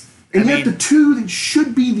 Because and I yet mean, the two that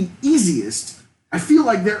should be the easiest, I feel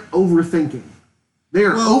like they're overthinking. They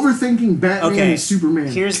are overthinking Batman okay, and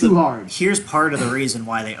Superman too hard. Here's part of the reason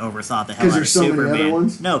why they overthought the hell 'Cause out of there's so many Superman. other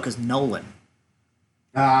ones? No, because Nolan.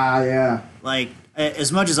 Ah, yeah. Like,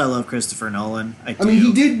 as much as I love Christopher Nolan, I I mean,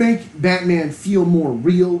 he did make Batman feel more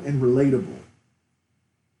real and relatable.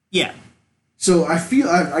 Yeah, So I feel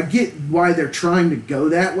I get why they're trying to go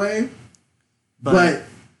that way, but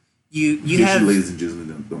you in case have you ladies and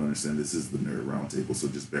gentlemen don't understand, this is the nerd roundtable, so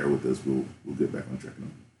just bear with us. We'll get back on track now.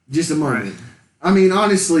 just a moment. Right. I mean,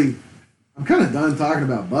 honestly, I'm kind of done talking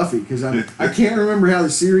about Buffy because I can't remember how the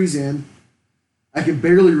series ended. I can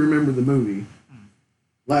barely remember the movie.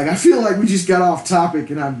 Like I feel like we just got off topic,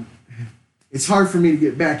 and it's hard for me to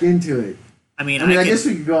get back into it. I mean, I guess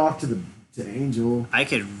we could go off to Angel. I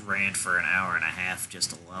could rant for an hour and a half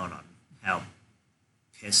just alone on how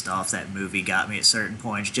pissed off that movie got me at certain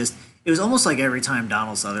points. Just it was almost like every time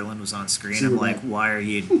Donald Sutherland was on screen, See I'm what like, why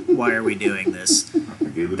are we doing this? I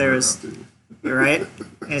gave the There nerd was- roundtable. Right?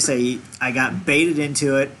 And I say I got baited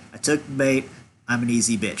into it. I took the bait. I'm an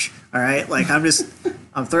easy bitch. All right? Like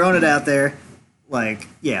I'm throwing it out there. Like,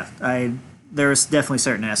 yeah, there was definitely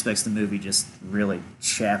certain aspects of the movie just really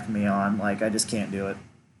chapped me on. Like I just can't do it.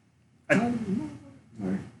 Oh,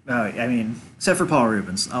 I mean, except for Paul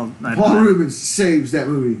Rubens. Paul Rubens saves that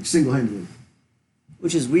movie single-handedly.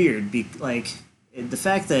 Which is weird. The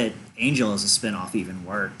fact that Angel as a spinoff even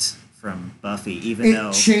worked from Buffy, even though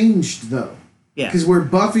It changed though. yeah, Because where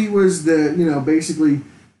Buffy was basically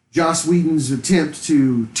Joss Whedon's attempt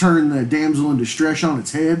to turn the damsel in distress on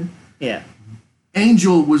its head, yeah,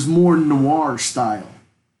 Angel was more noir style.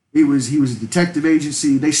 He was a detective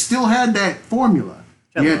agency. They still had that formula.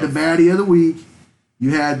 You had the baddie of the week. You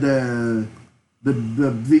had the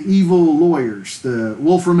evil lawyers, the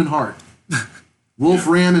Wolfram and Hart,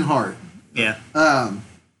 Wolfram and Hart, yeah.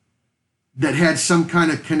 that had some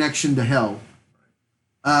kind of connection to hell.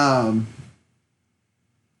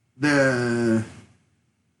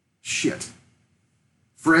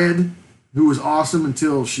 Fred, who was awesome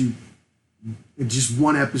until in just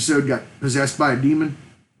one episode got possessed by a demon.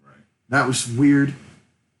 Right. That was weird.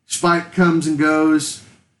 Spike comes and goes.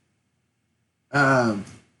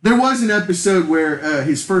 There was an episode where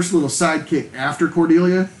his first little sidekick after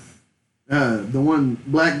Cordelia, The one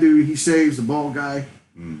black dude he saves, the bald guy.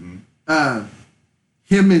 Mm-hmm.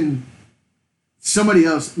 Him and somebody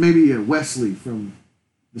else, maybe Wesley from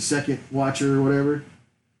the second Watcher or whatever.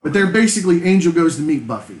 But they're basically Angel goes to meet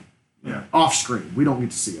Buffy. Yeah. Off screen. We don't get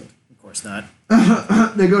to see it. Of course not.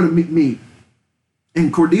 They go to meet.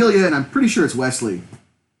 And Cordelia, and I'm pretty sure it's Wesley,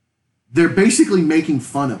 they're basically making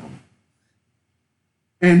fun of him.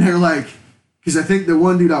 And they're like, because I think the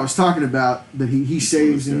one dude I was talking about that he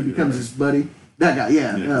saves and he becomes his buddy, that guy,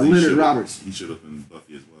 Leonard Roberts. He showed up in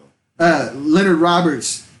Buffy as well. Leonard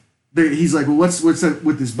Roberts, he's like, well, what's up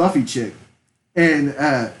with this Buffy chick? And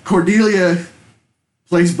Cordelia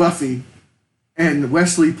plays Buffy, and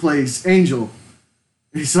Wesley plays Angel.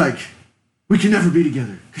 And he's like, we can never be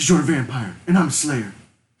together because you're a vampire and I'm a slayer.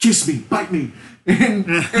 Kiss me, bite me. And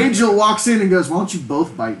Angel walks in and goes, why don't you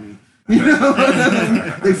both bite me? You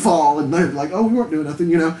know, they fall and they're like, oh, we weren't doing nothing,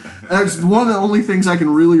 you know. That's one of the only things I can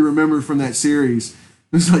really remember from that series.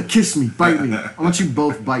 It's like, kiss me, bite me. I want you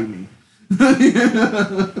both bite me.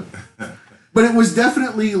 But it was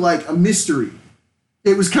definitely like a mystery.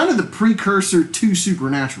 It was kind of the precursor to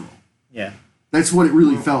Supernatural. Yeah. That's what it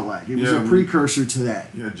really felt like. It was Yeah, a precursor to that.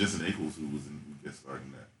 Yeah, Jensen Ackles who guest starred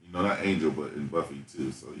in that. You know, not Angel, but in Buffy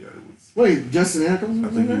too. So yeah, it was. Wait, Justin Ackles I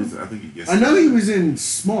was think in he that? was. I think he guest. I know he was in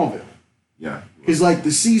Smallville. Yeah. Because like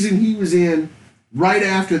the season he was in, right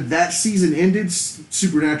after that season ended,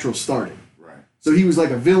 Supernatural started. Right. So he was like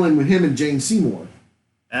a villain with him and Jane Seymour.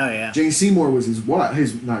 Oh yeah. Jane Seymour was his wife,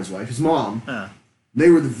 his mom. Huh. They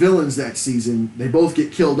were the villains that season. They both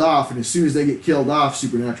get killed off, and as soon as they get killed off,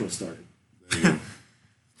 Supernatural started. There you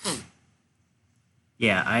go.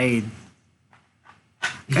 Yeah, He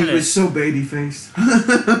Kinda- was so baby faced.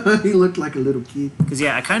 He looked like a little kid. because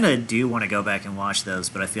I kind of do want to go back and watch those,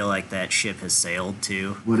 but I feel like that ship has sailed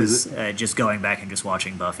too. What is 'Cause, just going back and just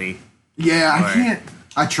watching Buffy. Yeah, I Right. can't.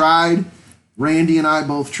 I tried. Randy and I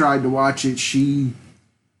both tried to watch it.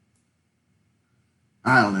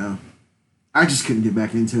 I don't know. I just couldn't get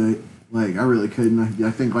back into it. Like, I really couldn't.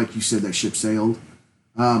 I think, like you said, that ship sailed.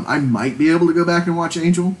 I might be able to go back and watch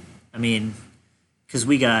Angel. I mean, because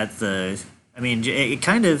we got it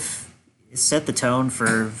kind of set the tone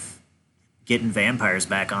for getting vampires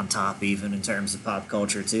back on top, even in terms of pop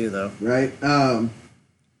culture too, though. Right?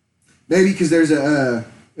 Maybe because there's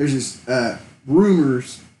this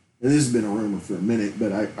rumors, and this has been a rumor for a minute,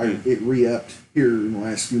 but it re-upped here in the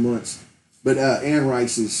last few months. But Anne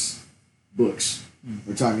Rice's books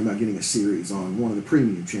are talking about getting a series on one of the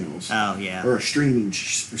premium channels. Oh yeah. Or a streaming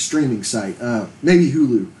site, maybe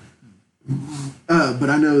Hulu. But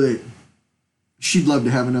I know that she'd love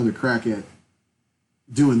to have another crack at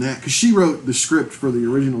doing that because she wrote the script for the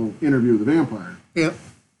original Interview with the Vampire. Yep.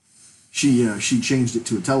 She changed it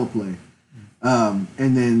to a teleplay, and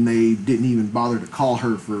then they didn't even bother to call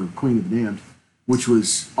her for Queen of the Damned, which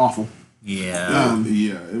was awful. Yeah.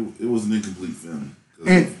 It was an incomplete film.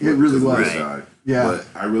 And it really was. Right. Died. Yeah.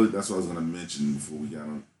 But that's what I was going to mention before we got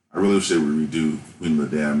on. I really wish they would redo Queen of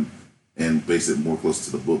the Damned and base it more close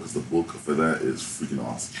to the book because the book for that is freaking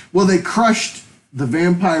awesome. Well, they crushed the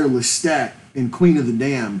vampire Lestat and Queen of the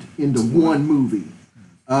Damned into one movie.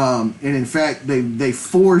 And in fact, they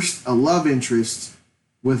forced a love interest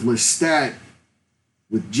with Lestat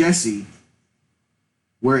with Jesse,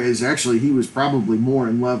 whereas actually he was probably more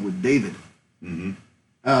in love with David. Mm-hmm.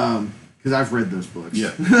 Because I've read those books.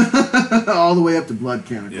 Yeah. All the way up to Blood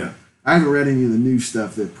Canonical. Yeah. I haven't read any of the new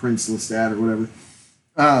stuff that Prince Lestat or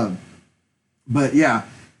whatever. But yeah,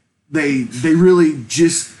 they really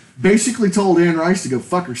just basically told Anne Rice to go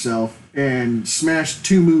fuck herself and smashed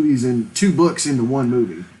two books into one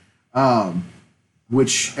movie.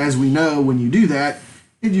 Which, as we know, when you do that,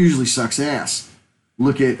 it usually sucks ass.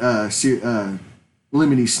 Look at Lemony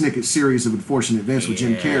Snicket's series of unfortunate events with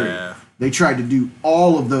Jim Carrey. Yeah. They tried to do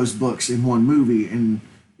all of those books in one movie, and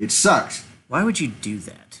it sucks. Why would you do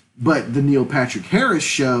that? But the Neil Patrick Harris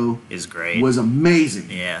show Is great. was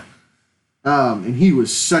amazing. Yeah. And he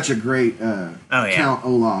was such a great yeah. Count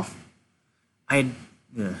Olaf.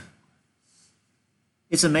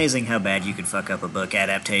 It's amazing how bad you could fuck up a book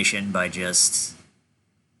adaptation by just.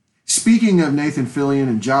 Speaking of Nathan Fillion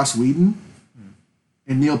and Joss Whedon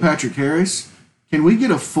and Neil Patrick Harris, can we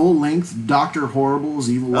get a full-length Dr. Horrible's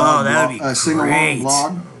Evil that would be sing-along great.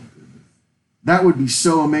 vlog? That would be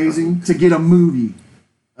so amazing to get a movie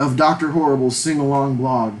of Dr. Horrible's sing-along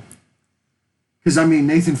vlog. Because, I mean,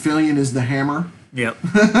 Nathan Fillion is the Hammer. Yep.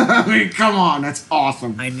 I mean, come on, that's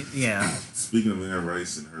awesome. Yeah. Speaking of Anne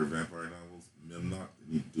Rice and her vampire novels, Memnoch,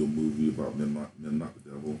 they need to do a movie about Memnoch the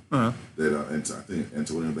devil. Uh-huh. That I think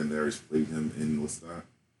Antonio Banderas played him in Lestat.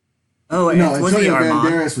 Oh, No, was he Antonio Armand?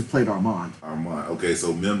 Banderas was played Armand. Armand. Okay,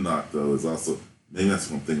 so Memnoch though is also maybe that's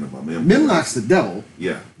what I'm thinking about. Memnoch's the devil.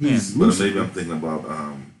 Yeah, He's but Lucifer. maybe I'm thinking about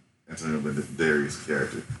Antonio Banderas'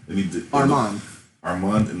 character. And he did Armand.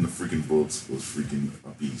 Armand in the freaking books was freaking a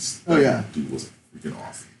beast. Oh, yeah. That dude was freaking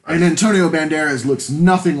awesome. And Antonio Banderas looks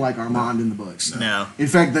nothing like Armand in the books. No. In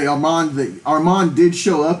fact, Armand did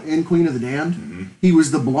show up in Queen of the Damned. Mm-hmm. He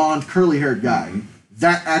was the blonde, curly-haired guy.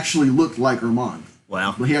 That actually looked like Armand.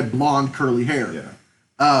 Wow. But he had blonde, curly hair. Yeah.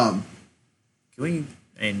 Can we?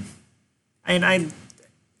 I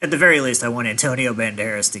at the very least, I want Antonio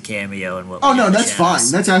Banderas to cameo in what. Oh We no, Got that's fine.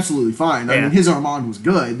 Jazz. That's absolutely fine. I Yeah. mean, his Armand was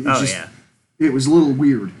good. It's Oh just, yeah. it was a little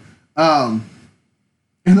weird.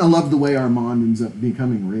 And I love the way Armand ends up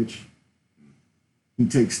becoming rich. He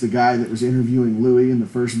takes the guy that was interviewing Louis in the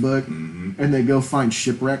first book, and they go find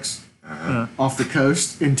shipwrecks off the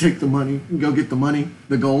coast and take the money and go get the money,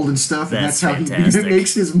 the gold and stuff. And That's that's how fantastic. he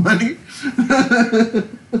makes his money.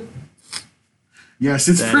 Yes,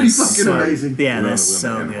 it's That pretty is fucking so- amazing. Yeah, We're that's on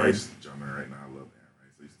so Anne good. Rice genre right now. I love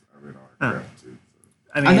Anne Rice. I read all her crap too.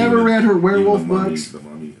 So. I mean, I never read her Even werewolf the Mummy, books. The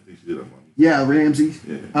Mummy. I think she did a Mummy. Yeah, Ramsey.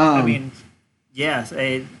 Yeah. I mean, yeah.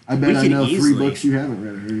 I bet I know 3 books you haven't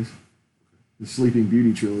read of hers. The Sleeping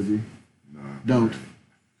Beauty trilogy. Nah, Don't.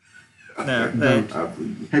 No, Don't. I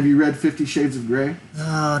believe you. Have you read 50 Shades of Grey?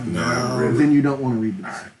 oh No, I haven't no. read it. Then you don't want to read this.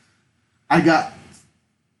 All right. I got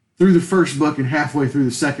through the first book and halfway through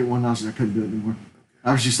the second one, I was like, I couldn't do it anymore.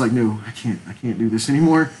 I was just like, no, I can't do this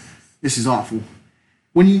anymore. This is awful.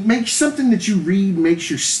 When you make something that you read makes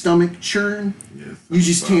your stomach churn, Yes, you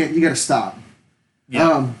just can't. You got to stop.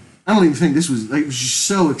 Yeah. I don't even think this was like, it was just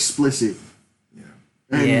so explicit. Yeah.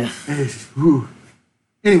 And, Yeah. Whew.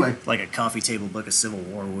 Anyway, Like a coffee table book of Civil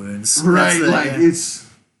War wounds. right? That's the- Like yeah. it's.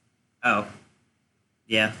 Oh.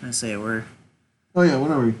 Yeah, I say we're Oh yeah, what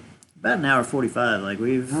are we? about an hour 45. Like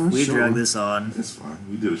we've sure. dragged this on. It's fine.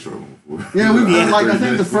 We did a short one before. Yeah, we Yeah. like I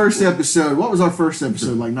think the first episode. What was our first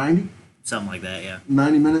episode? Like 90? Something like that, yeah.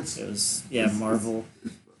 90 minutes. It was Marvel.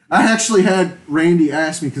 I actually had Randy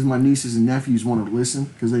ask me because my nieces and nephews want to listen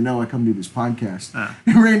because they know I come do this podcast.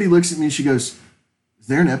 And Randy looks at me and she goes, "Is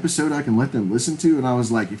there an episode I can let them listen to?" And I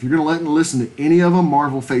was like, "If you're gonna let them listen to any of them,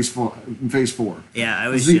 Marvel Phase 4, Yeah, I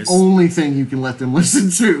is was the just only thing you can let them listen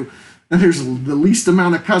to. And there's the least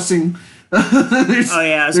amount of cussing. There's, Oh,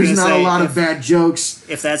 yeah, I was there's gonna not a say, lot of if- bad jokes.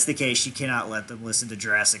 if that's the case, you cannot let them listen to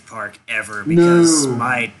Jurassic Park ever because No.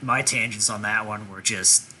 my tangents on that one were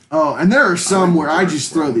just Oh, and there are some like where I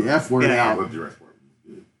just throw the F word Yeah, yeah. out. But Jurassic Park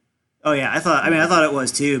was good. oh yeah, I thought it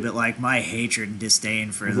was too, but like my hatred and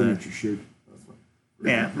disdain for Look the at your shit. That's fine.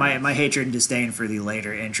 yeah, my hatred and disdain for the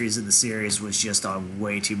later entries in the series was just on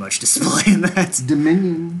way too much display in that.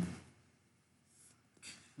 Dominion.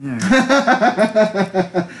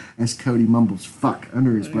 As Cody mumbles fuck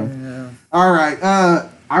under his breath. All right.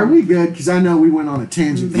 Are we good? Because I know we went on a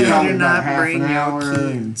tangent for probably Better about not half bring an your hour.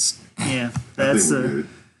 kids. Yeah, I that's think we're good.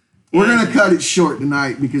 We're going to cut it short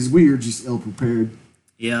tonight because we are just ill prepared.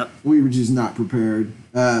 yep. We were just not prepared.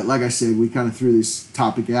 Like I said, we kind of threw this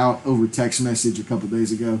topic out over text message a couple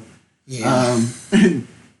days ago. Yeah.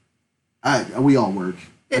 And we all work.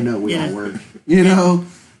 I know we Yeah. all work. You know?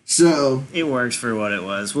 So It works for what it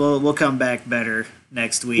was. We'll come back better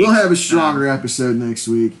next week. we'll have a stronger episode next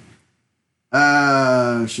week.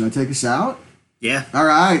 Should I take us out? Yeah. All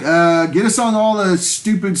right. Get us on all the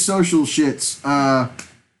stupid social shits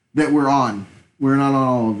that we're on. We're not on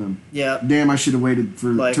all of them. Yeah. Damn, I should have waited for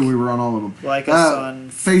Like- till we were on all of them. Like us on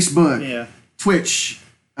Facebook, yeah. Twitch,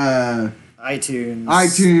 iTunes,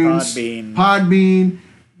 iTunes, Podbean.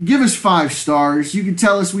 Give us 5 stars. You can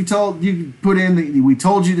tell us you can put in that we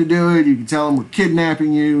told you to do it. You can tell them we're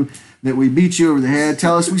kidnapping you, that we beat you over the head.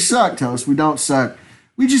 Tell us we suck. Tell us we don't suck.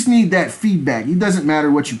 We just need that feedback. It doesn't matter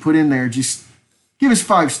what you put in there. Just give us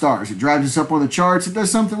 5 stars. It drives us up on the charts. It does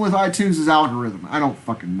something with iTunes' algorithm. I don't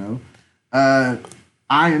fucking know. I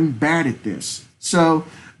am bad at this. So,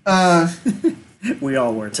 We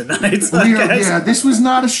all were tonight. yeah, this was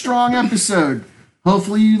not a strong episode.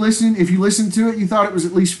 Hopefully you listen. If you listened to it, you thought it was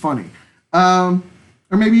at least funny. Or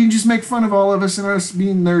maybe you can just make fun of all of us and us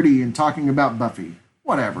being nerdy and talking about Buffy.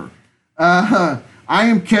 Whatever. I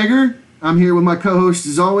am Kegger. I'm here with my co-host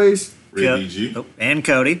as always. Ray BG. Oh, and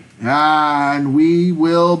Cody. And we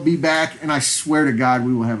will be back. And I swear to God,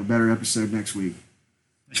 we will have a better episode next week.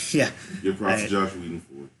 Yeah. Give props to Josh Whedon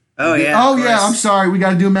for it. Oh yeah. Oh, of yeah. course. I'm sorry. We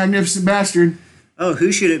got to do a Magnificent Bastard. Oh,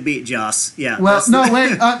 who should it beat, Joss? Yeah. Well, that's no, the-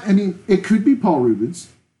 wait. I mean, it could be Paul Rubens.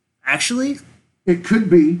 Actually, It could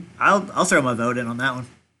be. I'll throw my vote in on that one.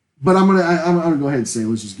 But I'm gonna go ahead and say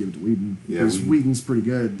let's just give it to Whedon Yeah, because Whedon. Whedon's pretty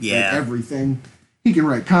good Yeah. at everything. He can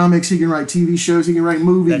write comics. He can write TV shows. He can write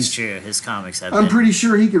movies. That's true. His comics have I'm been. pretty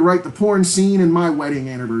sure he could write the porn scene in my wedding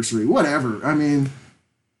anniversary. Whatever. I mean,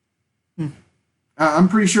 I'm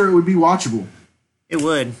pretty sure it would be watchable. It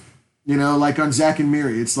would. You know, like on Zack and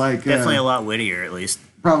Miri. It's like Definitely a lot wittier, at least.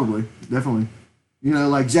 probably, definitely. You know,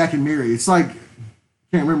 like Zack and Miri. It's like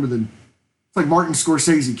can't remember the. It's like Martin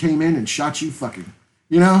Scorsese came in and shot you fucking.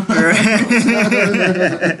 You know. Wow.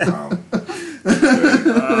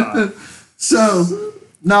 So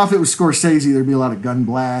now, if it was Scorsese, there'd be a lot of gun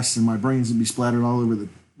blasts, and my brains would be splattered all over the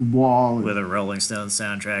wall. And, With a Rolling Stones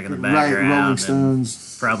soundtrack in the right, background. Rolling and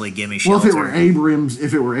Stones. Probably Gimme Well, Shelter. if it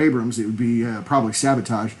were Abrams, it would be probably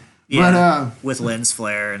Sabotage. Yeah, But with lens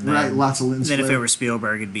flare. And then, right, lots of lens Then if flare. it were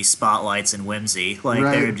Spielberg, it'd be Spotlights and Whimsy. Like,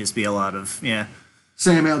 Right. there would just be a lot of, yeah.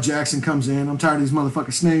 Samuel L. Jackson comes in. I'm tired of these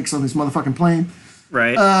motherfucking snakes on this motherfucking plane.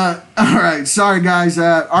 Right. All right, sorry guys.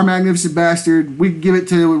 Our Magnificent Bastard. We can give it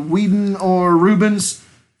to Whedon or Rubens.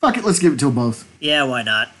 Fuck it, let's give it to both. yeah, why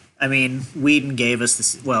not? I mean, Whedon gave us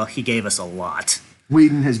this. Well, he gave us a lot.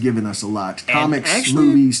 Whedon has given us a lot. And Comics, actually-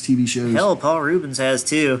 movies, TV shows. Hell, Paul Rubens has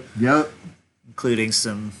too, Yep. including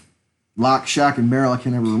some. Lock, Shock, and Barrel. I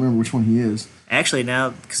can't ever remember which one he is. Actually, now,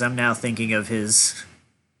 because I'm now thinking of his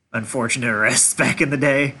unfortunate arrests back in the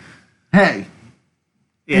day. Hey,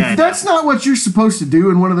 Yeah, I if know. that's not what you're supposed to do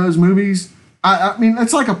in one of those movies, I mean,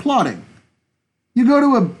 that's like applauding. You go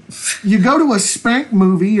to a spank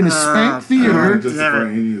movie in a spank I'm theater. not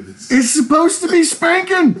justifying any of this. It's supposed to be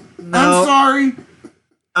spanking. No. I'm sorry.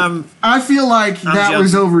 I feel like that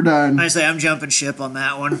was overdone. I say I'm jumping ship on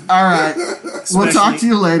that one. All right. We'll talk to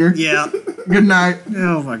you later. Yeah. Good night.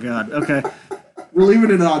 Oh my god. Okay. We're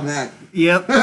leaving it on that. Yep.